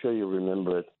show. I'm sure you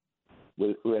remember it.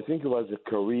 I think it was a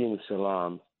Korean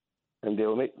salon, and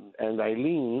and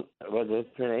Eileen,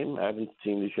 what's her name? I haven't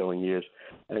seen the show in years.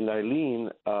 And Eileen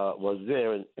was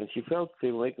there, and she felt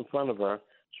they were making fun of her,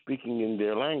 speaking in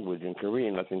their language, in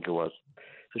Korean, I think it was.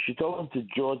 So she told him to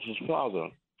George's father.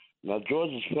 Now,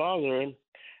 George's father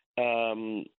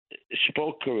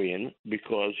spoke Korean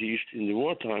because in the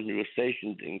wartime, he was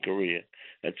stationed in Korea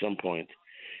at some point.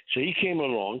 So he came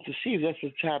along to see if that's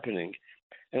what's happening.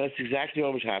 And that's exactly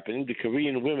what was happening. The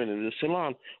Korean women in the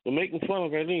salon were making fun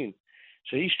of Eileen.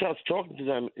 So he starts talking to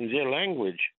them in their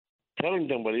language, telling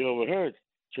them what he overheard.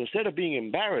 So instead of being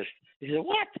embarrassed, he said,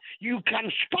 "What? You can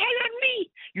spy on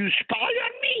me? You spy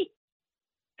on me?"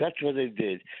 That's what they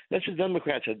did. That's what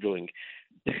Democrats are doing.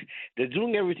 They're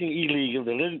doing everything illegal.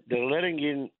 They're letting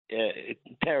in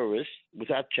terrorists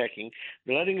without checking.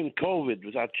 They're letting in COVID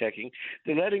without checking.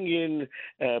 They're letting in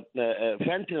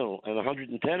fentanyl, and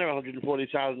 110 or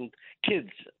 140,000 kids,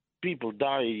 people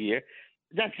die a year.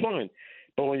 That's fine.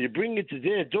 But when you bring it to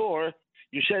their door,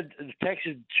 you said the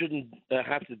Texans shouldn't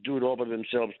have to do it all by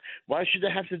themselves. Why should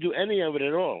they have to do any of it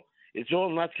at all? It's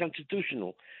all not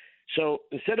constitutional. So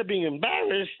instead of being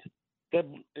embarrassed, they're,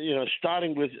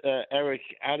 starting with Eric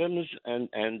Adams and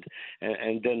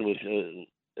then with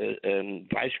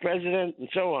Vice President and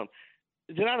so on,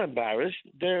 they're not embarrassed.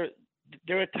 They're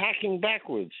attacking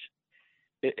backwards.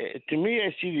 To me,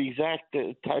 I see the exact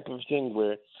type of thing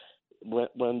where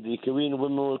when the Korean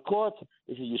women were caught,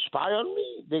 they said, "You spy on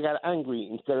me?" They got angry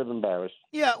instead of embarrassed.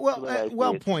 Yeah,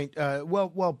 well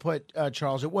put,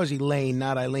 Charles. It was Elaine,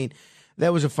 not Eileen.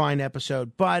 That was a fine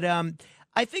episode, but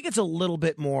I think it's a little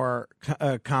bit more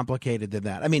complicated than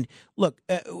that. I mean, look,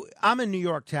 I'm a New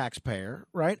York taxpayer,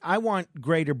 right? I want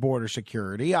greater border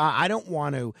security. I don't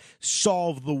want to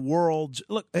solve the world's.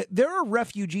 Look, there are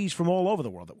refugees from all over the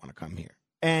world that want to come here,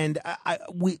 and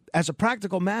we, as a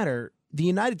practical matter, the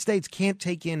United States can't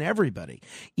take in everybody,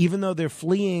 even though they're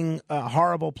fleeing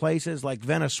horrible places like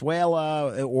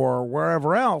Venezuela or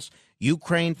wherever else.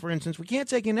 Ukraine, for instance, we can't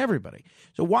take in everybody.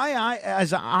 So why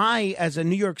as a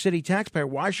New York City taxpayer,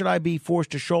 why should I be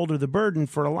forced to shoulder the burden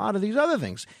for a lot of these other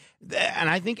things? And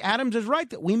I think Adams is right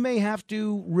that we may have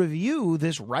to review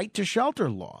this right to shelter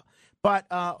law. But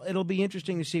it'll be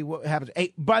interesting to see what happens.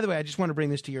 Hey, by the way, I just want to bring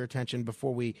this to your attention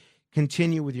before we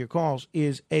continue with your calls,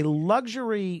 is a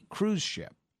luxury cruise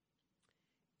ship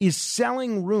is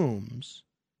selling rooms.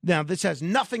 Now, this has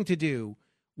nothing to do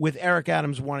with Eric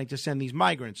Adams wanting to send these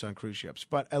migrants on cruise ships,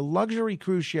 but a luxury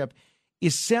cruise ship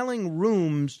is selling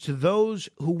rooms to those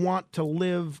who want to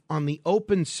live on the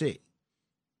open sea.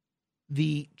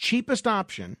 The cheapest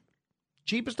option,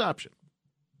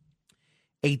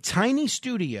 a tiny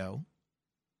studio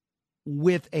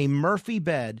with a Murphy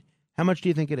bed. How much do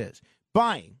you think it is?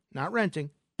 Buying, not renting,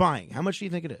 buying. How much do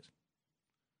you think it is?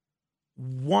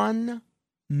 $1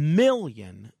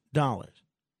 million.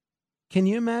 Can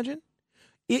you imagine?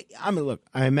 Look,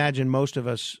 I imagine most of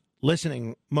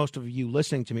you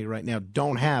listening to me right now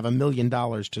don't have $1 million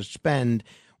to spend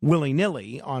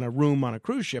willy-nilly on a room on a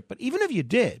cruise ship. But even if you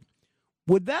did,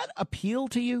 would that appeal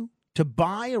to you, to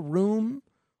buy a room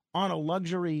on a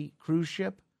luxury cruise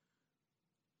ship?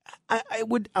 I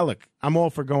would. Look, I'm all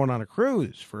for going on a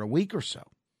cruise for a week or so.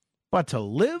 But to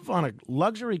live on a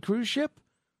luxury cruise ship,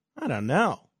 I don't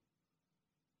know.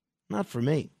 Not for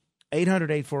me.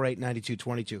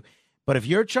 800-848-9222. But if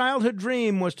your childhood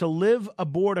dream was to live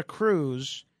aboard a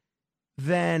cruise,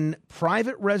 then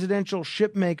Private Residential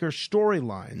Shipmaker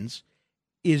Storylines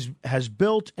has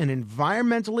built an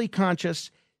environmentally conscious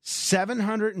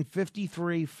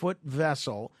 753-foot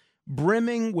vessel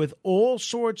brimming with all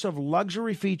sorts of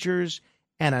luxury features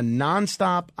and a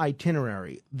nonstop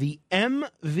itinerary. The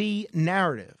MV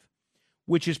Narrative,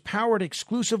 which is powered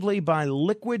exclusively by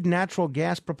liquid natural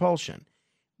gas propulsion,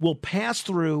 will pass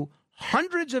through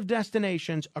hundreds of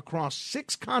destinations across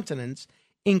 6 continents,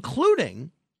 including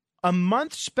a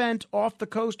month spent off the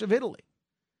coast of Italy.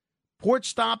 Port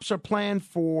stops are planned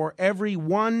for every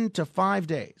 1 to 5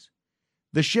 days.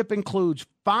 The ship includes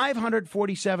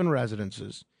 547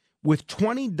 residences with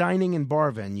 20 dining and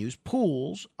bar venues,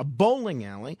 pools, a bowling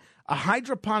alley, a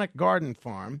hydroponic garden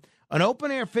farm, an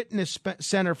open-air fitness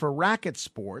center for racket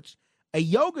sports, a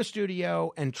yoga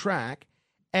studio and track,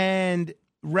 and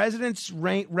residences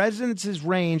range.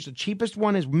 The cheapest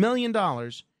one is $1 million,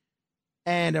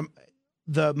 and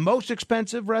the most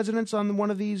expensive residence on one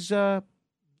of these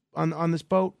on this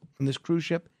boat, on this cruise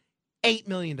ship, $8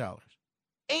 million. $8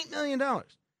 million.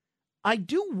 I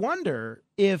do wonder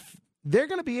if they're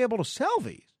going to be able to sell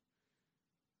these.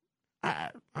 I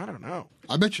don't know.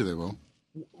 I bet you they will.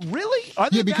 Really? Are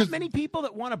there that many people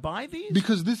that want to buy these?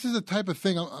 Because this is the type of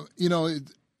thing,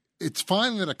 it's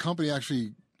fine that a company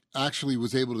actually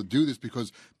was able to do this,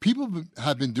 because people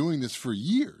have been doing this for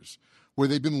years, where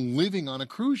they've been living on a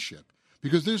cruise ship.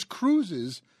 Because there's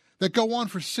cruises that go on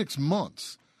for 6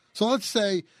 months. So let's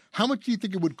say, how much do you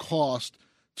think it would cost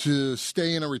to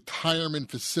stay in a retirement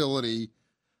facility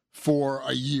for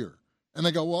a year? And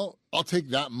they go, well, I'll take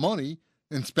that money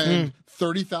and spend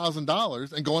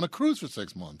 $30,000 and go on a cruise for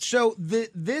 6 months. So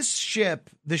this ship,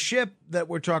 the ship that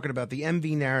we're talking about, the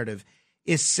MV Narrative,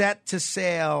 is set to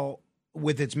sail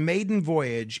with its maiden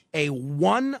voyage, a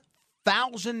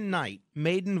 1,000-night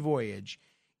maiden voyage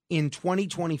in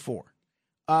 2024.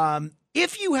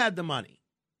 If you had the money,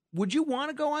 would you want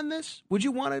to go on this? Would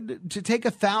you want to take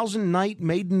 1,000-night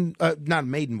maiden, not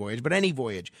maiden voyage, but any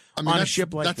voyage on a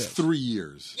ship like this? That's 3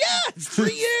 years. Yeah, it's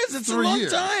 3 years. It's a long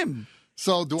time.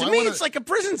 So to me, it's like a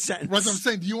prison sentence. What I'm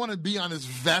saying, do you want to be on this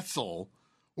vessel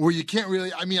where you can't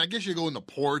really? I mean, I guess you go in the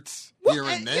ports here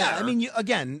and there. Yeah, I mean,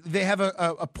 again, they have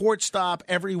a port stop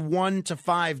every 1 to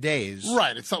 5 days.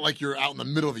 Right. It's not like you're out in the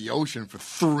middle of the ocean for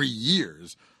 3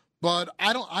 years. But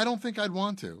I don't think I'd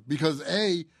want to because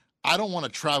I don't want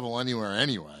to travel anywhere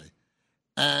anyway.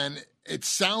 And it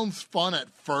sounds fun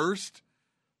at first,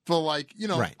 but like,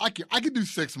 right. I could do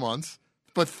 6 months,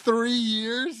 but 3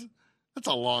 years, that's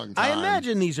a long time. I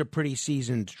imagine these are pretty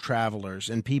seasoned travelers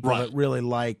and people that really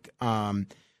like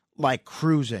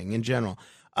cruising in general.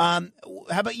 How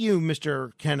about you,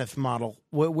 Mr. Kenneth Model?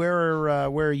 Where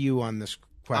are you on this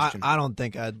question? I don't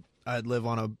think I'd live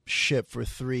on a ship for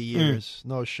 3 years.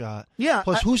 No shot. Yeah.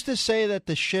 Plus, who's to say that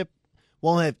the ship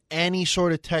won't have any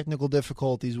sort of technical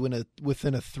difficulties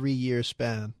within a 3-year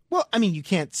span? Well, I mean, you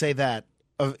can't say that.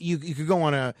 You could go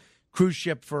on a cruise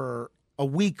ship for a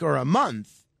week or a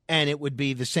month, and it would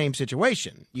be the same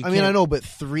situation. I know, but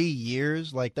 3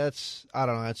 years, like that's I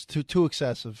don't know, that's too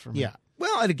excessive for me. Yeah.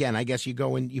 Well, and again, I guess you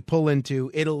go and you pull into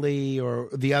Italy or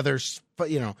the other,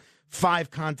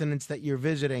 5 continents that you're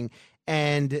visiting.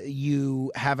 And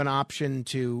you have an option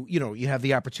to, you have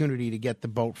the opportunity to get the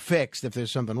boat fixed if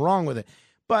there's something wrong with it.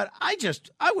 But I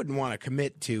wouldn't want to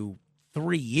commit to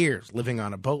 3 years living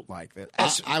on a boat like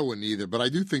this. I wouldn't either. But I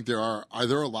do think there are a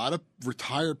lot of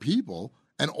retired people,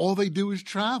 and all they do is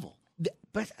travel.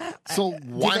 But so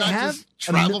why not just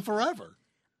travel forever?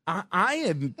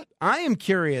 I am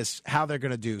curious how they're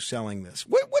going to do selling this.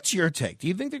 What's your take? Do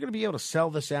you think they're going to be able to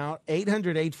sell this out?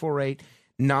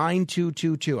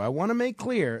 800-848-9222. I want to make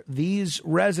clear these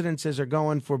residences are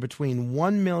going for between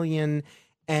 $1 million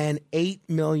and $8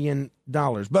 million.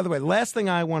 By the way, last thing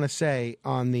I want to say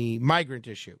on the migrant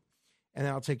issue, and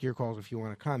then I'll take your calls if you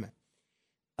want to comment.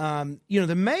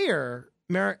 The Mayor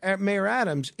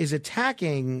Adams is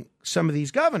attacking some of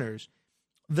these governors.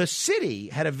 The City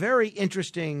had a very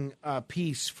interesting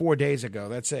piece 4 days ago.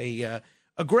 That's a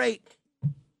great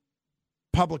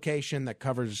publication that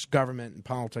covers government and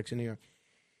politics in New York.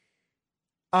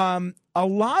 A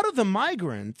lot of the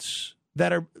migrants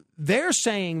they're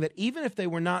saying that even if they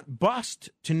were not bused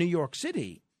to New York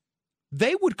City,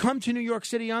 they would come to New York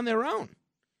City on their own.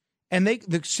 And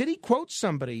the city quotes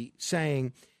somebody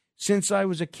saying, "Since I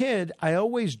was a kid, I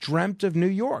always dreamt of New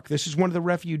York." This is one of the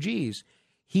refugees.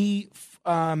 He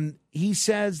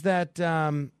says that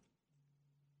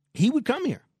he would come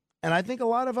here. And I think a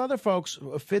lot of other folks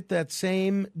fit that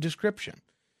same description.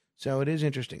 So it is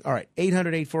interesting. All right,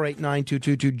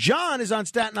 800-848-9222. John is on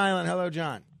Staten Island. Hello,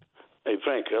 John. Hey,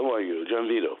 Frank, how are you? John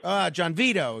Vito. John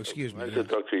Vito, excuse me. Nice to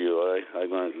talk to you.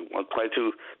 I'll try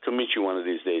to meet you one of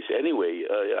these days. Anyway,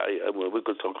 we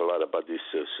could talk a lot about this,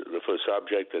 the first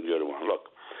subject and the other one. Look,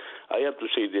 I have to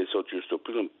say this, so just to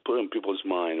put in people's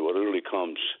mind what really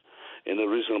comes in a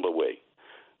reasonable way.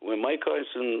 When Mike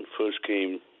Carson first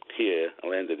came here,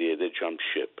 landed here, they jumped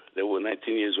ship. They were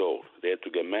 19 years old. They had to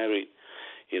get married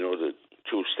in order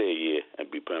to stay here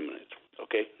and be permanent.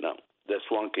 Okay? Now, that's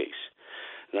one case.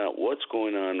 Now, what's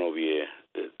going on over here,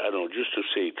 I don't know, just to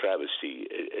say travesty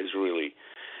is really,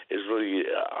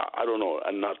 I don't know,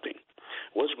 nothing.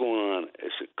 What's going on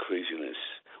is a craziness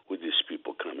with these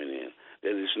people coming in.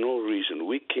 There is no reason.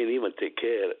 We can't even take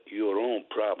care of your own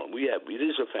problem. It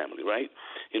is a family, right,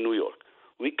 in New York.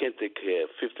 We can't take care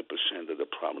of 50% of the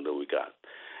problem that we got.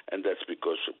 And that's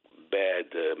because of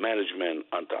bad management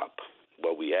on top.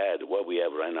 What we have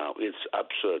right now, it's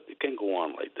absurd. It can't go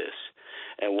on like this.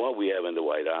 And what we have in the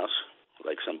White House,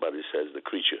 like somebody says, the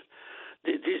creature,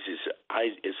 this is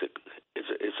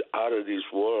it's out of this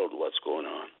world what's going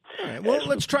on. All right. Well,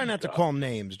 let's try not to call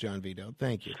names, John Vito.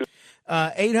 Thank you.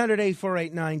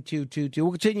 800-848-9222.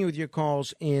 We'll continue with your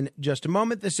calls in just a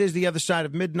moment. This is The Other Side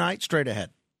of Midnight. Straight ahead.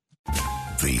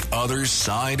 The Other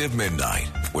Side of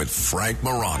Midnight with Frank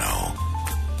Morano.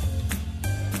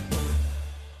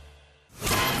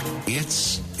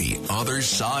 It's The Other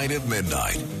Side of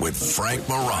Midnight with Frank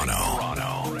Morano.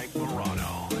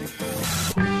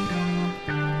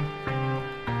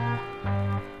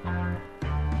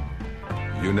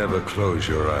 You never close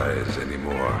your eyes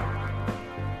anymore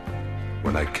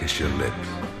when I kiss your lips.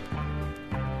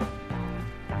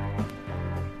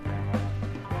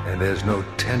 And there's no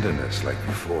tenderness like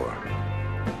before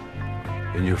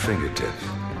in your fingertips.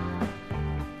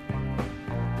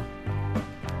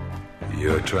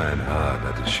 You're trying hard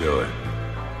not to show it.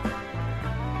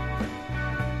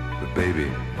 But baby,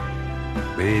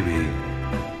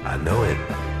 I know it.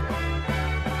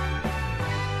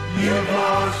 You've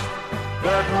lost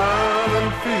that love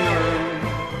and feeling.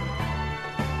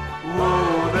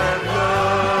 Whoa, that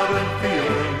love and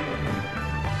feeling.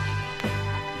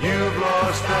 You've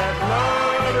lost that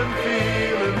love and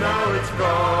feeling. Now it's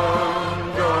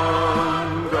gone,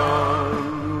 gone,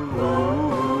 gone. Whoa.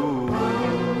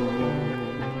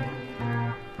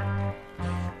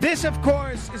 This, of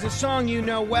course, is a song you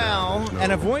know well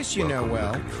and a voice you know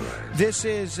well. This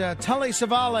is Telly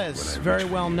Savalas, very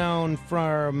well known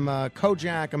from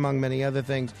Kojak, among many other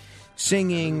things,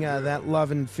 singing that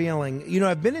love and feeling. You know,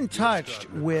 I've been in touch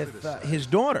with his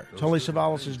daughter, Telly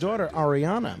Savalas' daughter,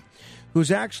 Ariana,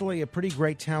 who's actually a pretty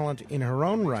great talent in her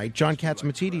own right. John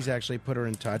Catsimatidis actually put her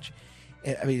in touch.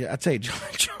 I mean, I'd say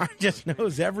John just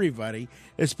knows everybody,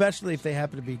 especially if they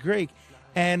happen to be Greek.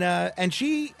 And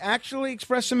she actually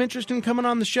expressed some interest in coming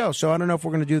on the show. So I don't know if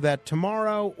we're going to do that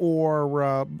tomorrow or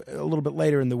a little bit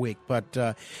later in the week. But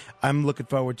I'm looking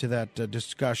forward to that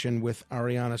discussion with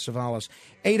Ariana Savalas.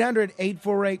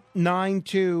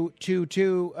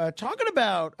 800-848-9222. Talking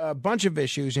about a bunch of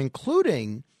issues,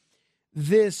 including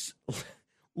this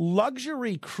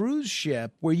luxury cruise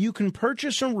ship where you can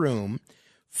purchase a room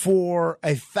for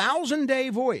a 1,000-day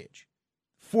voyage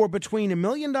for between $1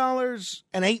 million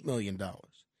and $8 million.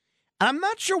 I'm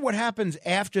not sure what happens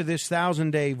after this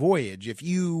 1,000-day voyage. If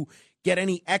you get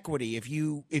any equity, if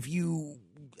you,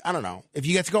 I don't know, if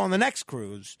you get to go on the next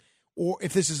cruise, or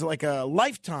if this is like a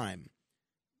lifetime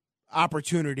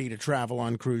opportunity to travel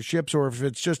on cruise ships, or if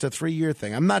it's just a 3-year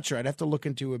thing. I'm not sure. I'd have to look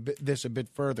into this a bit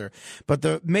further. But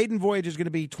the maiden voyage is going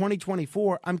to be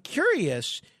 2024. I'm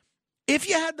curious, if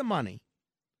you had the money,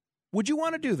 would you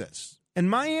want to do this? And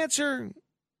my answer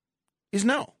is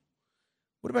no.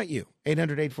 What about you?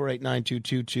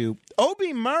 800-848-9222.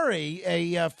 Obie Murray,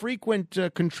 a frequent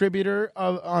contributor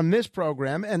on this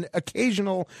program and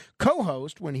occasional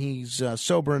co-host when he's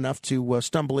sober enough to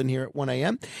stumble in here at 1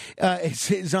 a.m.,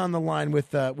 is on the line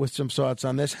with some thoughts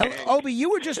on this. Hello, Obie, you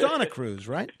were just on a cruise,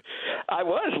 right? I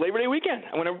was. Labor Day weekend.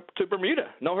 I went to Bermuda.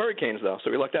 No hurricanes, though, so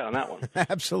we lucked out on that one.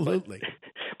 Absolutely.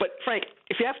 But, Frank,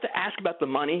 if you have to ask about the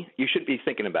money, you should be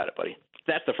thinking about it, buddy.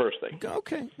 That's the first thing.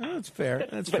 Okay. No, that's fair.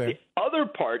 That's but fair. The other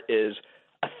part is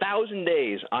 1,000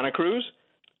 days on a cruise.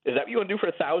 Is that what you want to do for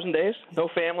 1,000 days? No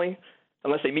family,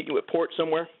 unless they meet you at port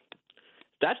somewhere?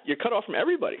 You're cut off from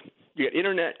everybody. You get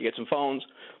internet, you get some phones,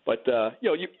 but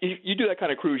you do that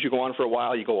kind of cruise. You go on for a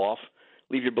while, you go off,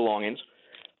 leave your belongings.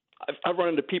 I've run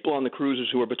into people on the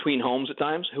cruises who are between homes at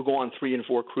times, who go on 3 and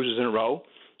 4 cruises in a row.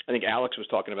 I think Alex was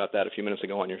talking about that a few minutes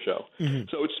ago on your show. Mm-hmm.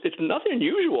 So it's nothing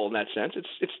unusual in that sense.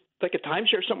 It's like a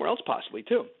timeshare somewhere else possibly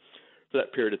too for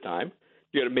that period of time.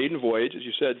 You got a maiden voyage, as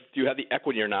you said. Do you have the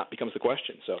equity or not becomes the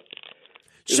question.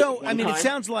 So I mean, it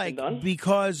sounds like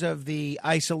because of the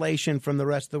isolation from the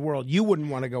rest of the world, you wouldn't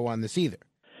want to go on this either.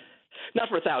 Not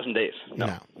for 1,000 days.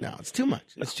 No, it's too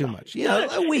much. It's too much.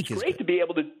 Yeah, a week is great to be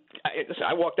able to.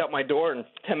 I walked out my door, and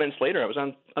 10 minutes later, I was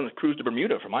on the cruise to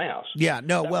Bermuda from my house. Yeah,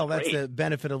 that's the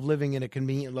benefit of living in a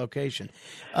convenient location.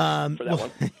 For that one.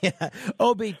 Yeah.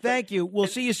 Obie, thank you. We'll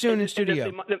see you soon in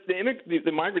studio.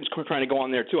 The migrants trying to go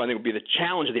on there, too, I think would be the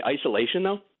challenge of the isolation,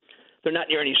 though. They're not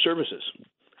near any services,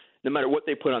 no matter what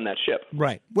they put on that ship.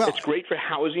 Right. Well, it's great for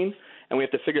housing, and we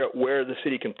have to figure out where the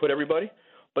city can put everybody.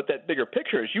 But that bigger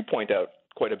picture, as you point out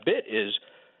quite a bit, is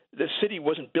the city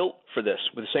wasn't built for this,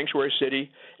 with a sanctuary city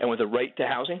and with a right to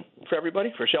housing for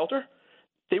everybody, for shelter.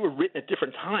 They were written at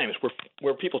different times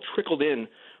where people trickled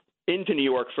into New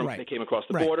York from they came across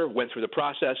the border, went through the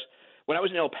process. When I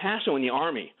was in El Paso in the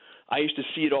Army, I used to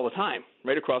see it all the time,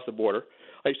 right across the border.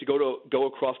 I used to go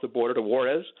across the border to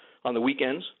Juarez on the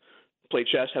weekends, play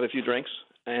chess, have a few drinks,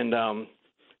 and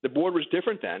the border was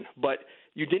different then. But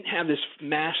you didn't have this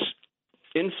mass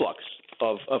influx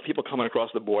of people coming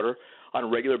across the border on a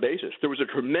regular basis. There was a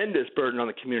tremendous burden on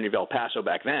the community of El Paso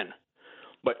back then.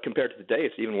 But compared to today,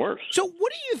 it's even worse. So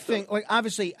what do you think? Like,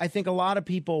 obviously, I think a lot of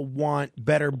people want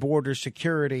better border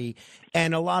security,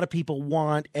 and a lot of people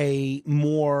want a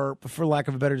more, for lack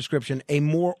of a better description, a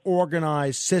more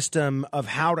organized system of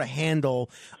how to handle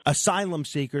asylum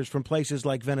seekers from places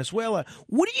like Venezuela.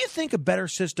 What do you think a better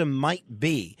system might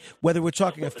be? Whether we're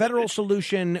talking a federal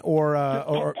solution or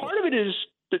part of it is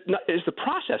the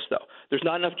process, though. There's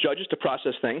not enough judges to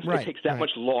process things. It takes that much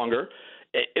longer.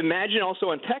 Imagine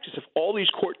also in Texas, if all these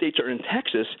court dates are in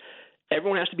Texas,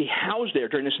 everyone has to be housed there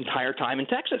during this entire time in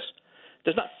Texas.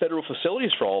 There's not federal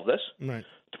facilities for all of this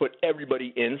to put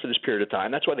everybody in for this period of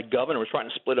time. That's why the governor was trying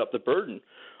to split up the burden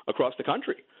across the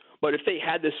country. But if they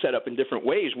had this set up in different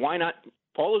ways, why not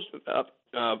all those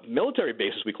military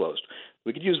bases we closed?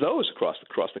 We could use those across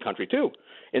the country too,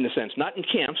 in the sense, not in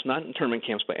camps, not in internment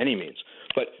camps by any means,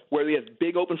 but where we have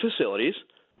big open facilities,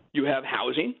 you have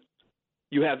housing,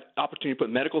 you have opportunity to put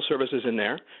medical services in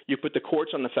there, you put the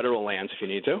courts on the federal lands if you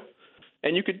need to,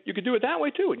 and you could do it that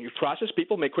way too. And you process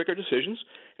people, make quicker decisions,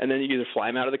 and then you either fly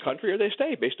them out of the country or they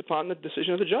stay based upon the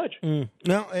decision of the judge.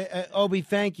 No, Obi,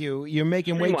 thank you. You're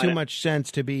making way too much sense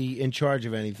to be in charge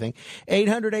of anything.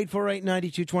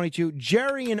 800-848-9222.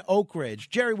 Jerry in Oak Ridge.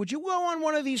 Jerry, would you go on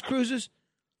one of these cruises?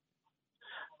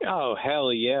 Oh,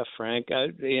 hell yeah, Frank. I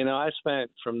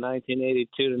spent from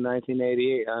 1982 to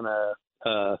 1988 on a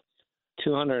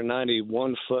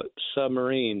 291-foot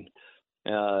submarine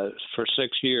for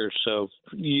 6 years. So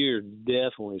you're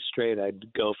definitely straight.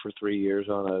 I'd go for 3 years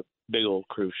on a big old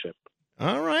cruise ship.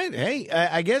 All right. Hey,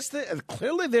 I guess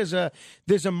clearly there's a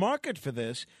market for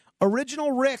this.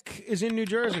 Original Rick is in New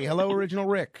Jersey. Hello, Original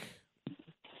Rick.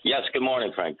 Yes, good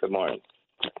morning, Frank. Good morning.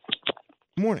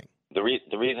 Morning. The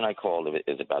reason I called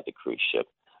is about the cruise ship.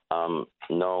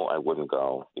 No, I wouldn't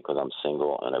go because I'm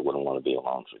single and I wouldn't want to be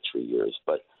alone for 3 years.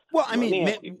 But well, I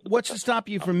mean, what's to stop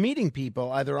you from meeting people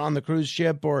either on the cruise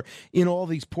ship or in all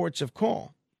these ports of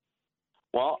call?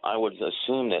 Well, I would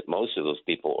assume that most of those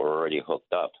people are already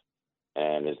hooked up,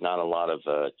 and there's not a lot of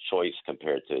choice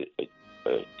compared to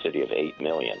a city of 8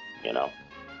 million, you know?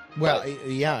 Well,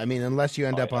 yeah, I mean, unless you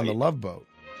end up on the Love Boat.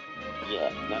 Yeah,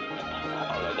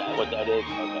 what that is.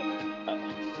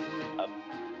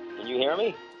 Can you hear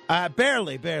me?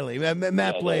 Barely.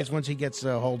 Matt Blaze, once he gets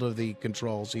a hold of the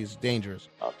controls, he's dangerous.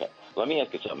 Okay. Let me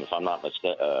ask you something, if I'm not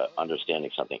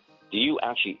understanding something. Do you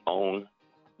actually own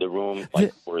the room,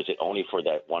 or is it only for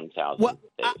that 1,000 days?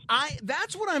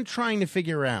 That's what I'm trying to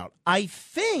figure out. I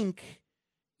think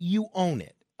you own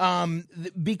it,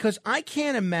 because I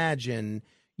can't imagine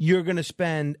you're going to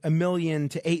spend $1 million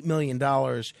to $8 million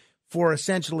for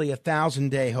essentially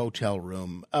 1,000-day hotel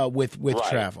room with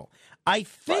travel. I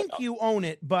think you own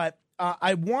it, but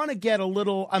I want to get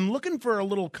I'm looking for a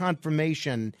little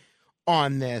confirmation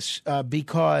on this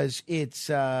because it's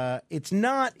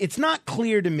not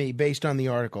clear to me based on the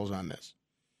articles on this.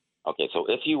 Okay, so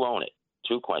if you own it,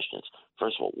 two questions.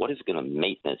 First of all, what is the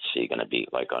maintenance fee going to be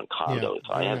like on condos?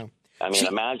 Yeah,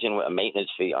 imagine a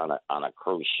maintenance fee on a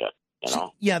cruise ship. You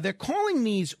know? Yeah, they're calling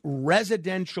these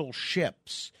residential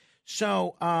ships.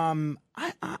 So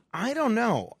I don't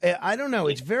know. I don't know.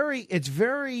 It's very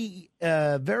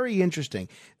interesting.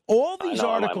 All these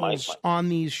articles on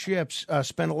these ships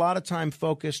spend a lot of time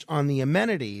focused on the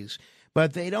amenities,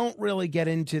 but they don't really get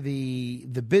into the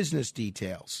business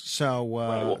details.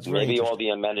 So maybe all the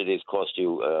amenities cost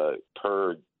you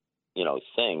per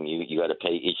thing. You got to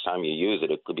pay each time you use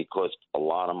it. It could cost a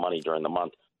lot of money during the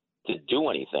month to do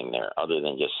anything there other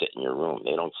than just sit in your room.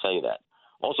 They don't say that.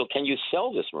 Also, can you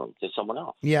sell this room to someone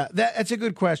else? Yeah, that's a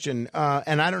good question,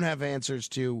 and I don't have answers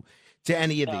to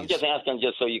any of these. I'm just asking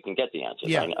just so you can get the answers.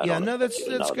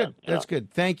 That's good. That's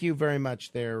good. Thank you very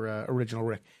much there, Original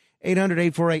Rick.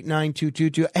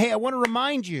 800-848-9222. Hey, I want to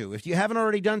remind you, if you haven't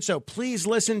already done so, please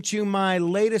listen to my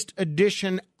latest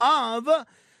edition of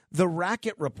The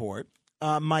Racket Report.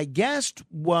 My guest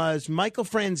was Michael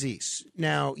Franzese.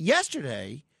 Now,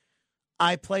 yesterday,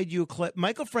 I played you a clip.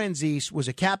 Michael Franzese was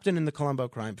a captain in the Colombo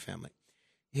crime family.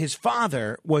 His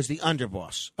father was the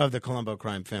underboss of the Colombo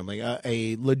crime family,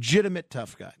 a legitimate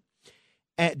tough guy,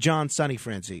 John Sonny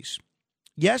Franzese.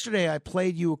 Yesterday, I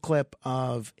played you a clip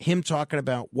of him talking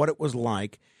about what it was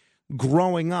like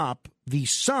growing up the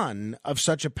son of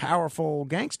such a powerful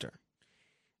gangster.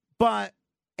 But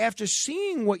after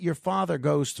seeing what your father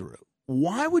goes through,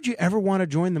 why would you ever want to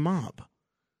join the mob?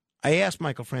 I asked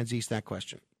Michael Franzese that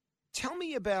question. Tell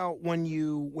me about when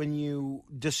you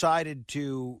decided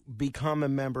to become a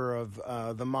member of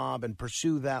the mob and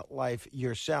pursue that life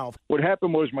yourself. What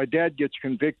happened was my dad gets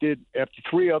convicted after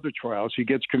 3 other trials. He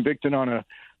gets convicted on a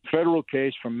federal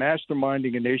case for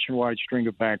masterminding a nationwide string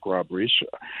of bank robberies.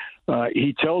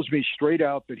 He tells me straight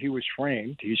out that he was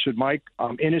framed. He said, "Mike,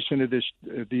 I'm innocent of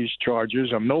these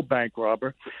charges. I'm no bank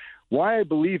robber." Why I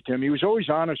believed him, he was always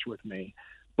honest with me.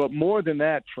 But more than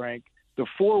that, Frank, the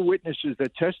 4 witnesses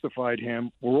that testified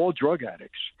him were all drug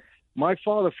addicts. My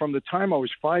father, from the time I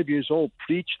was 5 years old,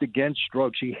 preached against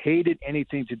drugs. He hated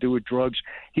anything to do with drugs.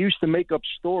 He used to make up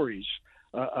stories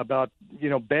about,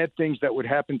 bad things that would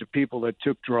happen to people that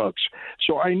took drugs.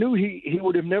 So I knew he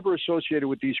would have never associated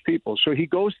with these people. So he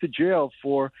goes to jail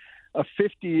for a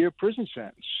 50-year prison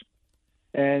sentence.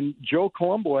 And Joe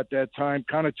Colombo at that time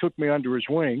kind of took me under his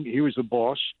wing. He was the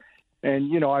boss.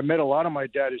 And, I met a lot of my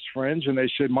dad's friends, and they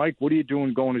said, "Mike, what are you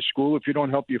doing going to school? If you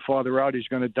don't help your father out, he's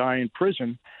going to die in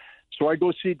prison." So I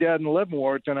go see Dad in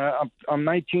Leavenworth, and I'm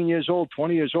 19 years old,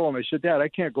 20 years old, and I said, Dad, I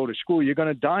can't go to school. You're going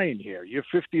to die in here. You're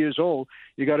 50 years old.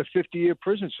 You got a 50-year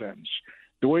prison sentence.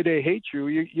 The way they hate you,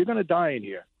 you're going to die in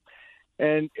here.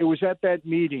 And it was at that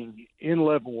meeting in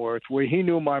Leavenworth where he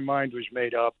knew my mind was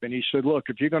made up, and he said, look,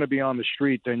 if you're going to be on the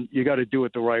street, then you got to do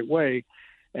it the right way.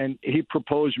 And he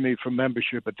proposed me for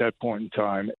membership at that point in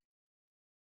time.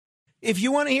 If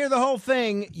you want to hear the whole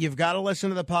thing, you've got to listen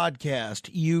to the podcast.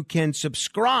 You can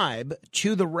subscribe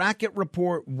to the Racket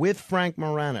Report with Frank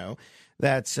Morano.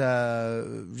 That's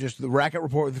just the Racket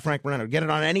Report with Frank Morano. Get it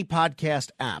on any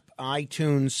podcast app,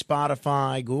 iTunes,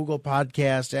 Spotify, Google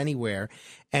Podcasts, anywhere,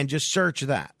 and just search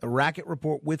that, the Racket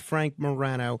Report with Frank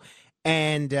Morano.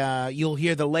 And you'll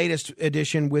hear the latest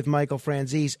edition with Michael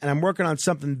Franzese. And I'm working on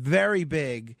something very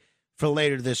big for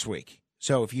later this week.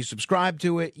 So if you subscribe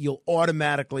to it, you'll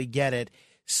automatically get it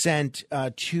sent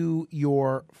to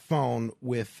your phone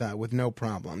with no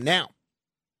problem. Now,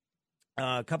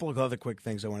 a couple of other quick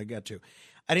things I want to get to.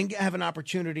 I didn't have an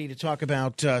opportunity to talk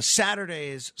about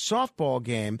Saturday's softball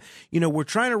game. You know, we're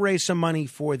trying to raise some money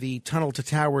for the Tunnel to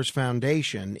Towers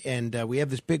Foundation, and we have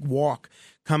this big walk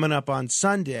coming up on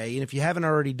Sunday. And if you haven't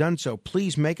already done so,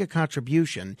 please make a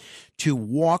contribution to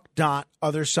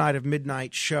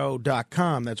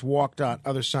walk.othersideofmidnightshow.com. That's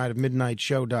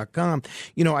walk.othersideofmidnightshow.com.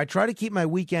 You know, I try to keep my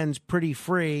weekends pretty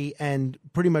free and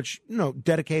pretty much,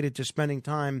 dedicated to spending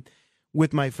time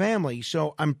with my family.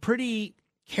 So I'm pretty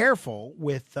careful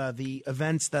with the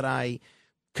events that I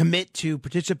commit to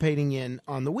participating in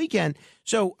on the weekend.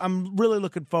 So I'm really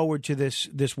looking forward to this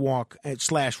walk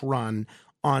 / run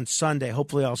on Sunday.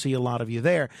 Hopefully I'll see a lot of you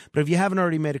there. But if you haven't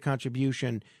already made a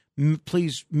contribution,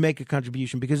 please make a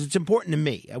contribution because it's important to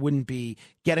me. I wouldn't be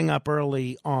getting up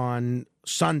early on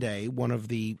Sunday, one of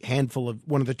the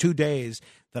 2 days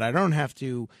that I don't have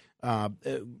to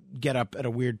get up at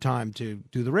a weird time to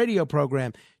do the radio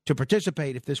program, to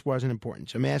participate if this wasn't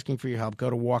important. So I'm asking for your help. Go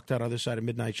to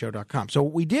walk.othersideofmidnightshow.com. So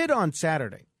what we did on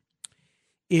Saturday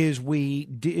is we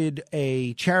did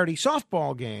a charity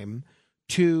softball game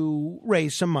to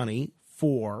raise some money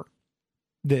for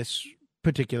this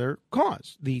particular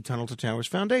cause, the Tunnel to Towers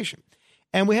Foundation.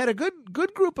 And we had a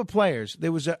good group of players.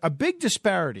 There was a big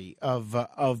disparity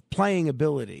of playing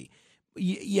ability.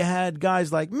 You had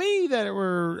guys like me that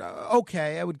were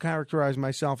okay. I would characterize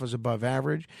myself as above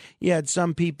average. You had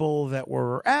some people that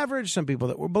were average, some people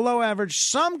that were below average.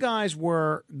 Some guys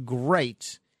were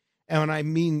great. And when I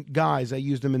mean guys, I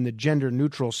use them in the gender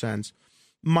neutral sense.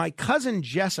 My cousin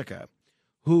Jessica,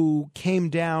 who came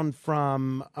down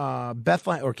from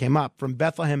came up from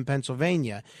Bethlehem,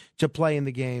 Pennsylvania to play in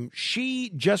the game. She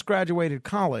just graduated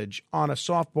college on a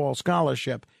softball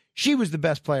scholarship. She was the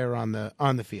best player on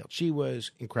the field. She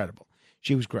was incredible.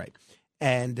 She was great.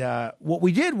 And what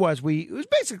we did was it was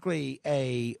basically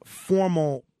a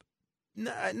formal,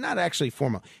 not actually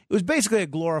formal. It was basically a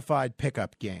glorified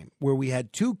pickup game where we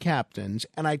had two captains,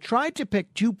 and I tried to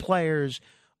pick two players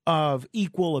of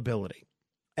equal ability.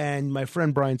 And my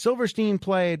friend Brian Silverstein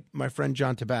played, my friend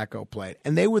John Tobacco played.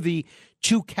 And they were the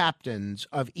two captains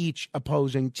of each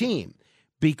opposing team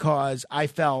because I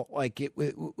felt like it.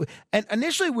 And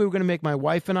initially we were going to make my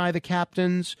wife and I the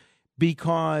captains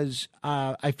because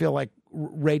I feel like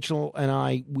Rachel and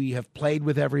I, we have played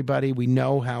with everybody. We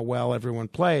know how well everyone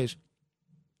plays.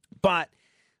 But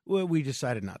we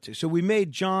decided not to. So we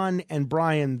made John and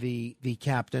Brian the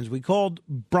captains. We called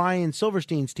Brian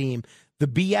Silverstein's team the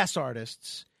BS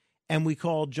Artists, and we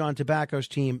called John Tobacco's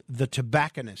team the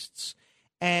Tobacconists.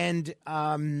 And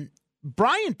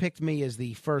Brian picked me as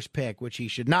the first pick, which he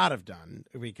should not have done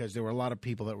because there were a lot of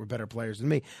people that were better players than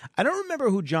me. I don't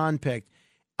remember who John picked.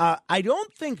 I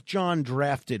don't think John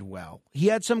drafted well. He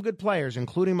had some good players,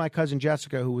 including my cousin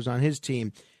Jessica, who was on his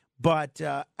team. But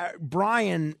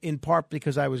Brian, in part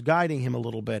because I was guiding him a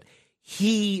little bit,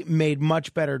 he made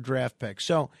much better draft picks.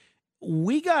 So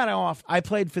we got off. I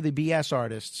played for the BS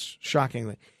Artists,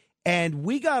 shockingly, and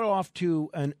we got off to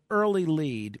an early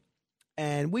lead.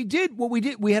 And we did what we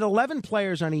did. We had 11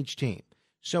 players on each team,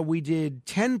 so we did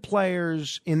 10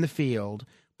 players in the field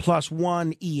plus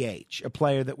one EH, a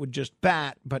player that would just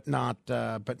bat but not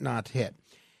hit.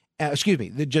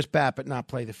 That just bat but not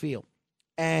play the field.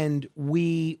 And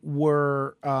we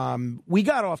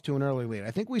got off to an early lead.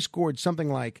 I think we scored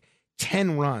something like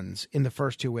 10 runs in the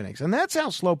first two innings. And that's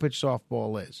how slow pitch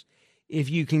softball is.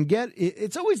 If you can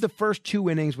it's always the first two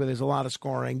innings where there's a lot of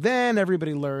scoring. Then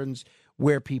everybody learns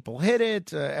where people hit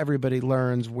it. Everybody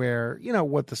learns where,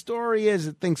 what the story is.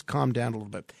 Things calm down a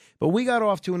little bit. But we got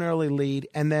off to an early lead.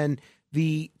 And then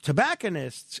the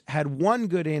Tobacconists had one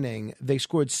good inning. They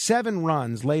scored 7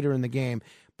 runs later in the game.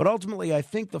 But ultimately, I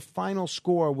think the final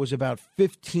score was about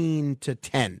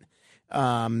 15-10.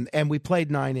 And we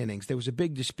played 9 innings. There was a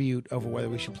big dispute over whether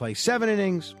we should play 7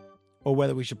 innings or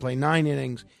whether we should play 9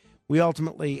 innings. We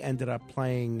ultimately ended up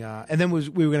playing, and then we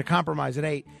were going to compromise at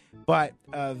 8, but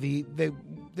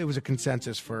there was a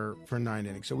consensus for 9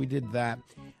 innings, so we did that.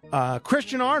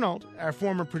 Christian Arnold, our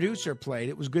former producer, played.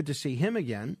 It was good to see him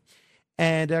again.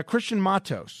 And Christian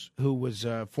Matos, who was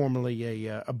formerly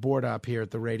a board op here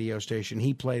at the radio station,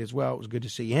 he played as well. It was good to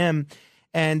see him.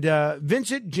 And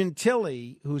Vincent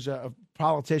Gentili, who's a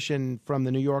politician from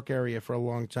the New York area for a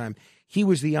long time, he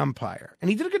was the umpire, and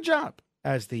he did a good job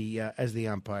as the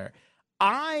umpire.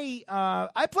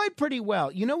 I played pretty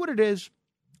well. You know what it is?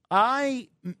 My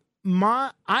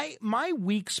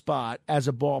weak spot as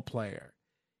a ball player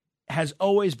has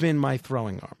always been my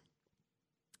throwing arm.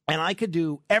 And I could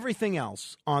do everything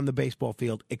else on the baseball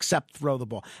field except throw the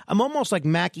ball. I'm almost like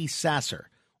Mackie Sasser,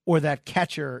 or that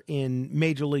catcher in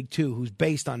Major League 2 who's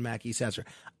based on Mackie Sasser.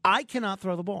 I cannot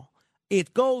throw the ball.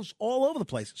 It goes all over the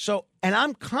place. So, and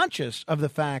I'm conscious of the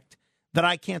fact that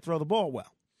I can't throw the ball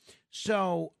well.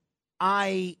 So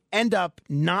I end up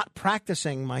not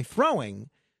practicing my throwing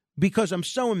because I'm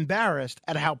so embarrassed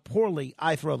at how poorly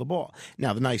I throw the ball.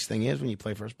 Now, the nice thing is when you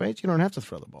play first base, you don't have to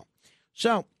throw the ball.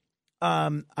 So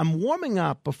I'm warming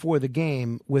up before the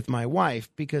game with my wife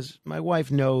because my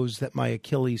wife knows that my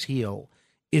Achilles heel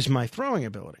is my throwing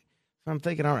ability. So I'm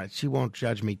thinking, all right, she won't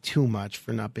judge me too much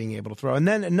for not being able to throw. And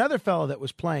then another fellow that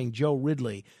was playing, Joe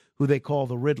Ridley, who they call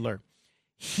the Riddler,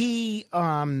 he said,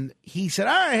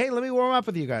 all right, hey, let me warm up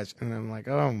with you guys. And I'm like,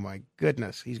 oh, my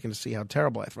goodness, he's going to see how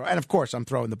terrible I throw. And, of course, I'm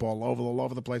throwing the ball all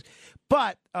over the place.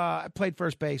 But I played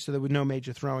first base, so there were no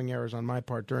major throwing errors on my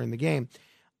part during the game.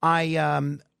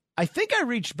 I think I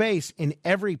reached base in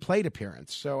every plate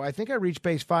appearance. So I think I reached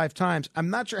base 5 times. I'm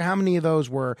not sure how many of those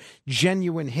were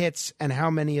genuine hits and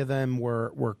how many of them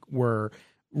were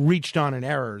reached on in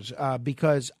errors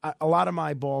because a lot of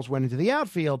my balls went into the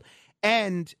outfield.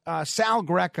 And Sal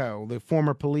Greco, the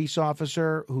former police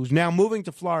officer, who's now moving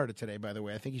to Florida today, by the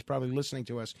way. I think he's probably listening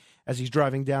to us as he's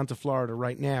driving down to Florida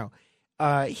right now.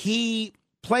 He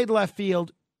played left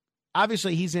field.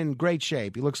 Obviously, he's in great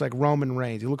shape. He looks like Roman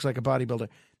Reigns. He looks like a bodybuilder.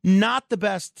 Not the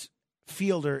best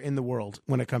fielder in the world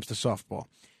when it comes to softball.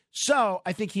 So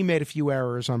I think he made a few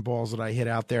errors on balls that I hit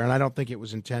out there, and I don't think it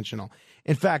was intentional.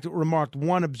 In fact, it remarked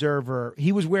one observer,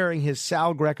 he was wearing his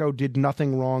Sal Greco did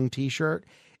nothing wrong T-shirt.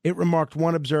 It remarked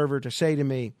one observer to say to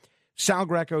me, Sal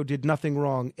Greco did nothing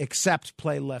wrong except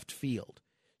play left field.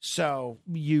 So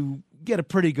you get a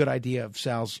pretty good idea of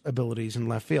Sal's abilities in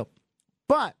left field.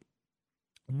 But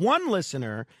one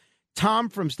listener, Tom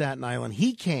from Staten Island,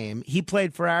 he came, he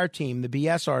played for our team, the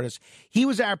BS Artists. He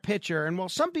was our pitcher, and while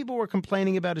some people were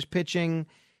complaining about his pitching,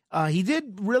 he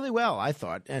did really well, I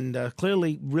thought, and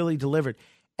clearly really delivered.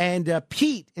 And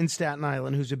Pete in Staten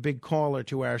Island, who's a big caller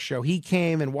to our show, he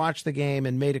came and watched the game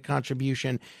and made a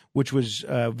contribution, which was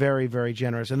very, very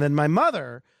generous. And then my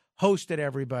mother hosted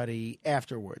everybody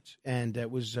afterwards, and it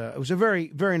was a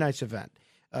very, very nice event.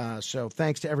 So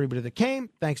thanks to everybody that came.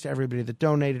 Thanks to everybody that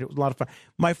donated. It was a lot of fun.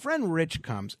 My friend Rich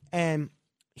comes, and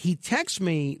he texts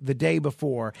me the day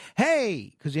before,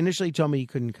 hey, because initially he told me he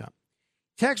couldn't come.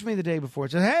 Texts me the day before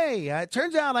and says, hey, it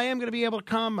turns out I am going to be able to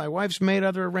come. My wife's made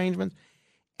other arrangements.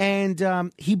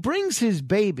 And he brings his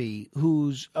baby,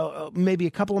 who's maybe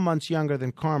a couple of months younger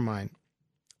than Carmine,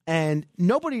 and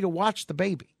nobody to watch the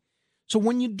baby. So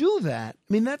when you do that,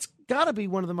 I mean, that's got to be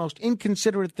one of the most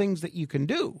inconsiderate things that you can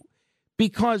do,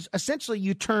 because essentially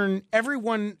you turn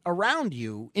everyone around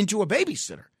you into a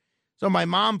babysitter. So my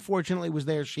mom, fortunately, was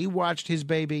there. She watched his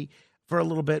baby for a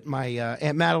little bit. My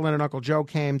Aunt Madeline and Uncle Joe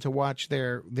came to watch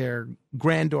their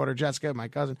granddaughter, Jessica, my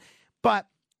cousin. But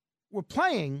we're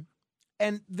playing,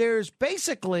 and there's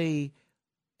basically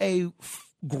a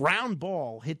ground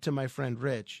ball hit to my friend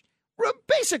Rich.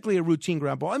 Basically a routine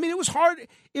ground ball. I mean, it was hard.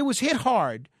 It was hit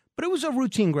hard, but it was a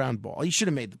routine ground ball. He should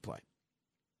have made the play.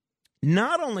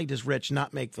 Not only does Rich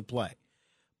not make the play,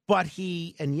 but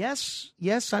he, and yes,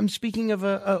 I'm speaking of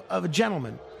a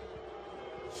gentleman,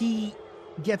 he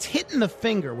gets hit in the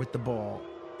finger with the ball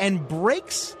and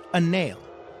breaks a nail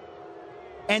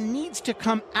and needs to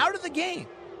come out of the game.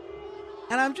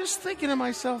 And I'm just thinking to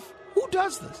myself, who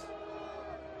does this?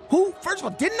 Who, first of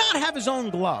all, did not have his own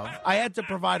glove. I had to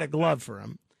provide a glove for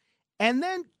him. And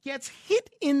then gets hit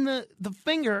in the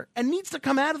finger and needs to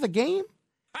come out of the game?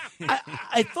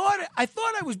 I thought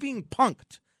I was being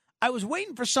punked. I was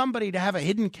waiting for somebody to have a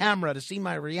hidden camera to see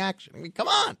my reaction. I mean, come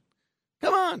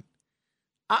on.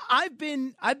 I've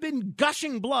been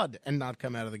gushing blood and not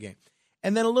come out of the game.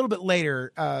 And then a little bit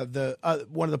later,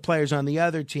 one of the players on the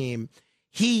other team,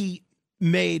 he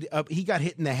he got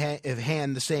hit in the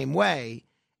hand the same way.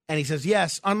 And he says,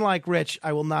 yes, unlike Rich,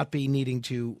 I will not be needing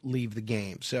to leave the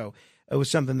game. So it was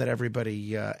something that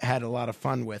everybody had a lot of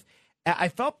fun with. I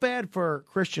felt bad for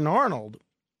Christian Arnold.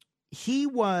 He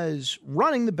was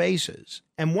running the bases,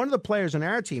 and one of the players on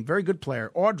our team, very good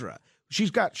player, Audra,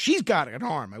 she's got an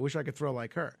arm. I wish I could throw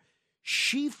like her.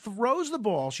 She throws the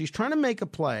ball. She's trying to make a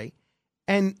play,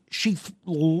 and she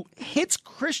hits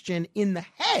Christian in the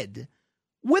head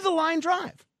with a line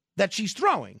drive that she's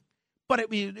throwing. But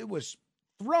it was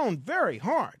thrown very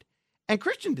hard. And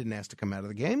Christian didn't ask to come out of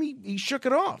the game. He shook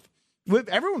it off.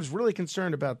 Everyone was really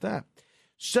concerned about that.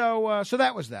 So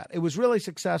that was that. It was really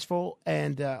successful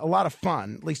and a lot of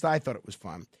fun. At least I thought it was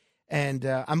fun. And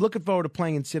I'm looking forward to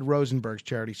playing in Sid Rosenberg's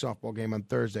charity softball game on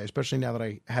Thursday, especially now that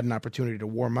I had an opportunity to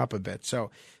warm up a bit.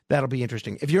 So that'll be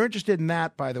interesting. If you're interested in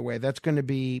that, by the way, that's going to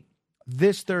be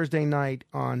this Thursday night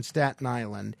on Staten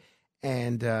Island.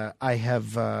 And I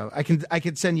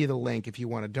can send you the link if you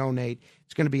want to donate.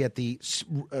 It's going to be at the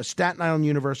Staten Island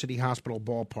University Hospital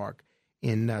ballpark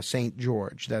in St.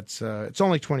 George. That's it's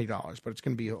only $20, but it's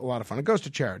going to be a lot of fun. It goes to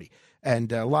charity,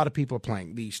 and a lot of people are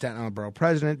playing. The Staten Island Borough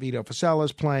President, Vito Fossella,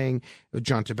 is playing.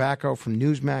 John Tobacco from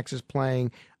Newsmax is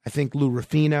playing. I think Lou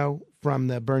Ruffino from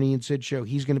the Bernie and Sid show,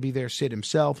 he's going to be there. Sid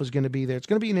himself is going to be there. It's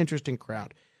going to be an interesting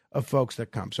crowd of folks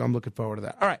that come, so I'm looking forward to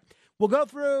that. All right. We'll go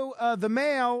through the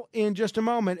mail in just a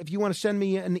moment. If you want to send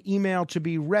me an email to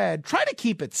be read, try to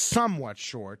keep it somewhat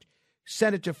short.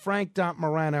 Send it to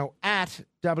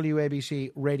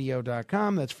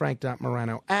frank.morano@wabcradio.com. That's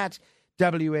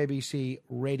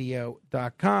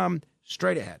frank.morano@wabcradio.com.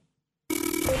 Straight ahead.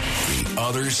 The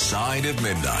Other Side of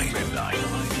Midnight.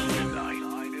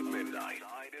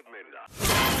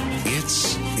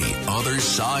 It's The Other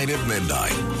Side of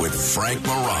Midnight with Frank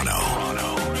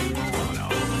Morano.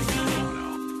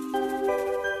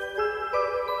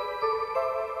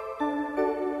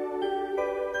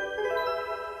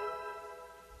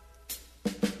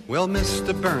 Well,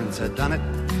 Mr. Burns had done it,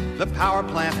 the power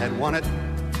plant had won it,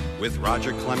 with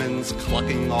Roger Clemens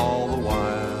clucking all the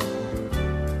while.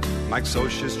 Mike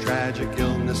Socha's tragic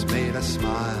illness made us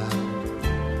smile,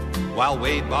 while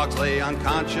Wade Boggs lay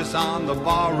unconscious on the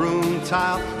barroom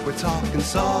tile. We're talking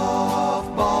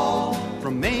softball,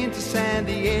 from Maine to San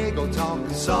Diego, talking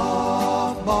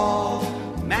softball.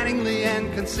 Mattingly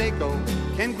and Canseco,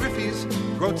 Ken Griffey's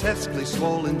grotesquely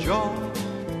swollen jaw,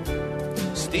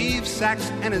 Steve Sachs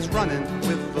and his running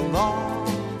with the law.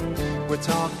 We're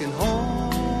talking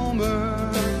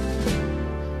Homer,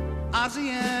 Ozzy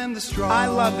and the Straw. I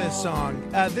love this song.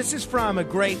 This is from a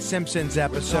great Simpsons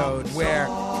episode where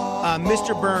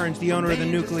Mr. Burns, the owner of the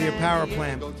nuclear power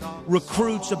plant,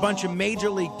 recruits a bunch of major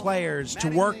league players to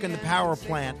work in the power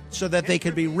plant so that they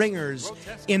could be ringers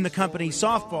in the company's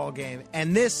softball game.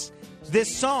 And this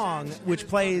song, which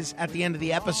plays at the end of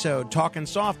the episode, Talking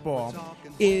Softball,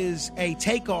 is a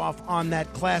takeoff on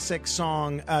that classic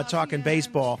song, Talking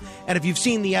Baseball. And if you've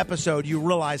seen the episode, you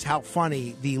realize how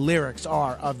funny the lyrics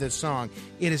are of this song.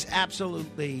 It is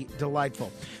absolutely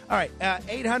delightful. All right,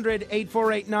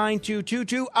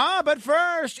 800-848-9222. But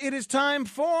first, it is time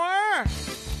for...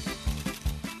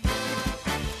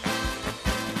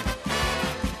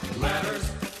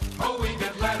 Letters. Oh, we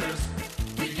get letters.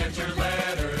 We get your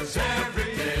letters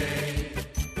every day.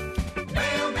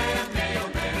 Mailman,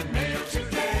 mailman, mail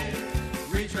today.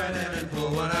 Reach right in and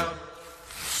pull one out.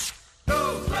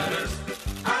 Those letters.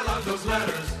 I love those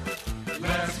letters.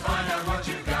 Let's find out what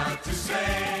you got to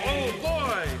say. Oh,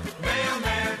 boy.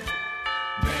 Mailman,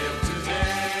 mail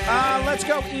today. Let's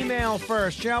go email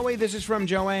first, shall we? This is from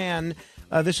Joanne.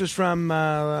 This was from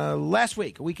last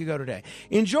week, a week ago today.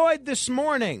 Enjoyed this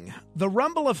morning. The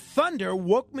rumble of thunder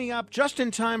woke me up just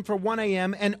in time for 1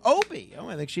 a.m. And Obie,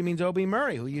 I think she means Obie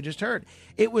Murray, who you just heard.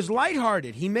 It was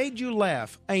lighthearted. He made you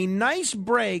laugh. A nice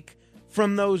break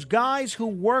from those guys who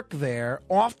work there,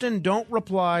 often don't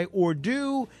reply or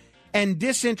do, and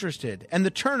disinterested. And the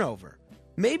turnover.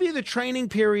 Maybe the training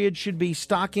period should be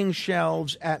stocking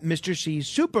shelves at Mr. C's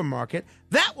supermarket.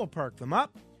 That will perk them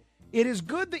up. It is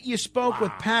good that you spoke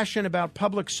with passion about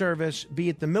public service, be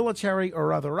it the military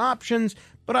or other options,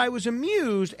 but I was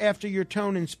amused after your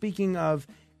tone in speaking of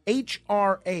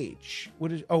HRH,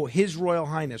 His Royal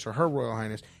Highness or Her Royal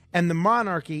Highness, and the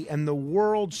monarchy, and the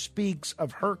world speaks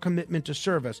of her commitment to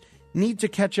service. Need to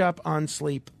catch up on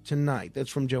sleep tonight. That's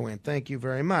from Joanne. Thank you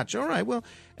very much. All right, well,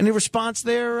 any response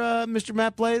there, Mr.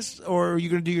 Matt Blaze, or are you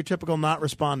going to do your typical not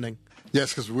responding?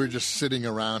 Yes, because we're just sitting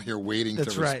around here waiting to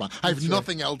respond. I have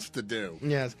nothing else to do.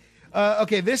 Yes.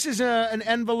 Okay, this is an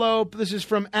envelope. This is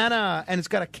from Anna, and it's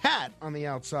got a cat on the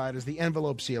outside as the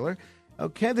envelope sealer.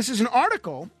 Okay, this is an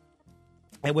article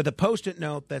and with a Post-it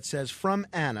note that says, from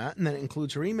Anna, and then it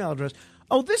includes her email address.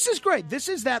 Oh, this is great. This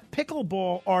is that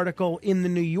pickleball article in the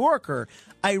New Yorker.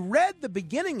 I read the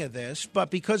beginning of this, but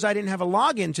because I didn't have a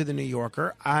login to the New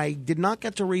Yorker, I did not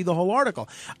get to read the whole article.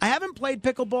 I haven't played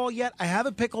pickleball yet. I have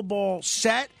a pickleball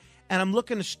set, and I'm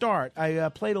looking to start. I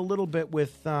played a little bit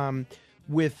with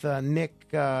Nick,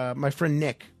 my friend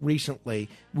Nick, recently.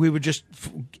 We were just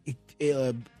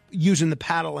using the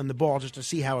paddle and the ball just to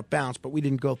see how it bounced, but we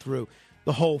didn't go through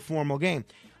the whole formal game.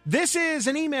 This is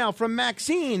an email from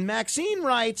Maxine. Maxine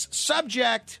writes,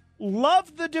 subject,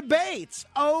 love the debates.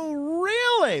 Oh,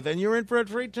 really? Then you're in for a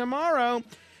treat tomorrow.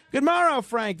 Good morrow,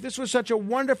 Frank. This was such a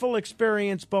wonderful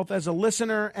experience, both as a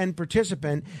listener and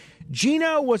participant.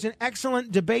 Gino was an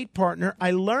excellent debate partner.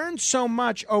 I learned so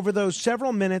much over those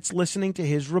several minutes listening to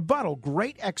his rebuttal.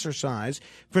 Great exercise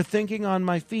for thinking on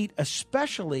my feet,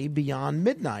 especially beyond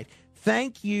midnight.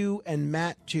 Thank you, and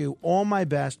Matt, too. All my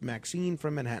best, Maxine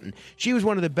from Manhattan. She was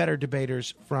one of the better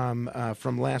debaters from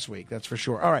last week, that's for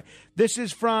sure. All right, this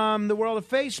is from the world of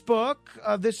Facebook.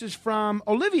 This is from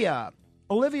Olivia.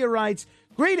 Olivia writes,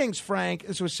 greetings, Frank.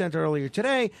 This was sent earlier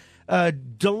today.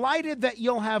 Delighted that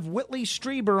you'll have Whitley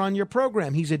Strieber on your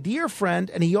program. He's a dear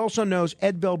friend, and he also knows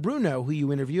Ed Belbruno, who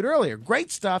you interviewed earlier. Great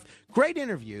stuff, great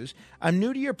interviews. I'm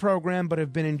new to your program, but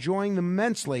have been enjoying them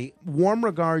immensely. Warm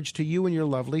regards to you and your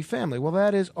lovely family. Well,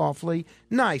 that is awfully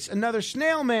nice. Another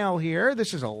snail mail here.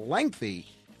 This is a lengthy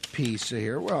piece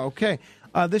here. Well, okay.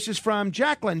 This is from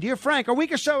Jacqueline. Dear Frank, a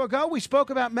week or so ago, we spoke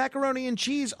about macaroni and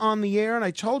cheese on the air, and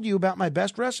I told you about my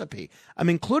best recipe. I'm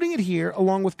including it here,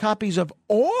 along with copies of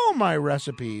all my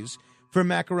recipes for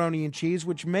macaroni and cheese,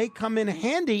 which may come in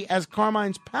handy as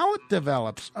Carmine's palate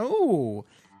develops. Oh,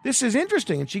 this is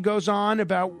interesting. And she goes on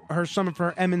about some of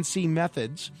her M&C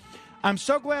methods. I'm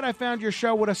so glad I found your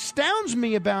show. What astounds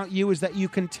me about you is that you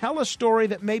can tell a story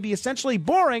that may be essentially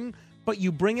boring, but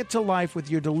you bring it to life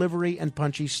with your delivery and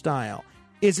punchy style.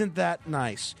 Isn't that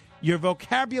nice? Your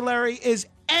vocabulary is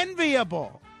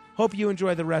enviable. Hope you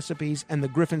enjoy the recipes and the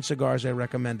Griffin cigars I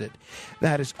recommended.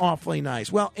 That is awfully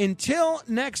nice. Well, until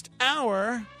next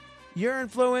hour, your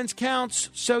influence counts,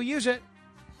 so use it.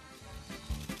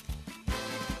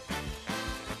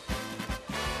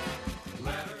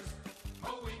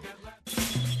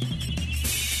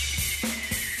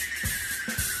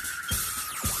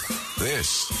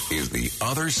 This is The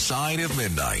Other Side of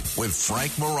Midnight with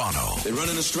Frank Morano. They're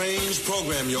running a strange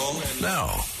program, y'all.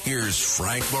 Now, here's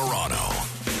Frank Morano.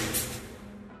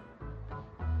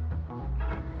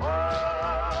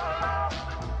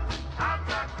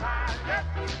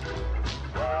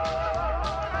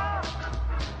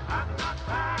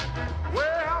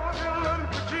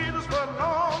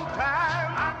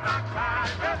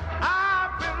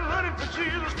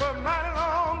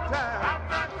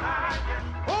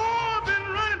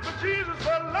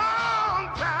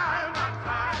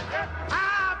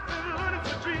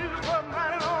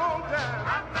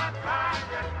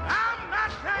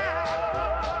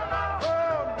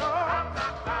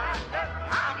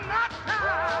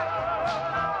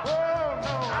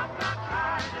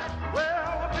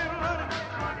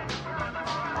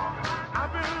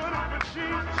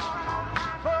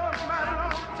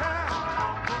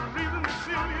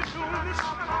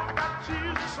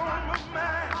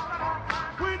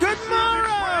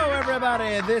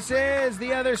 This is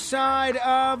The Other Side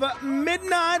of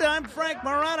Midnight. I'm Frank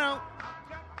Morano.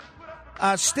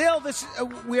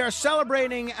 We are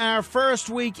celebrating our first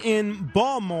week in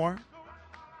Baltimore.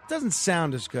 Doesn't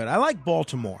sound as good. I like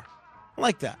Baltimore. I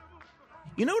like that.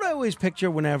 You know what I always picture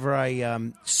whenever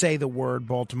I say the word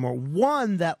Baltimore?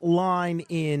 One, that line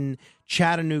in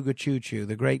Chattanooga Choo Choo,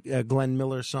 the great Glenn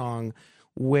Miller song,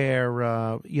 where,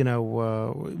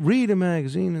 read a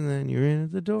magazine and then you're in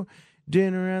at the door.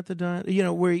 Dinner at the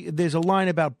diner, where there's a line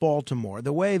about Baltimore.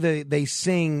 The way they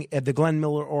sing, the Glenn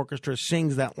Miller Orchestra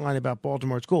sings that line about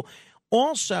Baltimore, it's cool.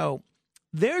 Also,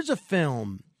 there's a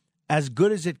film, As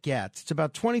Good as It Gets. It's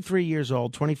about 23 years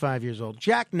old, 25 years old.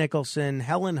 Jack Nicholson,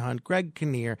 Helen Hunt, Greg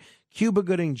Kinnear, Cuba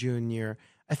Gooding Jr.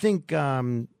 I think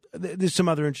there's some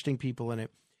other interesting people in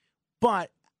it.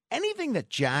 But anything that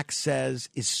Jack says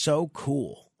is so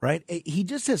cool, right? He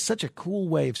just has such a cool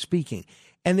way of speaking.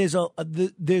 And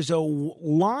there's a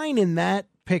line in that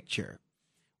picture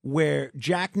where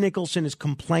Jack Nicholson is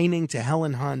complaining to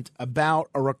Helen Hunt about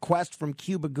a request from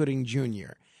Cuba Gooding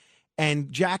Jr.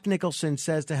 And Jack Nicholson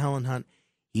says to Helen Hunt,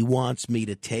 he wants me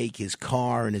to take his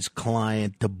car and his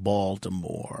client to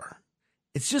Baltimore.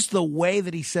 It's just the way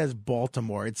that he says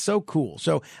Baltimore. It's so cool.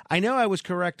 So I know I was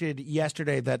corrected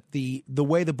yesterday that the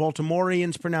way the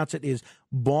Baltimoreans pronounce it is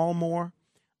Balmore.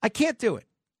 I can't do it.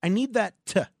 I need that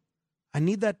T. I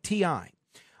need that T-I.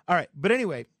 All right. But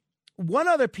anyway, one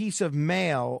other piece of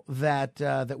mail that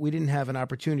that we didn't have an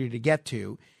opportunity to get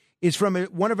to is from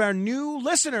one of our new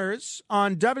listeners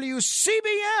on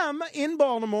WCBM in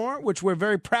Baltimore, which we're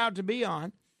very proud to be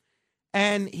on.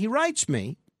 And he writes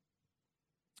me,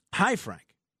 "Hi,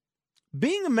 Frank.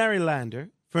 Being a Marylander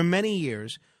for many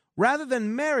years, rather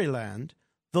than Maryland,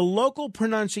 the local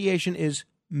pronunciation is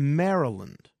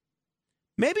Maryland.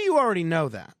 Maybe you already know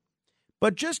that,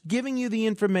 but just giving you the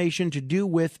information to do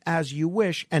with as you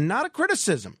wish and not a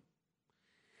criticism."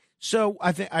 So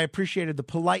I appreciated the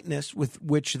politeness with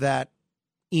which that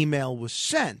email was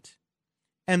sent.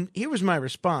 And here was my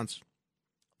response.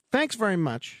 "Thanks very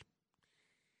much.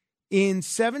 In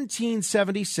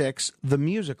 1776, the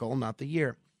musical, not the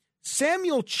year,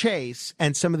 Samuel Chase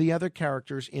and some of the other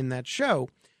characters in that show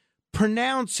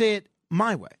pronounce it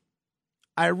my way.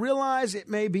 I realize it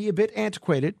may be a bit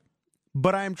antiquated,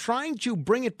 but I'm trying to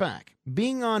bring it back.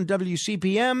 Being on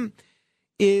WCPM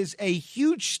is a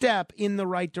huge step in the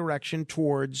right direction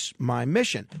towards my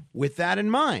mission. With that in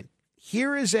mind,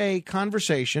 here is a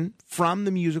conversation from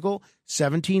the musical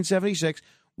 1776.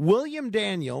 William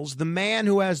Daniels, the man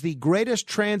who has the greatest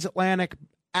transatlantic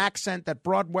accent that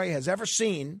Broadway has ever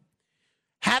seen,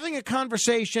 having a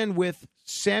conversation with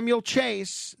Samuel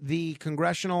Chase, the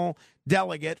congressional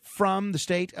delegate from the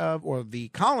state of, or the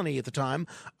colony at the time,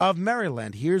 of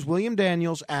Maryland. Here's William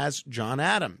Daniels as John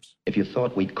Adams. If you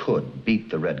thought we could beat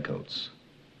the Redcoats,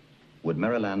 would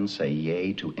Maryland say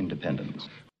yay to independence?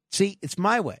 See, it's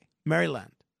my way.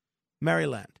 Maryland.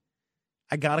 Maryland.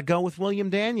 I got to go with William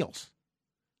Daniels.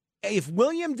 If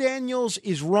William Daniels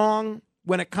is wrong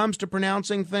when it comes to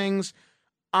pronouncing things,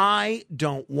 I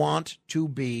don't want to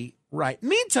be right.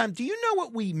 Meantime, do you know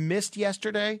what we missed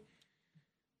yesterday?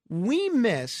 We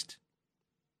missed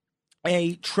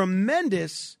a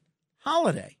tremendous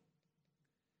holiday.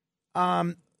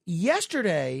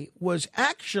 Yesterday was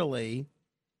actually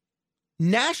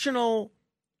National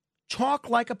Talk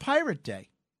Like a Pirate Day.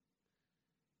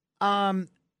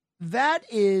 That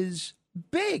is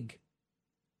big.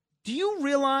 Do you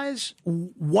realize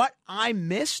what I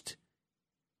missed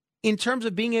in terms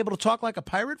of being able to talk like a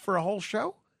pirate for a whole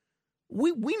show?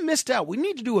 We missed out. We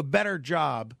need to do a better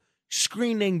job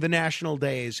screening the national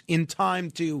days in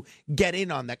time to get in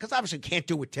on that, because obviously can't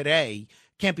do it today.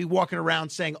 Can't be walking around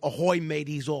saying ahoy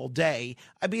mateys all day.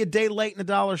 I'd be a day late and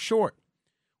 $1 short,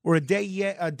 or a day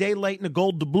late and a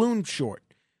gold doubloon short.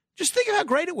 Just think of how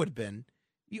great it would have been.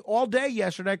 All day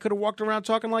yesterday, I could have walked around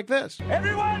talking like this.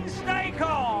 Everyone stay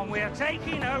calm. We are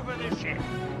taking over the ship.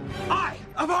 I,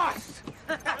 a boss!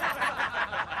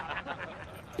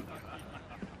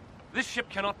 This ship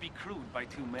cannot be crewed by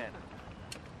 2 men.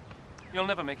 You'll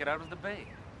never make it out of the bay.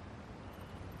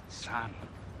 Son,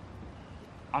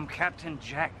 I'm Captain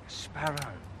Jack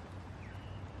Sparrow.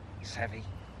 Savvy?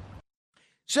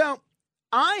 So,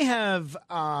 I have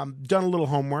done a little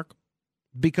homework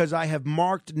because I have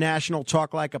marked National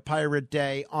Talk Like a Pirate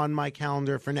Day on my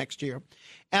calendar for next year.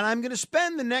 And I'm going to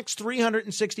spend the next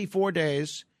 364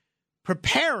 days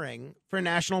preparing for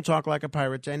National Talk Like a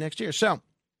Pirate Day next year. So,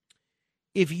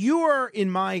 if you're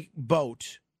in my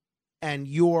boat and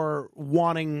you're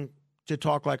wanting to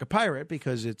talk like a pirate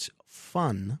because it's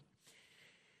fun,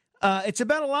 it's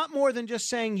about a lot more than just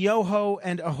saying yo-ho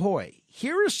and ahoy.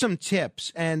 Here are some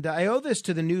tips, and I owe this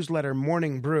to the newsletter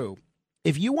Morning Brew.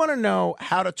 If you want to know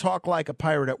how to talk like a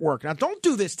pirate at work, now don't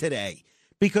do this today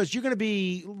because you're going to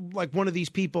be like one of these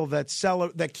people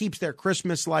that keeps their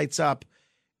Christmas lights up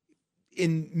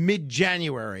in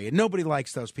mid-January, and nobody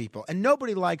likes those people. And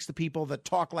nobody likes the people that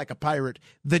talk like a pirate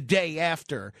the day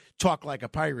after Talk Like a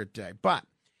Pirate Day. But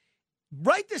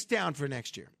write this down for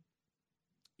next year.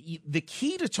 The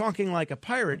key to talking like a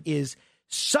pirate is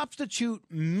substitute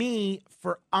me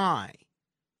for I.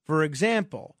 For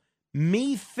example,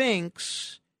 me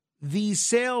thinks these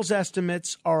sales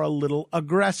estimates are a little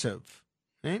aggressive.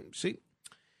 Okay? See?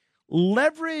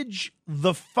 Leverage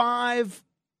the 5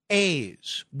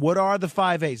 A's. What are the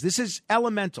 5 A's? This is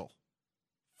elemental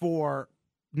for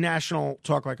National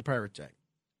Talk Like a Pirate Day.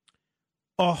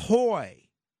 Ahoy,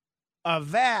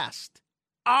 avast,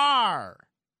 R,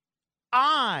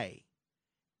 I,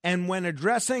 and when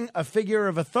addressing a figure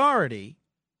of authority,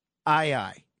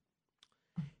 I.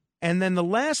 And then the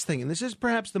last thing, and this is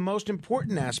perhaps the most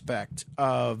important aspect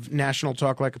of National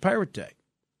Talk Like a Pirate Day,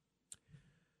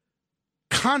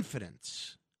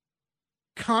 confidence.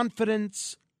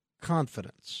 Confidence.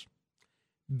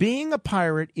 Being a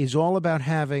pirate is all about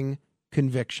having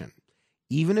conviction,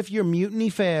 even if your mutiny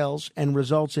fails and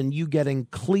results in you getting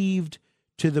cleaved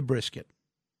to the brisket.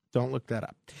 Don't look that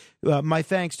up. My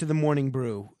thanks to the Morning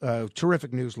Brew,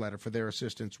 terrific newsletter, for their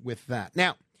assistance with that.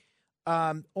 Now,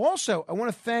 Also, I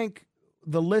want to thank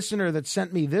the listener that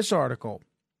sent me this article.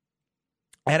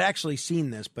 I had actually seen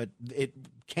this, but it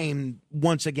came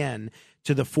once again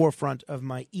to the forefront of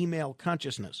my email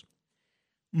consciousness.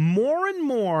 More and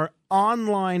more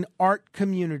online art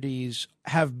communities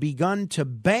have begun to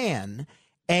ban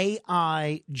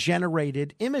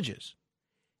AI-generated images.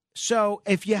 So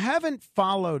if you haven't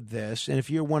followed this, and if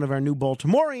you're one of our new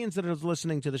Baltimoreans that is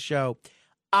listening to the show,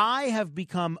 I have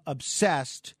become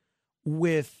obsessed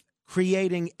with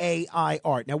creating AI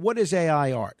art. Now, what is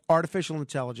AI art? Artificial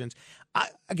intelligence.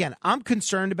 I'm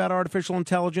concerned about artificial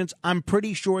intelligence. I'm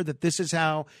pretty sure that this is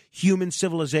how human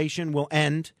civilization will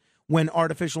end when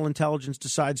artificial intelligence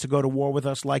decides to go to war with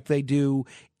us, like they do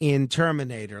in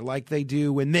Terminator, like they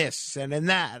do in this and in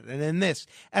that and in this.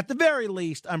 At the very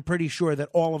least, I'm pretty sure that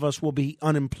all of us will be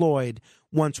unemployed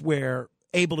once we're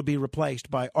able to be replaced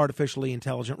by artificially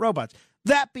intelligent robots.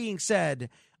 That being said,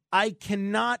 I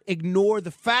cannot ignore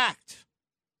the fact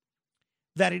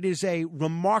that it is a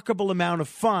remarkable amount of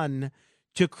fun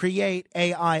to create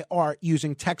AI art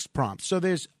using text prompts. So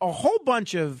there's a whole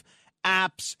bunch of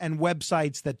apps and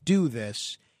websites that do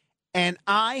this, and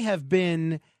I have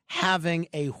been having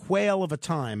a whale of a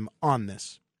time on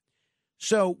this.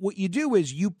 So what you do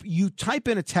is you type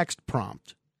in a text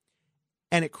prompt,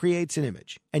 and it creates an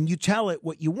image, and you tell it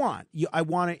what you want. I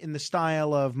want it in the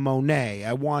style of Monet.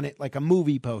 I want it like a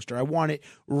movie poster. I want it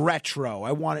retro.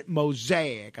 I want it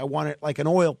mosaic. I want it like an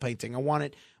oil painting. I want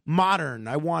it modern.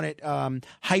 I want it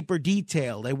hyper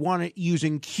detailed. I want it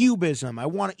using cubism. I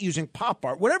want it using pop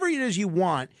art. Whatever it is you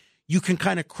want, you can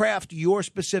kind of craft your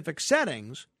specific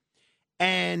settings,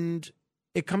 and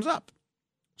it comes up.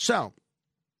 So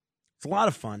it's a lot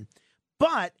of fun.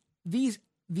 But these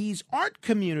art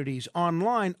communities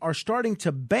online are starting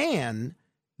to ban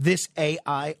this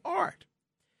AI art.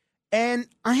 And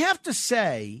I have to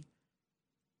say,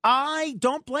 I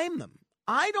don't blame them.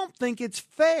 I don't think it's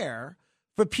fair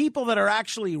for people that are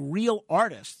actually real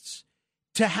artists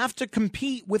to have to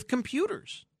compete with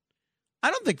computers.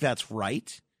 I don't think that's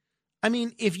right. I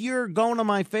mean, if you're going to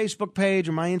my Facebook page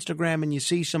or my Instagram and you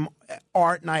see some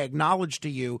art and I acknowledge to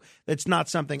you that's not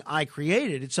something I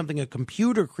created, it's something a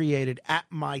computer created at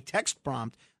my text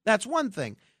prompt, that's one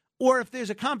thing. Or if there's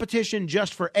a competition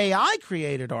just for AI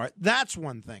created art, that's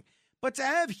one thing. But to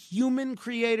have human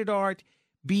created art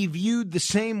be viewed the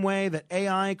same way that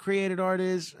AI created art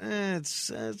is,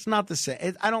 it's not the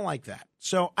same. I don't like that.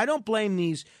 So I don't blame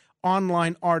these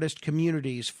online artist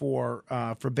communities for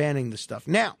banning this stuff.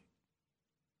 Now,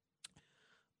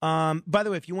 by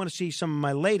the way, if you want to see some of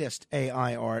my latest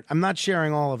AI art, I'm not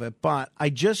sharing all of it, but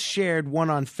I just shared one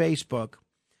on Facebook.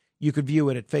 You could view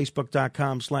it at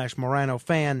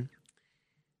facebook.com/MoranoFan.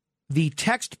 The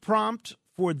text prompt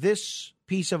for this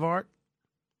piece of art: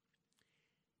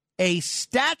 a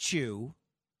statue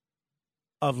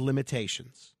of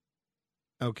limitations.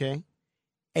 Okay?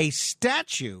 A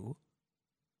statue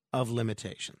of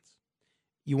limitations.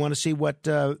 You want to see what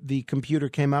the computer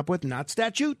came up with? Not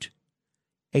statute.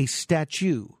 A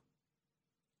statue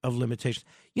of limitations.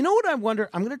 You know what I wonder?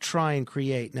 I'm going to try and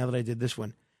create, now that I did this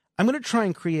one, I'm going to try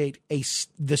and create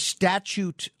the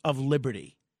Statute of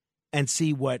Liberty and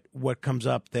see what comes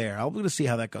up there. I'm going to see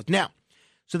how that goes. Now,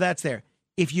 so that's there.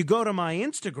 If you go to my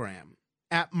Instagram,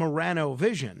 at Morano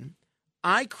Vision,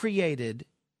 I created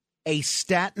a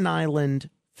Staten Island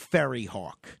ferry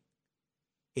hawk.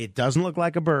 It doesn't look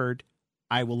like a bird.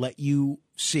 I will let you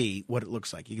see what it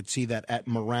looks like. You can see that at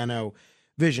Morano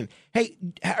Vision. Hey,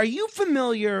 are you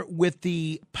familiar with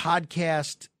the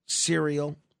podcast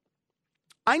Serial?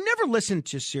 I never listened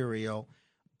to Serial,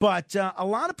 but a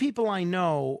lot of people I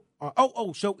know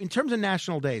so in terms of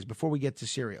national days, before we get to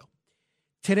Serial,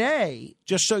 today,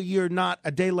 just so you're not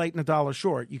a day late and a dollar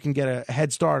short, you can get a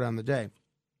head start on the day.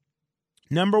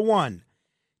 Number 1,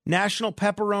 National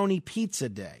Pepperoni Pizza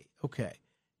Day. Okay.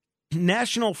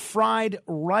 National Fried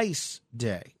Rice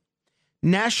Day.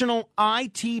 National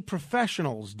IT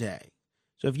Professionals Day.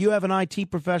 So if you have an IT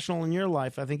professional in your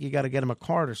life, I think you got to get them a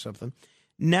card or something.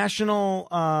 National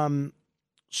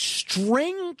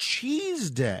String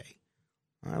Cheese Day.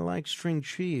 I like string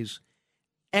cheese.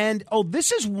 And,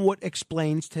 this is what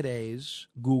explains today's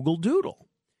Google Doodle.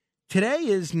 Today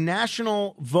is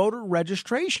National Voter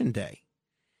Registration Day,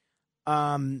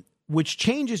 which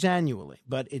changes annually,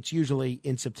 but it's usually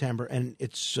in September, and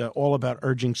it's all about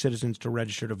urging citizens to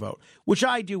register to vote, which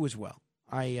I do as well.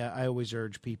 I always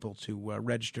urge people to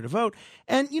register to vote.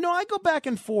 And, I go back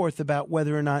and forth about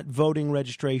whether or not voting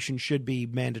registration should be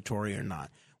mandatory or not.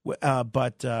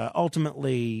 But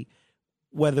ultimately,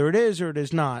 whether it is or it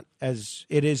is not, as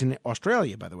it is in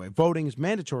Australia, by the way. Voting is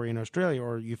mandatory in Australia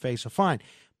or you face a fine.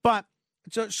 But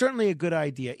It's certainly a good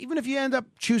idea. Even if you end up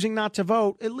choosing not to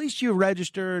vote, at least you're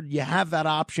registered. You have that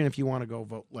option if you want to go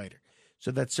vote later.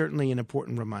 So that's certainly an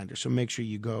important reminder. So make sure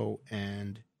you go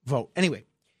and vote. Anyway,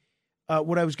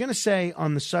 what I was going to say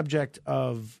on the subject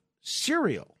of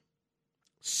Serial.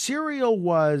 Serial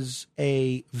was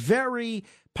a very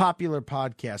popular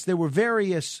podcast. There were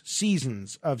various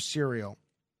seasons of Serial.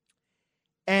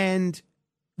 And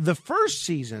the first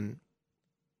season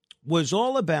was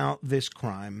all about this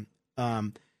crime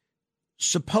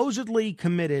supposedly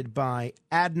committed by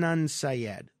Adnan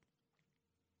Syed.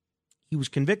 He was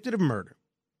convicted of murder.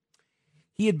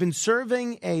 He had been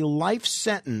serving a life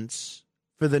sentence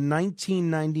for the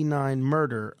 1999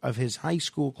 murder of his high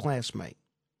school classmate.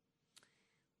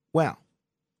 Well,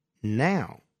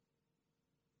 now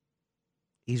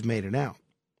he's made it out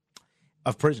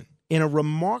of prison. In a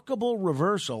remarkable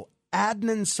reversal,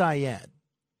 Adnan Syed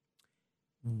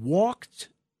walked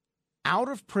out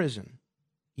of prison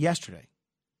yesterday.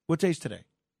 What day is today?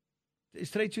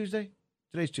 Is today Tuesday?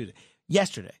 Today's Tuesday.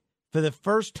 Yesterday, for the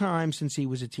first time since he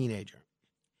was a teenager.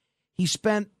 He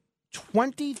spent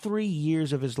 23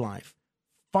 years of his life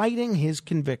fighting his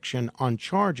conviction on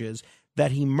charges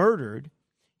that he murdered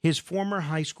his former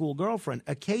high school girlfriend,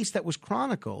 a case that was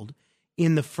chronicled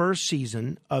in the first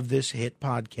season of this hit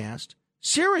podcast,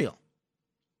 Serial.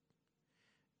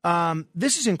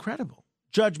 This is incredible.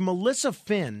 Judge Melissa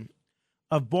Finn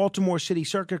of Baltimore City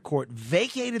Circuit Court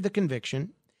vacated the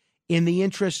conviction in the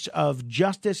interests of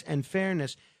justice and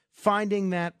fairness, finding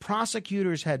that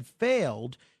prosecutors had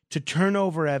failed to turn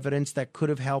over evidence that could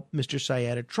have helped Mr.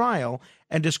 Syed at trial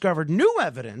and discovered new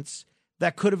evidence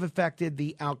that could have affected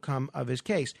the outcome of his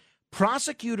case.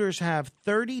 Prosecutors have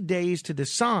 30 days to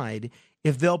decide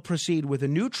if they'll proceed with a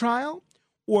new trial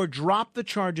or drop the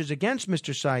charges against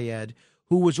Mr. Syed,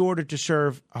 who was ordered to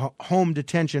serve home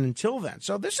detention until then.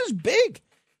 So this is big.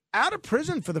 Out of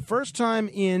prison for the first time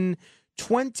in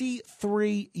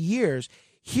 23 years.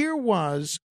 Here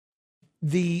was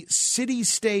the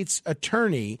city-state's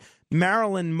attorney,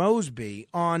 Marilyn Mosby,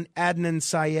 on Adnan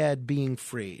Syed being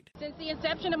freed. Since the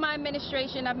inception of my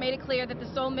administration, I've made it clear that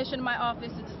the sole mission of my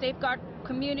office is to safeguard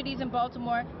communities in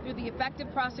Baltimore through the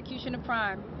effective prosecution of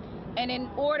crime. And in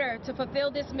order to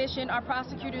fulfill this mission, our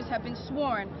prosecutors have been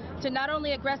sworn to not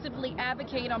only aggressively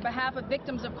advocate on behalf of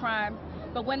victims of crime,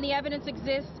 but when the evidence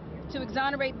exists, to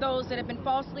exonerate those that have been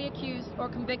falsely accused or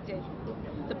convicted.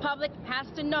 The public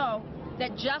has to know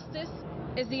that justice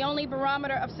is the only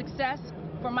barometer of success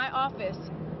for my office,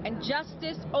 and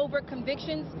justice over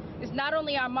convictions is not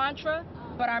only our mantra,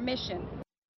 but our mission.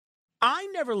 I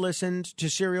never listened to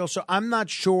Serial, so I'm not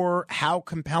sure how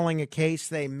compelling a case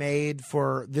they made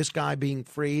for this guy being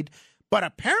freed, but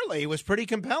apparently it was pretty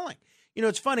compelling. You know,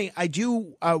 it's funny, I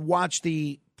do watch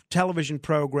the television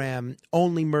program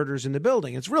Only Murders in the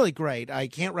Building. It's really great. I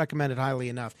can't recommend it highly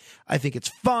enough. I think it's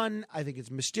fun. I think it's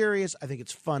mysterious. I think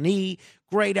it's funny.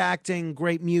 Great acting,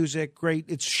 great music, great.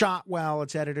 It's shot well.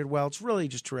 It's edited well. It's really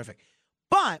just terrific.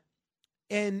 But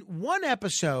in one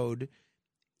episode,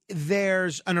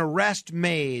 there's an arrest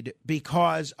made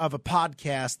because of a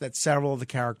podcast that several of the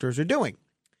characters are doing.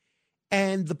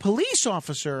 And the police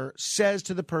officer says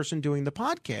to the person doing the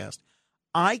podcast,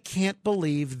 I can't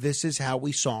believe this is how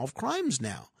we solve crimes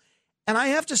now. And I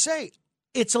have to say,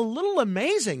 it's a little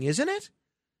amazing, isn't it?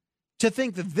 To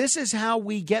think that this is how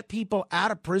we get people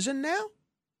out of prison now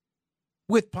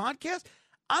with podcasts.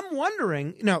 I'm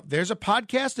wondering, there's a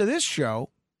podcast of this show.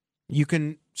 You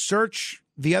can search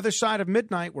The Other Side of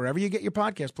Midnight, wherever you get your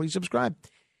podcast. Please subscribe.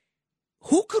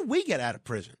 Who could we get out of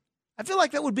prison? I feel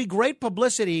like that would be great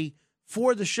publicity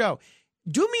for the show.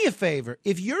 Do me a favor.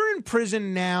 If you're in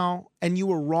prison now and you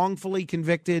were wrongfully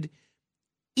convicted,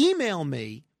 email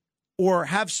me or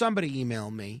have somebody email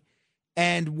me,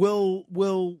 and we'll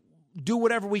do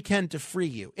whatever we can to free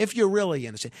you if you're really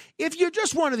innocent. If you're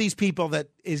just one of these people that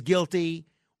is guilty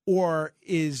or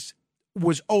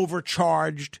was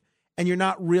overcharged and you're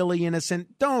not really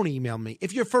innocent, don't email me.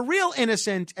 If you're for real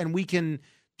innocent and we can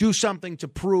do something to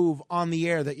prove on the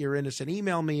air that you're innocent,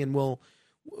 email me and we'll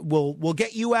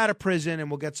get you out of prison,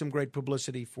 and we'll get some great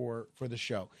publicity for the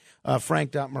show.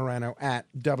 Frank.Morano at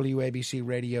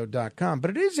WABCRadio.com.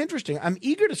 But it is interesting. I'm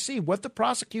eager to see what the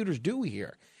prosecutors do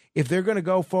here. If they're going to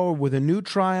go forward with a new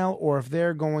trial or if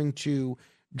they're going to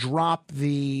drop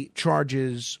the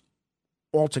charges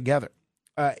altogether.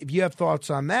 If you have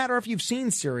thoughts on that, or if you've seen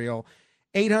Serial,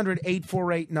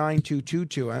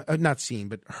 800-848-9222. Not seen,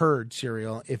 but heard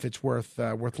Serial, if it's worth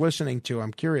listening to.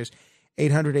 I'm curious.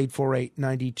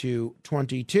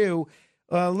 800-848-9222.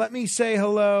 Let me say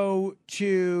hello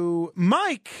to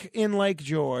Mike in Lake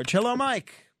George. Hello,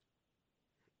 Mike.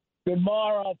 Good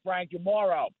morrow, Frank. Good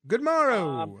morrow. Good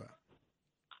morrow.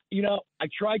 I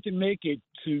tried to make it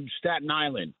to Staten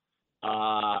Island.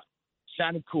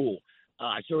 Sounded cool.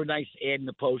 I saw a nice ad in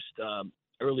the Post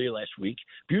earlier last week.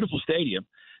 Beautiful stadium.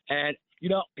 And,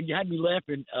 you had me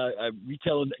laughing,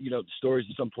 retelling, the stories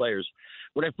of some players.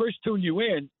 When I first tuned you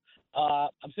in,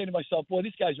 I'm saying to myself, boy,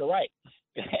 this guy's all right.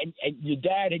 And your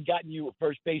dad had gotten you a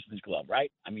first baseman's glove,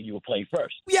 right? I mean, you were playing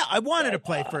first. Yeah, I wanted to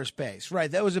play first base.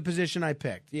 Right. That was a position I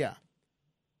picked. Yeah.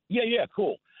 Yeah,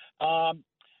 cool. What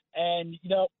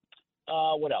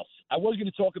else? I was going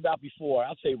to talk about before.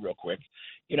 I'll say real quick.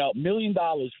 $1 million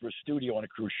for a studio on a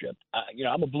cruise ship.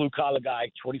 I'm a blue-collar guy,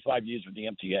 25 years with the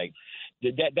MTA.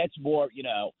 That's more,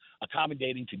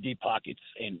 accommodating to deep pockets.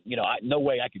 And, no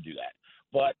way I could do that.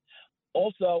 But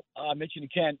also, I mentioned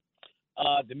to Ken,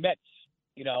 the Mets,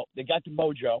 they got the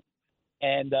mojo.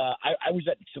 And I was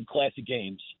at some classic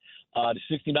games. The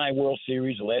 69 World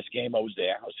Series, the last game I was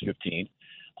there, I was 15.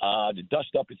 The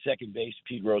dust up at second base,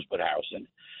 Pete Rosebud Harrison.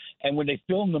 And when they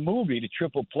filmed the movie, the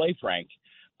triple play, Frank,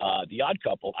 The Odd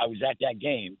Couple, I was at that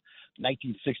game,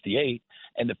 1968,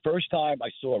 and the first time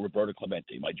I saw Roberto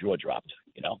Clemente, my jaw dropped,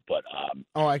 But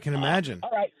I can imagine.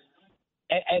 All right,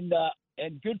 and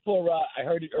good for I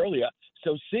heard it earlier.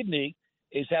 So Sydney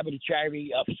is having a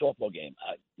charity softball game.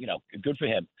 Good for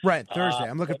him. Right, Thursday.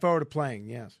 I'm looking forward to playing.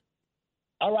 Yes.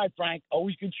 All right, Frank.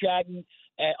 Always good chatting.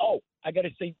 And I got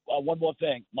to say one more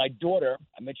thing. My daughter,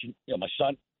 I mentioned, my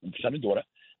son and daughter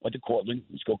went to Cortland.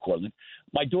 Let's go Cortland.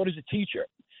 My daughter's a teacher.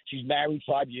 She's married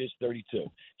 5 years,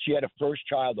 32. She had a first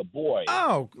child, a boy.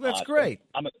 Oh, that's great.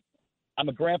 So I'm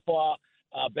a grandpa.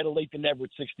 Better late than never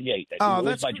at 68.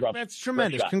 That's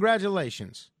tremendous.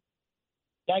 Congratulations.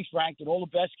 Thanks, Frank, and all the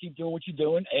best. Keep doing what you're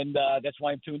doing, and that's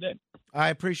why I'm tuned in. I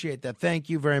appreciate that. Thank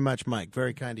you very much, Mike.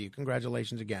 Very kind of you.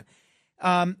 Congratulations again.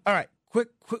 All right,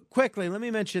 quickly, let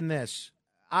me mention this.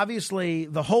 Obviously,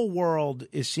 the whole world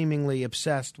is seemingly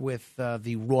obsessed with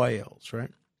the Royals,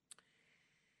 right?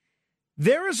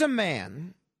 There is a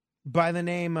man by the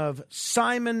name of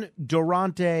Simon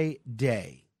Durante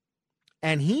Day,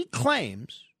 and he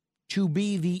claims to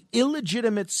be the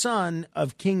illegitimate son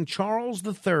of King Charles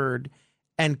III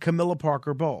and Camilla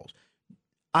Parker Bowles.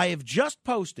 I have just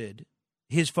posted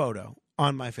his photo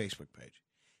on my Facebook page.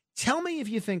 Tell me if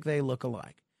you think they look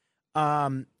alike.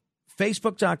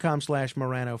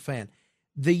 Facebook.com/Morano fan.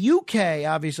 The UK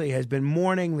obviously has been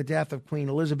mourning the death of Queen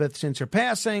Elizabeth since her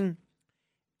passing.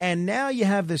 And now you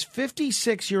have this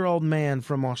 56-year-old man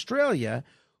from Australia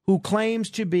who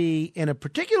claims to be in a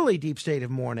particularly deep state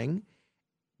of mourning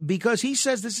because he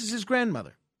says this is his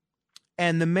grandmother.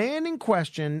 And the man in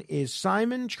question is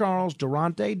Simon Charles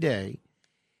Durante Day,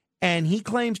 and he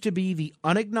claims to be the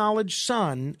unacknowledged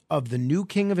son of the new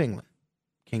King of England,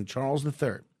 King Charles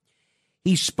III.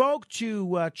 He spoke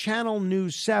to Channel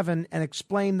News 7 and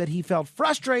explained that he felt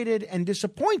frustrated and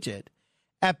disappointed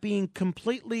at being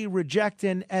completely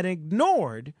rejected and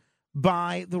ignored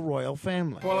by the royal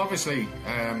family. Well, obviously,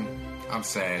 I'm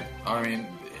sad. I mean,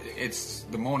 it's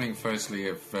the morning, firstly,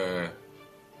 of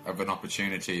an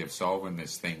opportunity of solving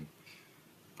this thing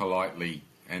politely,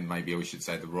 and maybe we should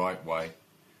say the right way.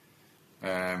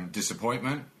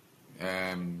 Disappointment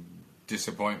at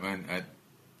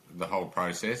the whole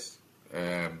process.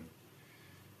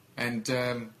 And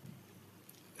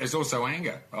there's also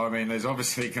anger. I mean, there's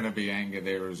obviously going to be anger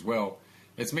there as well.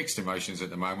 It's mixed emotions at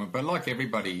the moment, but like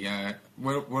everybody,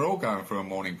 we're all going through a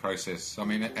mourning process. I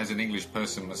mean, as an English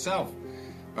person myself,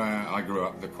 I grew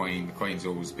up with the Queen. The Queen's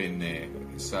always been there,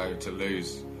 so to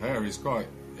lose her is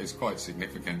quite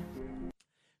significant.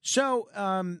 So,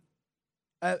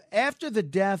 after the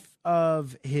death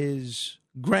of his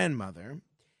grandmother,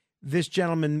 this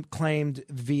gentleman claimed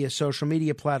via social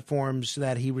media platforms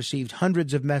that he received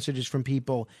hundreds of messages from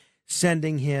people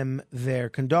sending him their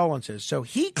condolences. So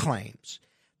he claims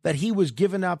that he was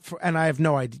given up for, and I have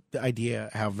no idea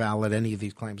how valid any of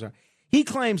these claims are. He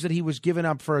claims that he was given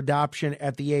up for adoption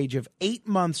at the age of 8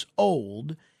 months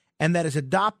old, and that his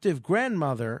adoptive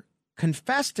grandmother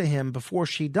confessed to him before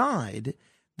she died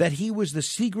that he was the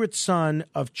secret son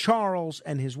of Charles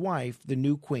and his wife, the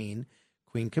new queen,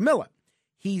 Queen Camilla.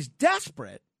 He's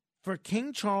desperate for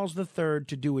King Charles III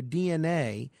to do a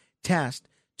DNA test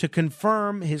to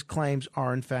confirm his claims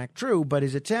are in fact true, but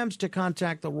his attempts to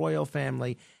contact the royal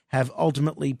family have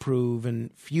ultimately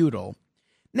proven futile.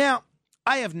 Now,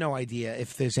 I have no idea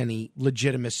if there's any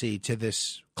legitimacy to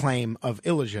this claim of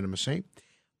illegitimacy,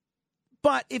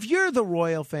 but if you're the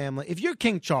royal family, if you're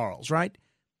King Charles, right,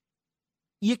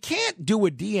 you can't do a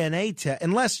DNA test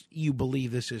unless you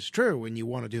believe this is true and you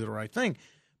want to do the right thing.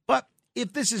 But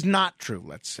if this is not true,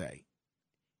 let's say,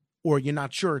 or you're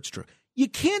not sure it's true, You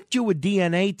can't do a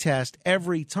DNA test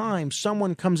every time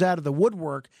someone comes out of the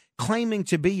woodwork claiming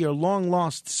to be your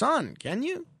long-lost son, can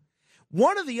you?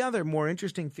 One of the other more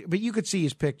interesting, but you could see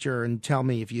his picture and tell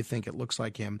me if you think it looks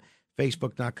like him,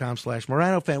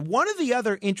 Facebook.com/Morano fan. One of the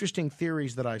other interesting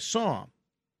theories that I saw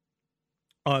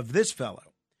of this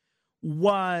fellow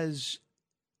was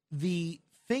the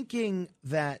thinking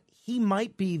that he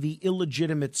might be the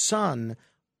illegitimate son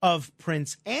of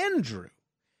Prince Andrew.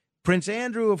 Prince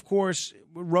Andrew, of course,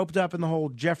 roped up in the whole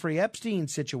Jeffrey Epstein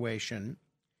situation,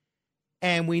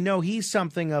 and we know he's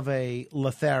something of a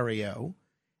Lothario,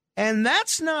 and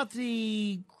that's not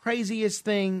the craziest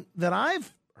thing that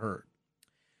I've heard.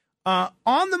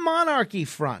 On the monarchy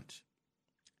front,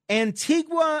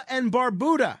 Antigua and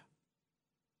Barbuda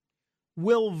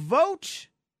will vote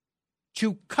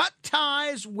to cut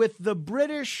ties with the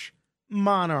British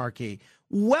monarchy.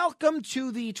 Welcome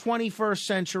to the 21st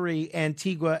century,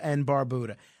 Antigua and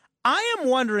Barbuda. I am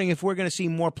wondering if we're going to see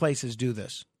more places do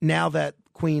this now that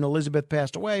Queen Elizabeth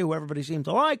passed away, who everybody seemed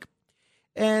to like,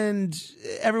 and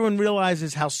everyone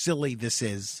realizes how silly this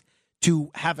is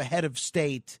to have a head of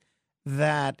state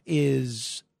that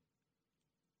is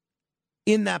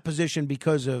in that position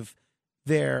because of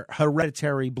their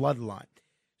hereditary bloodline.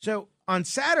 So on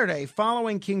Saturday,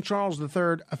 following King Charles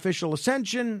III official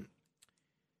ascension,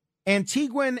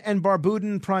 Antiguan and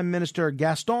Barbudan Prime Minister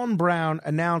Gaston Brown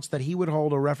announced that he would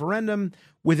hold a referendum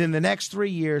within the next 3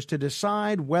 years to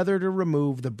decide whether to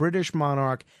remove the British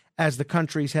monarch as the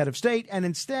country's head of state and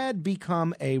instead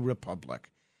become a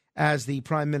republic. As the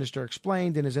Prime Minister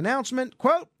explained in his announcement,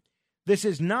 quote, "This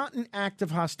is not an act of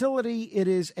hostility. It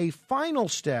is a final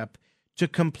step to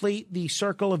complete the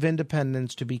circle of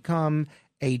independence to become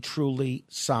a truly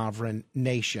sovereign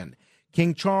nation."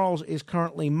 King Charles is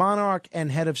currently monarch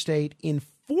and head of state in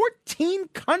 14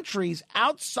 countries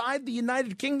outside the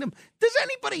United Kingdom. Does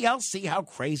anybody else see how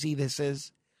crazy this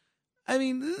is? I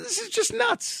mean, this is just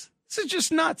nuts. This is just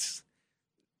nuts.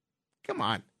 Come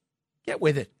on. Get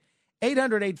with it.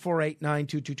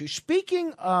 800-848-9222.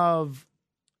 Speaking of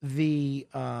the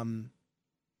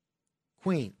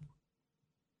Queen,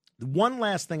 one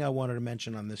last thing I wanted to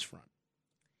mention on this front.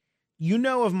 You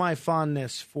know of my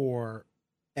fondness for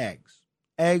eggs.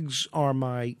 Eggs are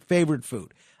my favorite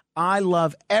food. I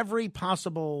love every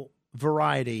possible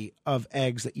variety of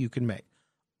eggs that you can make.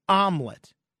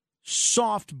 Omelet,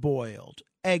 soft-boiled,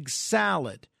 egg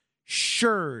salad,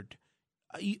 shirred,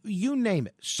 you name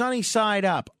it. Sunny side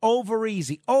up, over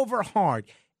easy, over hard.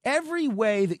 Every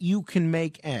way that you can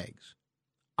make eggs,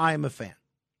 I am a fan.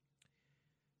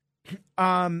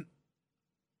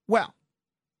 Well,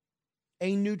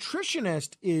 a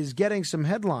nutritionist is getting some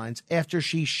headlines after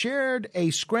she shared a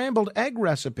scrambled egg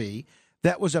recipe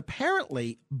that was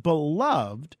apparently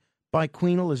beloved by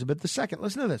Queen Elizabeth II.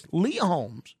 Listen to this. Leah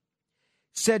Holmes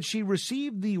said she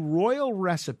received the royal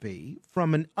recipe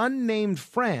from an unnamed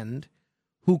friend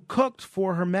who cooked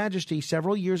for Her Majesty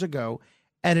several years ago,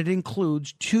 and it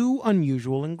includes 2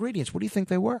 unusual ingredients. What do you think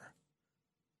they were?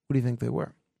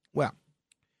 Well,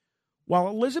 while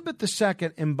Elizabeth II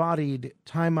embodied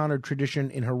time-honored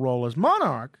tradition in her role as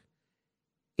monarch,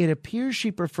 it appears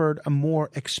she preferred a more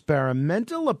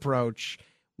experimental approach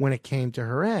when it came to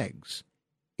her eggs,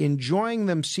 enjoying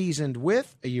them seasoned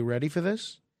with, are you ready for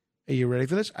this?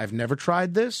 I've never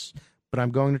tried this, but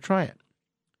I'm going to try it.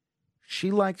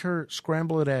 She liked her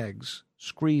scrambled eggs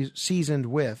seasoned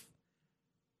with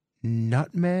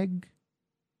nutmeg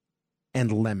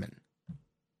and lemon.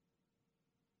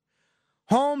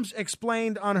 Holmes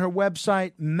explained on her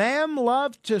website, "Ma'am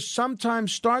loved to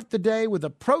sometimes start the day with a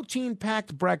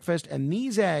protein-packed breakfast, and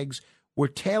these eggs were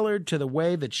tailored to the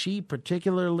way that she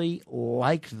particularly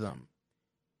liked them."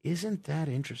 Isn't that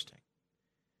interesting?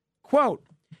 Quote,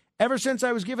 "Ever since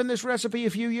I was given this recipe a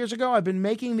few years ago, I've been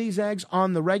making these eggs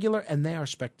on the regular, and they are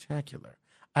spectacular.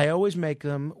 I always make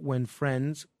them when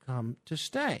friends come to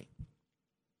stay."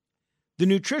 The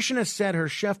nutritionist said her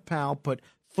chef pal put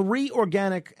 3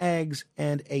 organic eggs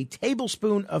and a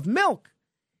tablespoon of milk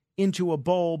into a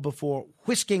bowl before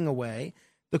whisking away.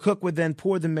 The cook would then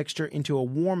pour the mixture into a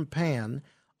warm pan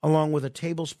along with a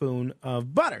tablespoon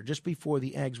of butter. Just before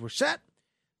the eggs were set,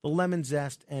 the lemon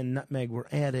zest and nutmeg were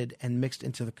added and mixed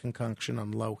into the concoction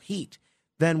on low heat.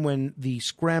 Then when the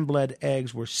scrambled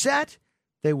eggs were set,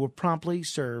 they were promptly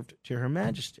served to Her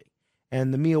Majesty.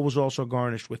 And the meal was also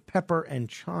garnished with pepper and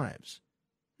chives.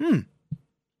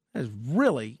 That is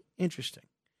really interesting.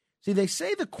 See, they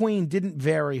say the Queen didn't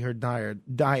vary her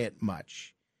diet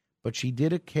much, but she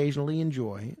did occasionally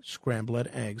enjoy scrambled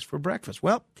eggs for breakfast.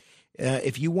 Well,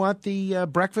 if you want the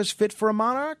breakfast fit for a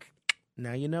monarch,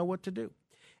 now you know what to do.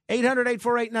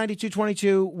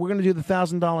 800-848-9222. We're going to do the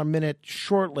 $1,000 minute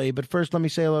shortly, but first let me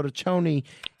say hello to Tony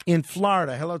in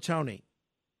Florida. Hello, Tony.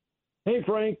 Hey,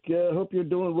 Frank. Hope you're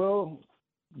doing well.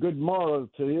 Good morrow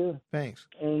to you. Thanks.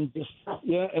 And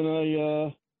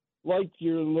I liked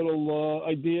your little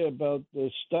idea about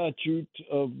the Statute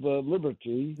of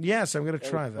Liberty. Yes, I'm going to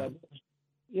try that.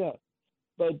 Yeah,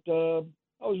 but I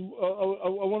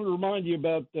want to remind you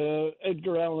about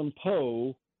Edgar Allan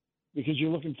Poe, because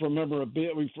you're looking for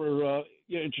memorabilia for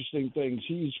interesting things.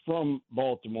 He's from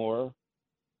Baltimore,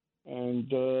 and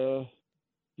there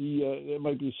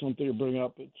might be something to bring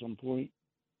up at some point.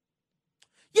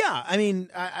 Yeah, I mean,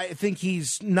 I think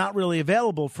he's not really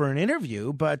available for an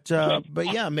interview, but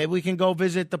yeah, maybe we can go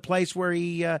visit the place where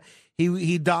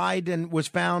he died and was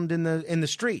found in the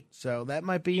street. So that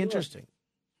might be interesting.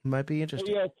 Might be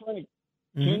interesting. Yeah, Frank.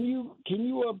 Mm-hmm. Can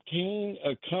you obtain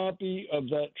a copy of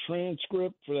that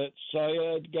transcript for that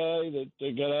Syed guy that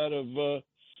got out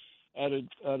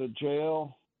of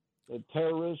jail, the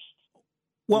terrorist?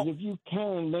 Well, if you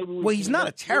can, maybe he's not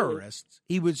a terrorist.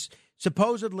 He was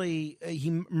supposedly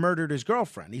he murdered his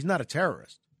girlfriend. He's not a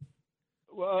terrorist.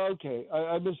 Well, okay,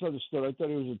 I misunderstood. I thought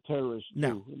he was a terrorist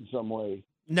too, in some way.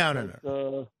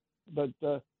 No. But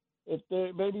if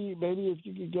maybe if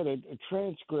you could get a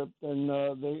transcript, then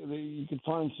you could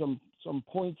find some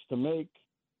points to make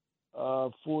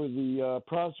for the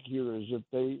prosecutors if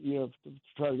they to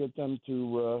try to get them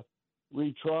to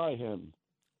retry him.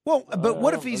 Well, but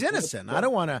what if he's innocent? I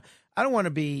don't want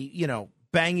to be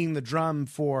banging the drum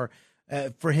for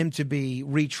him to be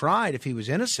retried if he was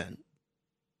innocent.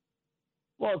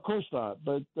 Well, of course not.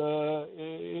 But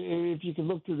if you can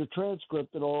look through the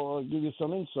transcript, it'll give you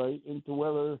some insight into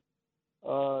whether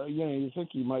you think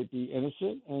he might be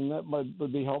innocent, and that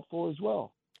would be helpful as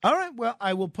well. All right. Well,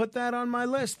 I will put that on my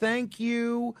list. Thank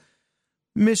you,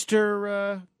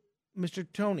 Mr.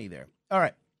 Tony. There. All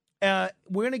right.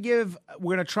 We're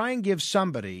gonna try and give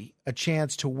somebody a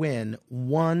chance to win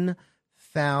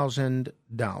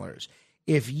 $1,000.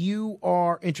 If you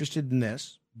are interested in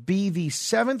this, be the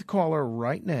seventh caller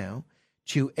right now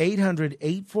to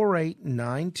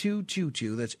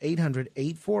 800-848-9222. That's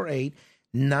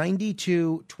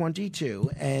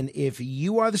 800-848-9222. And if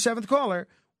you are the seventh caller,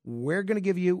 we're going to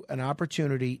give you an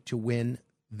opportunity to win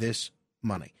this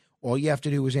money. All you have to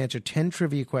do is answer 10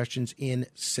 trivia questions in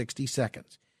 60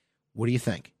 seconds. What do you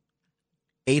think?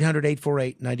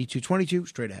 800-848-9222,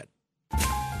 straight ahead.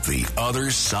 The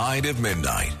Other Side of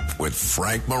Midnight with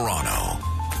Frank Morano.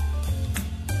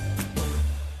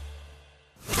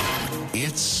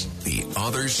 It's The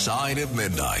Other Side of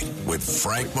Midnight with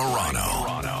Frank Morano.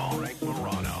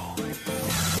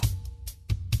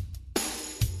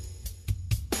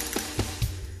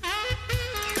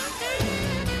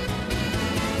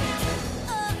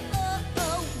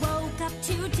 Woke up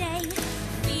today,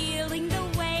 feeling the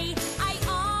way I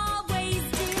always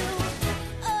do.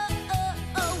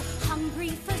 Hungry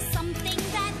for something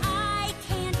that I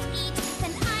can't eat.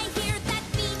 Then I hear that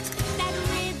beat, that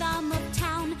rhythm of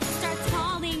town starts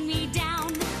calling me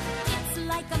down. It's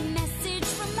like a message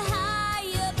from high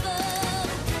above.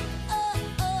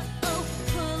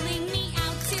 Pulling me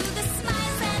out to the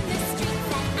smiles and the streets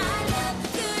that I love.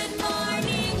 Good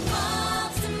morning,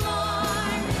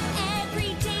 Baltimore.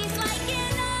 Every day's like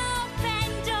an open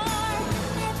door.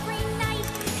 Every night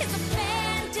is a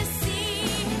fantasy.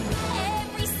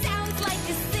 Every sound's like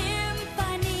a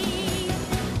symphony.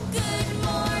 Good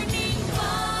morning,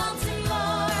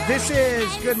 Baltimore. This is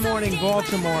Good Morning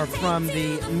Baltimore from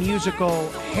the musical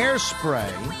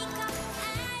Hairspray.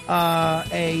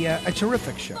 A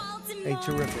terrific show. A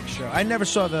terrific show. I never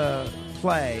saw the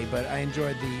play, but I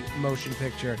enjoyed the motion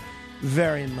picture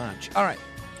very much. All right.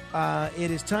 It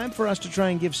is time for us to try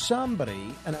and give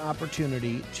somebody an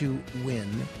opportunity to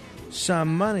win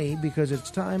some money because it's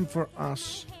time for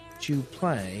us to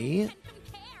play.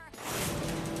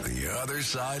 The Other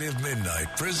Side of Midnight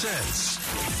presents.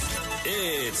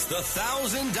 It's the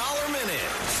 $1,000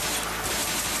 minute.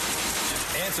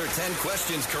 Answer 10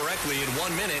 questions correctly in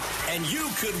 1 minute, and you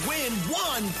could win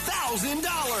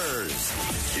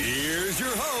 $1,000. Here's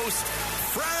your host,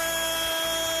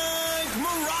 Frank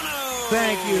Morano.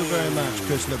 Thank you very much,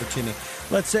 Chris Libertini.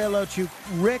 Let's say hello to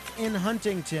Rick in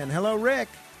Huntington. Hello, Rick.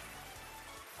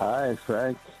 Hi,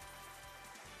 Frank.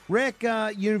 Rick,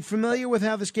 you familiar with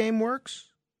how this game works?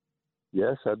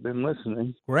 Yes, I've been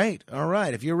listening. Great. All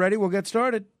right. If you're ready, we'll get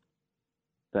started.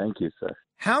 Thank you, sir.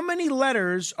 How many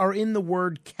letters are in the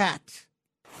word cat?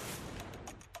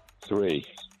 3.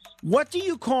 What do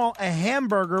you call a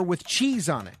hamburger with cheese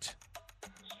on it?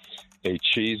 A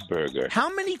cheeseburger. How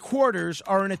many quarters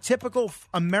are in a typical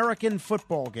American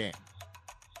football game?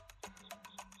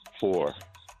 4.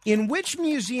 In which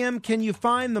museum can you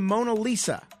find the Mona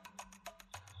Lisa?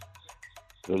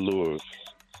 The Louvre.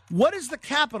 What is the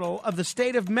capital of the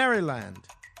state of Maryland?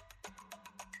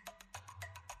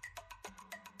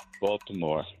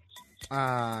 Baltimore.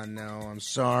 No, I'm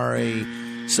sorry.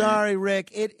 Sorry,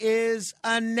 Rick. It is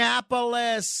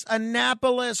Annapolis.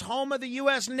 Annapolis, home of the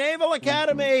U.S. Naval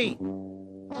Academy.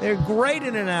 They're great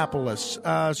in Annapolis.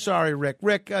 Sorry, Rick.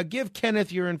 Rick, give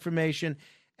Kenneth your information,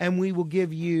 and we will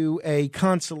give you a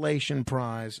consolation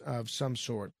prize of some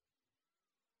sort.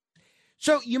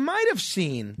 So you might have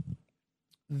seen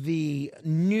the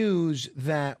news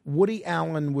that Woody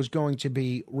Allen was going to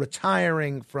be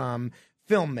retiring from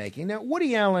filmmaking. Now,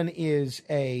 Woody Allen is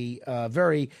a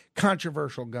very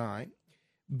controversial guy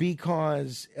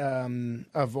because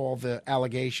of all the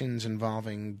allegations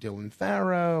involving Dylan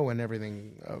Farrow and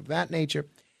everything of that nature.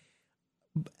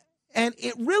 And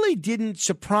it really didn't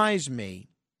surprise me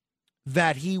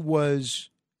that he was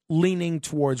leaning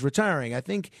towards retiring. I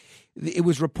think it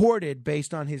was reported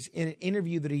based on his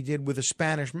interview that he did with a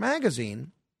Spanish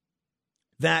magazine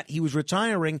that he was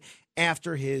retiring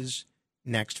after his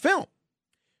next film.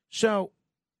 So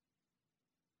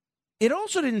it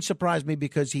also didn't surprise me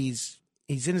because he's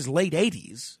in his late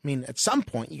 80s. I mean, at some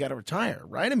point you got to retire,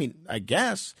 right? I mean, I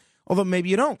guess, although maybe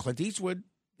you don't. Clint Eastwood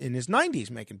in his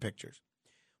 90s making pictures.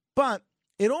 But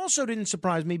it also didn't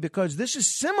surprise me because this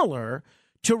is similar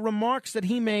to remarks that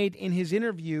he made in his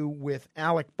interview with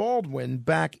Alec Baldwin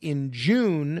back in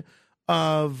June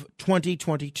of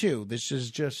 2022. This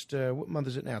is just, what month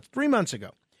is it now? It's 3 months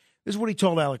ago. This is what he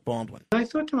told Alec Baldwin. I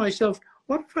thought to myself,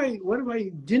 what if I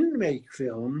didn't make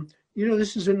film? You know,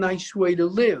 this is a nice way to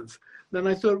live. Then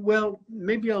I thought, well,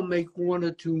 maybe I'll make one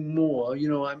or two more. You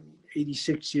know, I'm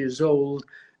 86 years old,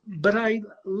 but I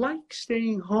like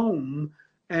staying home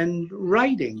and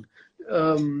writing.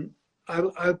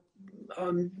 I'll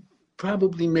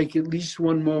probably make at least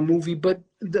one more movie, but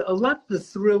a lot of the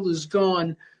thrill is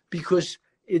gone because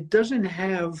it doesn't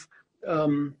have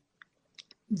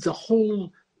the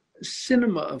whole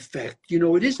cinema effect. You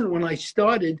know, it isn't when I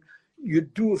started,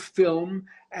 you'd do a film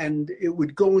and it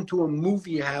would go into a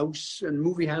movie house, and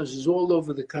movie houses all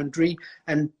over the country,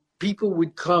 and people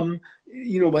would come,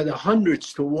 you know, by the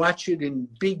hundreds to watch it in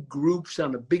big groups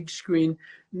on a big screen.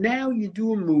 Now you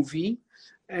do a movie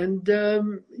and,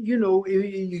 you know,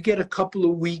 you get a couple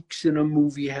of weeks in a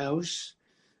movie house,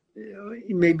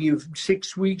 maybe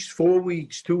 6 weeks, 4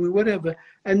 weeks, 2 weeks, whatever,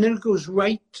 and then it goes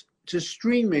right to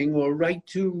streaming or right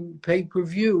to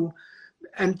pay-per-view.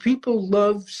 And people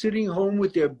love sitting home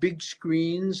with their big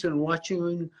screens and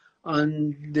watching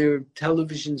on their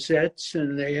television sets,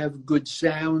 and they have good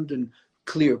sound and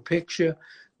clear picture.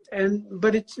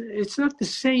 But it's not the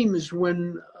same as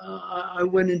when I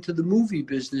went into the movie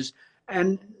business.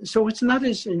 And so it's not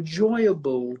as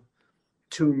enjoyable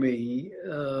to me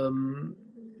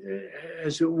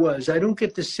as it was. I don't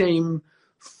get the same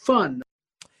fun.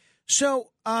 So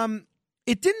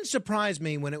it didn't surprise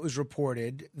me when it was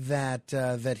reported that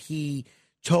that he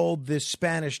told this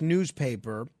Spanish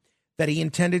newspaper that he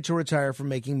intended to retire from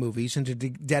making movies and to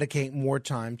dedicate more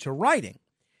time to writing,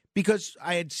 because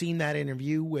I had seen that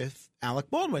interview with Alec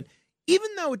Baldwin. Even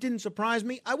though it didn't surprise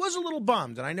me, I was a little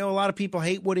bummed. And I know a lot of people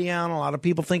hate Woody Allen. A lot of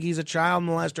people think he's a child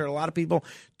molester. A lot of people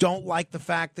don't like the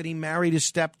fact that he married his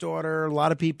stepdaughter. A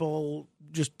lot of people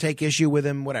just take issue with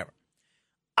him, whatever.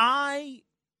 I,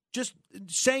 just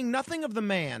saying nothing of the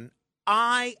man,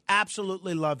 I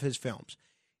absolutely love his films.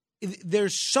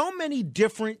 There's so many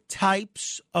different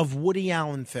types of Woody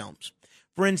Allen films.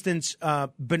 For instance,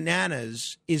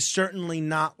 Bananas is certainly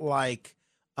not like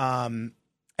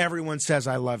Everyone Says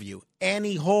I Love You.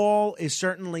 Annie Hall is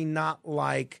certainly not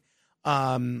like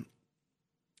Manhattan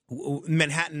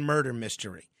Murder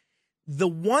Mystery. The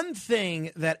one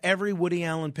thing that every Woody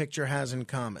Allen picture has in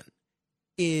common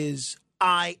is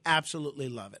I absolutely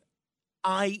love it.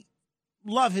 I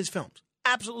love his films.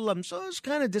 Absolutely love them. So I was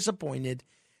kind of disappointed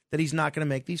that he's not going to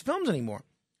make these films anymore.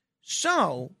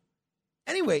 So,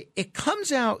 anyway, it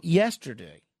comes out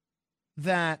yesterday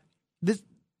that this,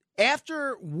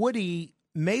 after Woody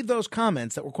made those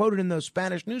comments that were quoted in those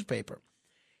Spanish newspaper,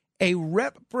 a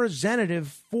representative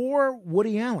for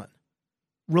Woody Allen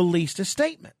released a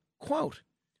statement. Quote,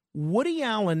 Woody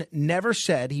Allen never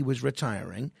said he was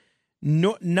retiring,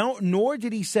 nor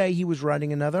did he say he was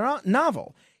writing another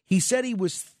novel. He said he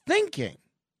was thinking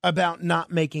about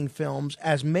not making films,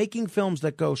 as making films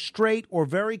that go straight or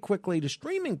very quickly to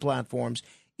streaming platforms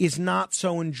is not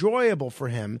so enjoyable for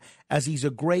him, as he's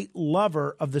a great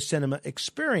lover of the cinema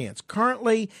experience.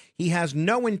 Currently, he has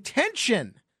no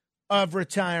intention of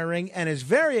retiring and is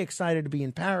very excited to be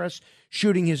in Paris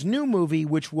shooting his new movie,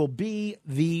 which will be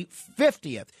the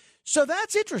 50th. So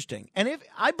that's interesting. And if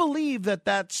I believe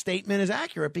that statement is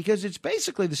accurate because it's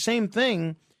basically the same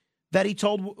thing that he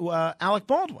told Alec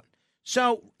Baldwin.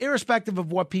 So irrespective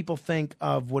of what people think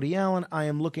of Woody Allen, I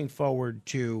am looking forward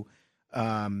to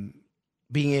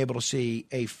being able to see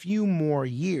a few more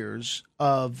years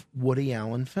of Woody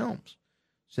Allen films.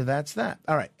 So that's that.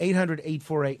 All right,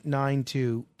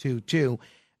 800-848-9222.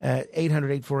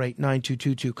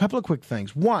 800-848-9222. Couple of quick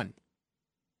things. One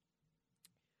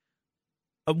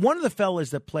of the fellas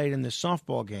that played in this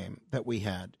softball game that we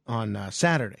had on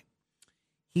Saturday,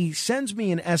 he sends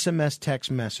me an SMS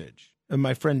text message.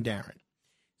 My friend Darren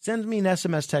sends me an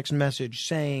SMS text message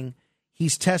saying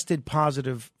he's tested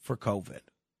positive for COVID,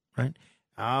 right?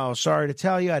 Oh, sorry to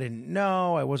tell you, I didn't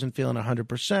know. I wasn't feeling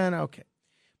 100%. Okay.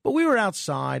 But we were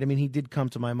outside. I mean, he did come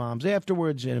to my mom's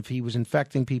afterwards, and if he was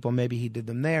infecting people, maybe he did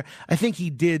them there. I think he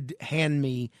did hand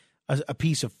me a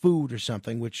piece of food or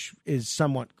something, which is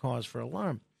somewhat cause for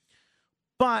alarm.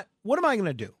 But what am I going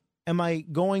to do? Am I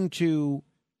going to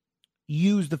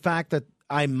use the fact that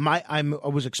I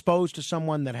was exposed to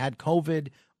someone that had COVID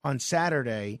on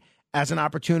Saturday as an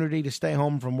opportunity to stay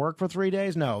home from work for 3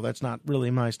 days? No, that's not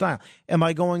really my style. Am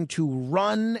I going to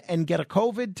run and get a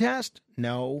COVID test?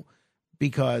 No,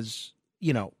 because,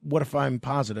 what if I'm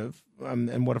positive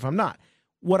and what if I'm not?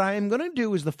 What I am going to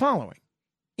do is the following.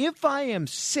 If I am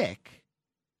sick,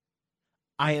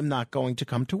 I am not going to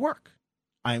come to work.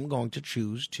 I am going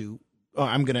to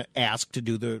I'm going to ask to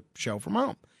do the show from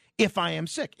home. If I am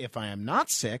sick. If I am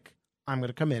not sick, I'm going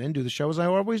to come in and do the show as I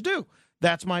always do.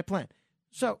 That's my plan.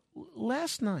 So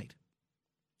last night,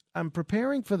 I'm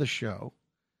preparing for the show,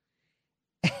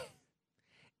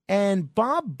 and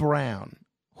Bob Brown,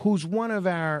 who's one of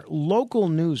our local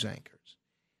news anchors,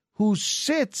 who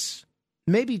sits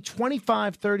maybe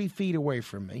 25, 30 feet away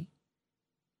from me,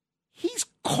 he's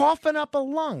coughing up a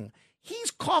lung.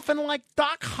 He's coughing like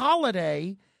Doc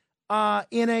Holliday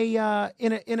in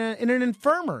an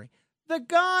infirmary. The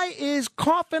guy is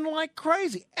coughing like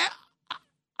crazy.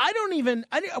 I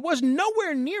was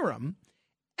nowhere near him,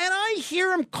 and I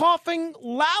hear him coughing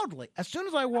loudly as soon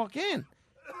as I walk in.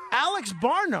 Alex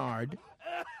Barnard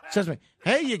says to me,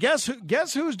 "Hey, you guess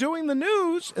who's doing the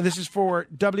news?" And this is for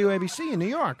WABC in New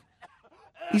York.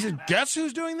 He said, "Guess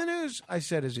who's doing the news?" I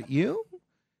said, "Is it you?" He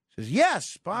says,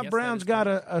 "Yes, Bob Brown's got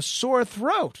a sore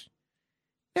throat."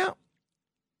 Now,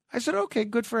 I said, "Okay,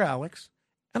 good for Alex."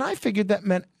 And I figured that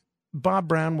meant Bob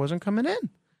Brown wasn't coming in.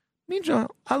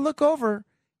 Meanwhile, I look over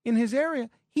in his area.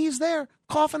 He's there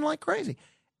coughing like crazy.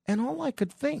 And all I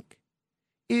could think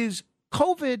is,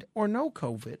 COVID or no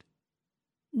COVID,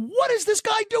 what is this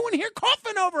guy doing here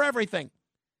coughing over everything?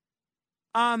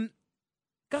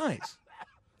 Guys,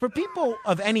 for people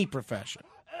of any profession,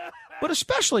 but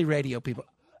especially radio people,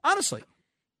 honestly,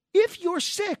 if you're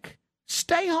sick,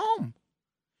 stay home.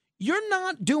 You're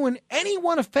not doing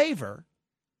anyone a favor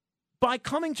by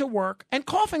coming to work and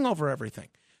coughing over everything.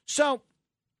 So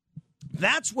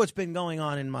that's what's been going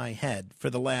on in my head for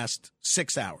the last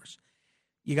 6 hours.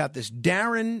 You got this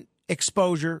Darren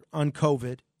exposure on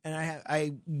COVID, and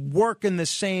I work in the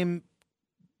same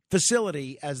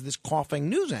facility as this coughing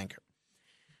news anchor.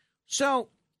 So,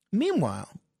 meanwhile,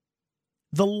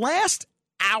 the last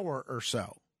hour or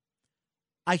so,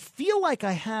 I feel like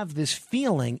I have this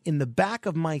feeling in the back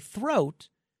of my throat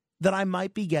that I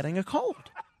might be getting a cold.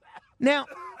 Now,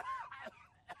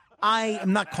 I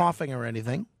am not coughing or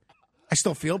anything. I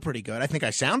still feel pretty good. I think I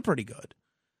sound pretty good.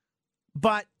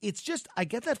 But it's just, I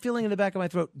get that feeling in the back of my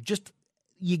throat. Just,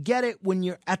 you get it when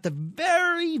you're at the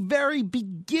very, very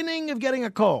beginning of getting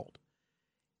a cold.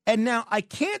 And now I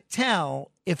can't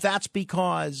tell if that's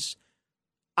because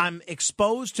I'm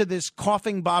exposed to this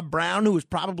coughing Bob Brown, who was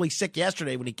probably sick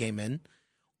yesterday when he came in,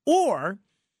 or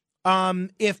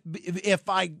if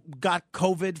I got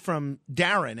COVID from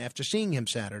Darren after seeing him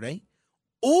Saturday,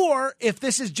 or if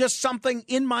this is just something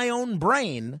in my own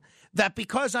brain that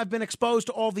because I've been exposed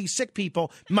to all these sick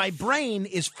people, my brain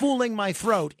is fooling my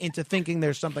throat into thinking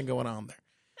there's something going on there.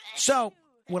 So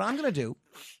what I'm going to do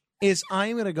is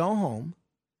I'm going to go home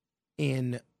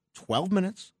in 12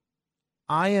 minutes.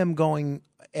 I am going,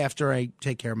 after I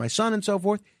take care of my son and so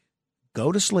forth,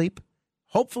 go to sleep,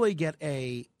 hopefully get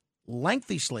a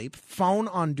lengthy sleep, phone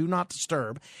on Do Not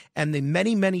Disturb, and the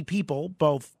many, many people,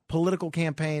 both political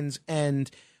campaigns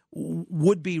and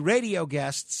would-be radio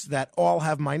guests that all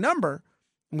have my number,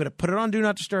 I'm going to put it on Do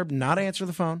Not Disturb, not answer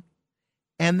the phone,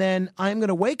 and then I'm going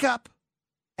to wake up,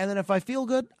 and then if I feel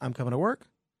good, I'm coming to work,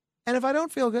 and if I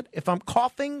don't feel good, if I'm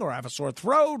coughing or I have a sore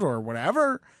throat or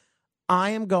whatever, I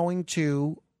am going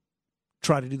to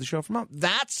try to do the show from home.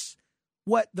 That's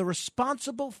what the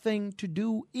responsible thing to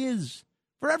do is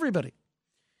for everybody.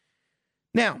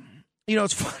 Now,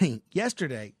 it's funny.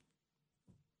 Yesterday,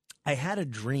 I had a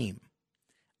dream.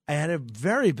 I had a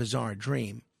very bizarre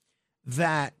dream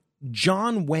that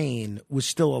John Wayne was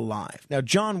still alive. Now,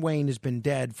 John Wayne has been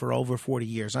dead for over 40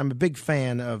 years. I'm a big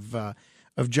fan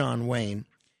of John Wayne,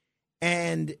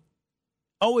 and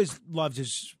always loved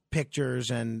his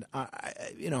pictures. And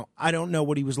I don't know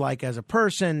what he was like as a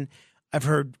person. I've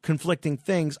heard conflicting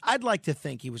things. I'd like to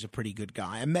think he was a pretty good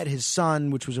guy. I met his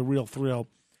son, which was a real thrill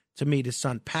to meet his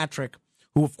son, Patrick,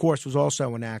 who, of course, was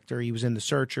also an actor. He was in The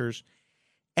Searchers.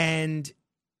 And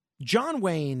John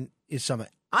Wayne is something.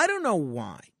 I don't know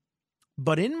why,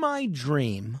 but in my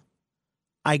dream,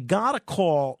 I got a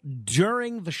call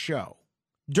during the show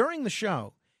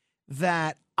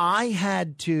that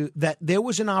that there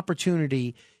was an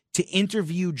opportunity to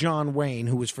interview John Wayne,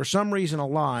 who was for some reason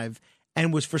alive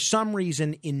and was for some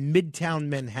reason in Midtown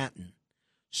Manhattan.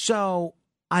 So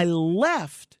I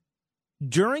left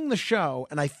during the show,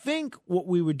 and I think what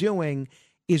we were doing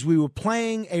is we were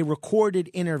playing a recorded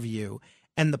interview,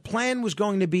 and the plan was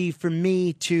going to be for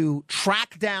me to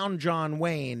track down John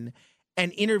Wayne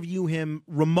and interview him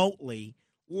remotely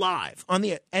live on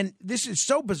the air. And this is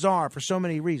so bizarre for so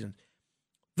many reasons.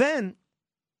 Then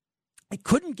I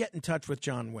couldn't get in touch with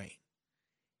John Wayne.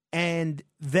 And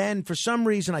then for some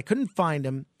reason I couldn't find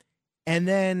him. And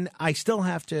then I still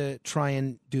have to try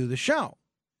and do the show.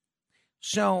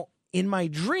 So in my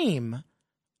dream,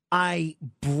 I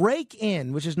break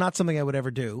in, which is not something I would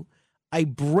ever do. I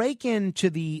break into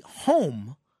the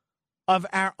home of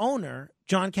our owner,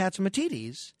 John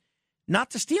Catsimatidis, not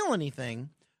to steal anything,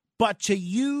 but to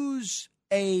use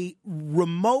a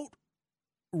remote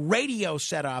radio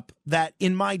setup that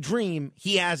in my dream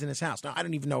he has in his house. Now, I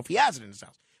don't even know if he has it in his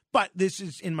house, but this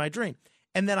is in my dream.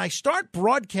 And then I start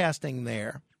broadcasting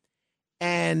there,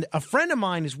 and a friend of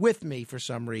mine is with me for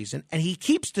some reason, and he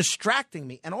keeps distracting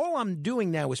me. And all I'm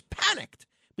doing now is panicked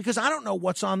because I don't know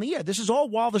what's on the air. This is all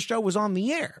while the show was on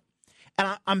the air.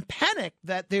 And I'm panicked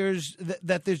that there's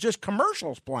just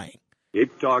commercials playing.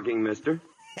 Keep talking, mister.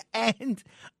 And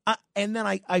then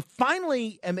I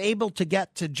finally am able to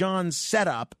get to John's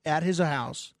setup at his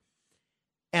house,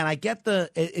 and I get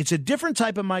it's a different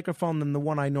type of microphone than the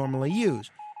one I normally use.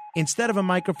 Instead of a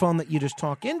microphone that you just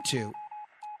talk into,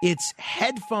 it's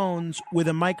headphones with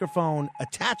a microphone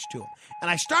attached to them. And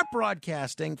I start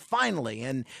broadcasting finally,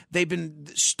 and they've been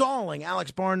stalling.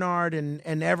 Alex Barnard and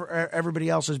everybody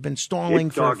else has been stalling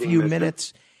for a few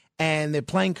minutes. And they're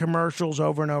playing commercials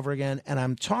over and over again. And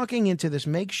I'm talking into this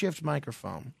makeshift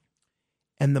microphone,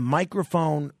 and the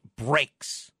microphone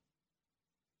breaks.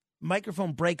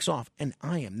 Microphone breaks off, and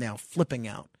I am now flipping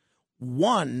out.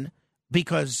 One,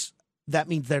 because that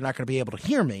means they're not going to be able to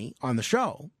hear me on the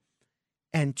show.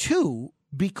 And two,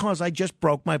 because I just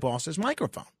broke my boss's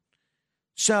microphone.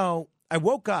 So I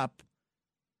woke up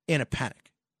in a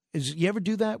panic. You ever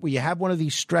do that, where you have one of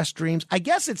these stress dreams? I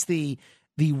guess it's the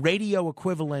radio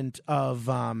equivalent of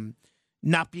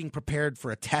not being prepared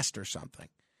for a test or something.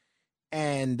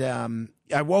 And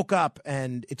I woke up,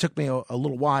 and it took me a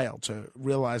little while to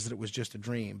realize that it was just a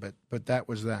dream, but that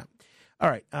was that. All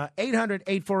right,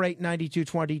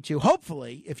 800-848-9222.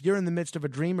 Hopefully, if you're in the midst of a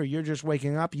dream or you're just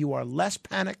waking up, you are less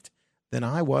panicked than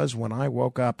I was when I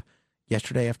woke up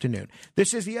yesterday afternoon.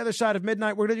 This is The Other Side of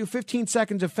Midnight. We're going to do 15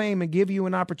 seconds of fame and give you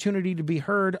an opportunity to be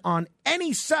heard on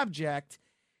any subject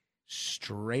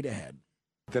straight ahead.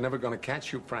 They're never going to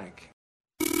catch you, Frank.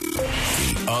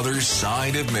 The Other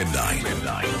Side of Midnight.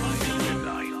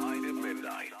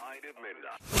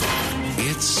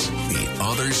 It's The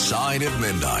Other Side of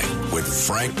Midnight with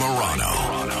Frank Morano.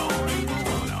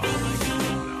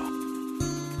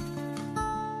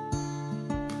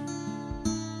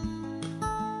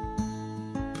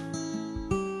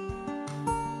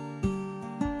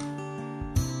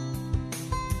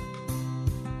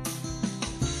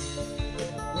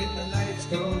 When the lights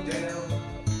go down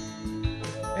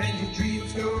and your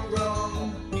dreams go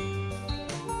wrong,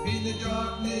 in the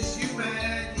darkness you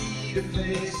might need a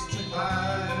place to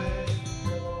hide.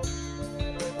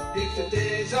 If the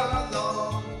days are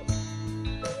long,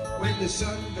 when the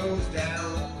sun goes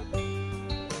down,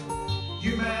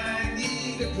 you might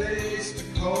need a place to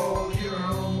call your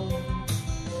own.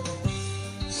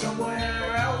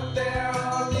 Somewhere out there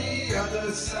on the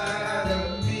other side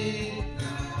of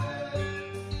midnight,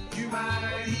 you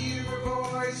might hear a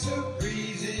voice of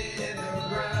breeze in the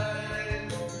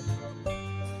grind.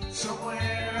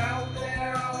 Somewhere out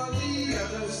there on the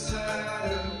other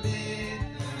side of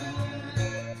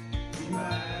midnight, you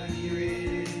might hear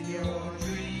it in your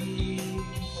dreams.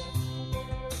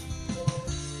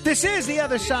 This is The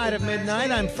Other Side of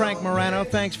Midnight. I'm Frank Morano.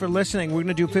 Thanks for listening. We're going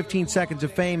to do 15 Seconds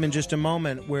of Fame in just a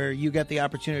moment, where you get the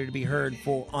opportunity to be heard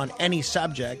on any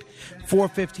subject for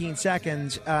 15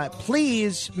 seconds.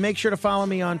 Please make sure to follow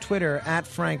me on Twitter at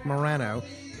Frank Morano.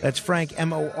 That's Frank,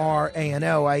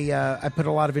 Morano. I put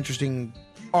a lot of interesting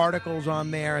articles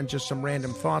on there and just some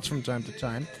random thoughts from time to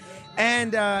time.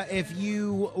 And if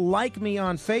you like me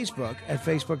on Facebook at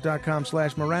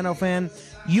facebook.com/MoranoFan,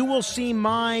 you will see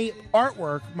my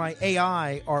artwork, my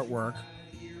AI artwork,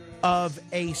 of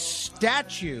a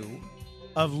statue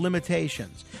of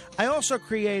limitations. I also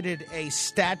created a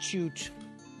statute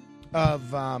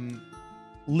of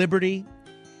liberty.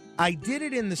 I did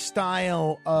it in the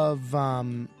style of,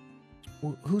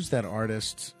 who's that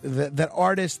artist? That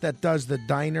artist that does the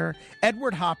diner?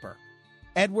 Edward Hopper.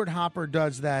 Edward Hopper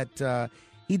does that.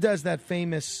 He does that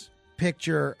famous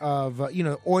picture of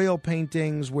oil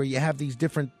paintings where you have these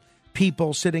different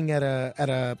people sitting at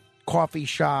a coffee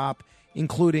shop,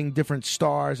 including different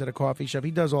stars at a coffee shop.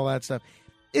 He does all that stuff.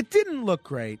 It didn't look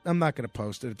great. I'm not going to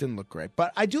post it. It didn't look great,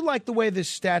 but I do like the way this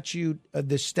statue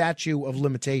of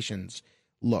limitations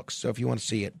looks. So if you want to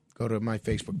see it, go to my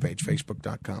Facebook page,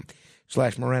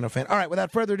 facebook.com/MoranoFan. All right,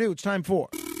 without further ado, it's time for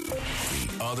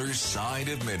The Other Side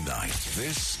of Midnight.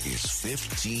 This is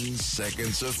 15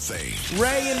 Seconds of Fame.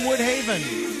 Ray in Woodhaven.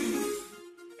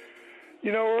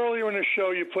 You know, earlier in the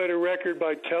show, you played a record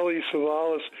by Telly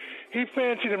Savalas. He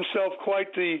fancied himself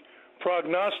quite the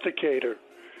prognosticator.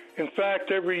 In fact,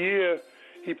 every year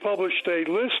he published a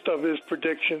list of his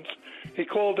predictions. He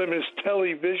called them his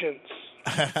Telly Visions.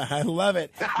 I love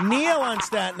it. Neil on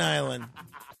Staten Island.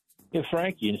 Yeah,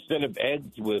 Frankie, instead of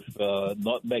eggs with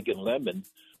nutmeg and lemon,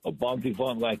 a bon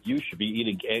vivant like you should be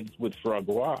eating eggs with foie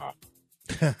gras.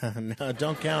 No,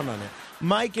 don't count on it.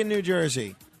 Mike in New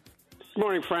Jersey. Good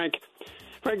morning, Frank.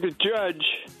 Frank, the judge,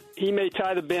 he may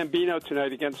tie the Bambino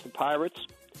tonight against the Pirates.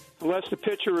 Unless the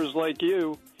pitcher is like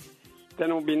you,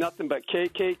 then it will be nothing but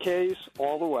KKKs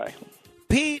all the way.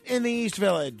 Pete in the East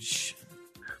Village.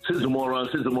 Moron.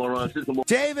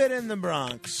 David in the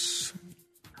Bronx.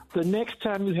 The next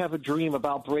time you have a dream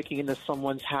about breaking into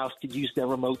someone's house to use their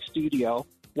remote studio,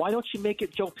 why don't you make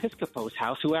it Joe Piscopo's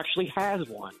house, who actually has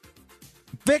one?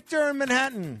 Victor in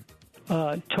Manhattan.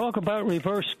 Talk about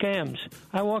reverse scams.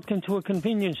 I walked into a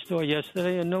convenience store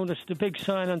yesterday and noticed a big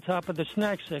sign on top of the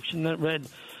snack section that read,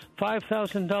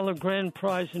 $5,000 grand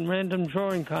prize in random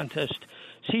drawing contest.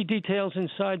 See details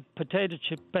inside potato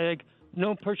chip bag.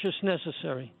 No purchase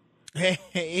necessary.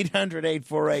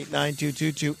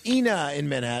 800-848-9222. Ina in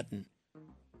Manhattan.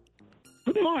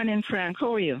 Good morning, Frank.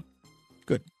 How are you?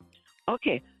 Good.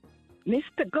 Okay.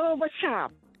 Mr.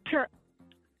 Gorbachev,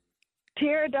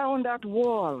 tear down that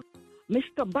wall.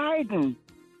 Mr. Biden,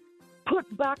 put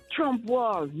back Trump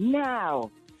wall now.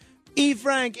 E.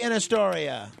 Frank in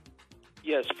Astoria.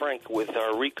 Yes, Frank, with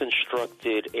our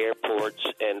reconstructed airports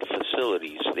and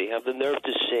facilities, they have the nerve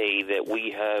to say that we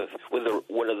have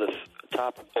one of the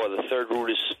top or the third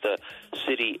rudest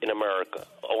city in America.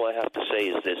 All I have to say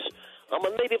is this. I'm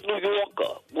a native New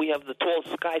Yorker. We have the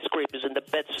tallest skyscrapers in the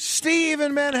beds. Steve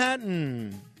in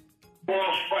Manhattan. Well,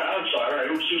 I'm sorry,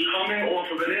 he was coming off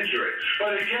of an injury.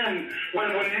 But again,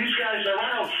 when these guys are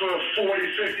out for 40,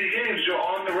 50 games, you're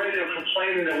on the radio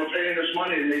complaining that we're paying this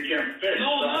money and they can't pitch.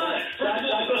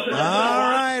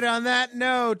 All right, on that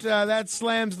note, that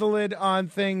slams the lid on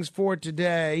things for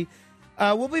today.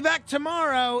 We'll be back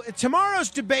tomorrow. Tomorrow's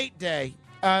debate day,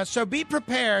 so be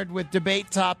prepared with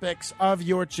debate topics of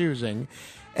your choosing.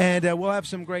 And we'll have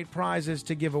some great prizes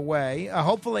to give away.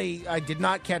 Hopefully, I did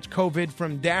not catch COVID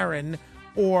from Darren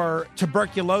or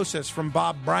tuberculosis from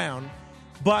Bob Brown.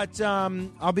 But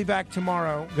I'll be back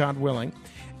tomorrow, God willing.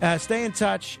 Stay in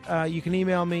touch. You can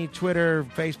email me, Twitter,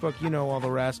 Facebook, you know all the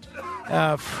rest.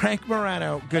 Frank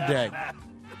Morano, good day.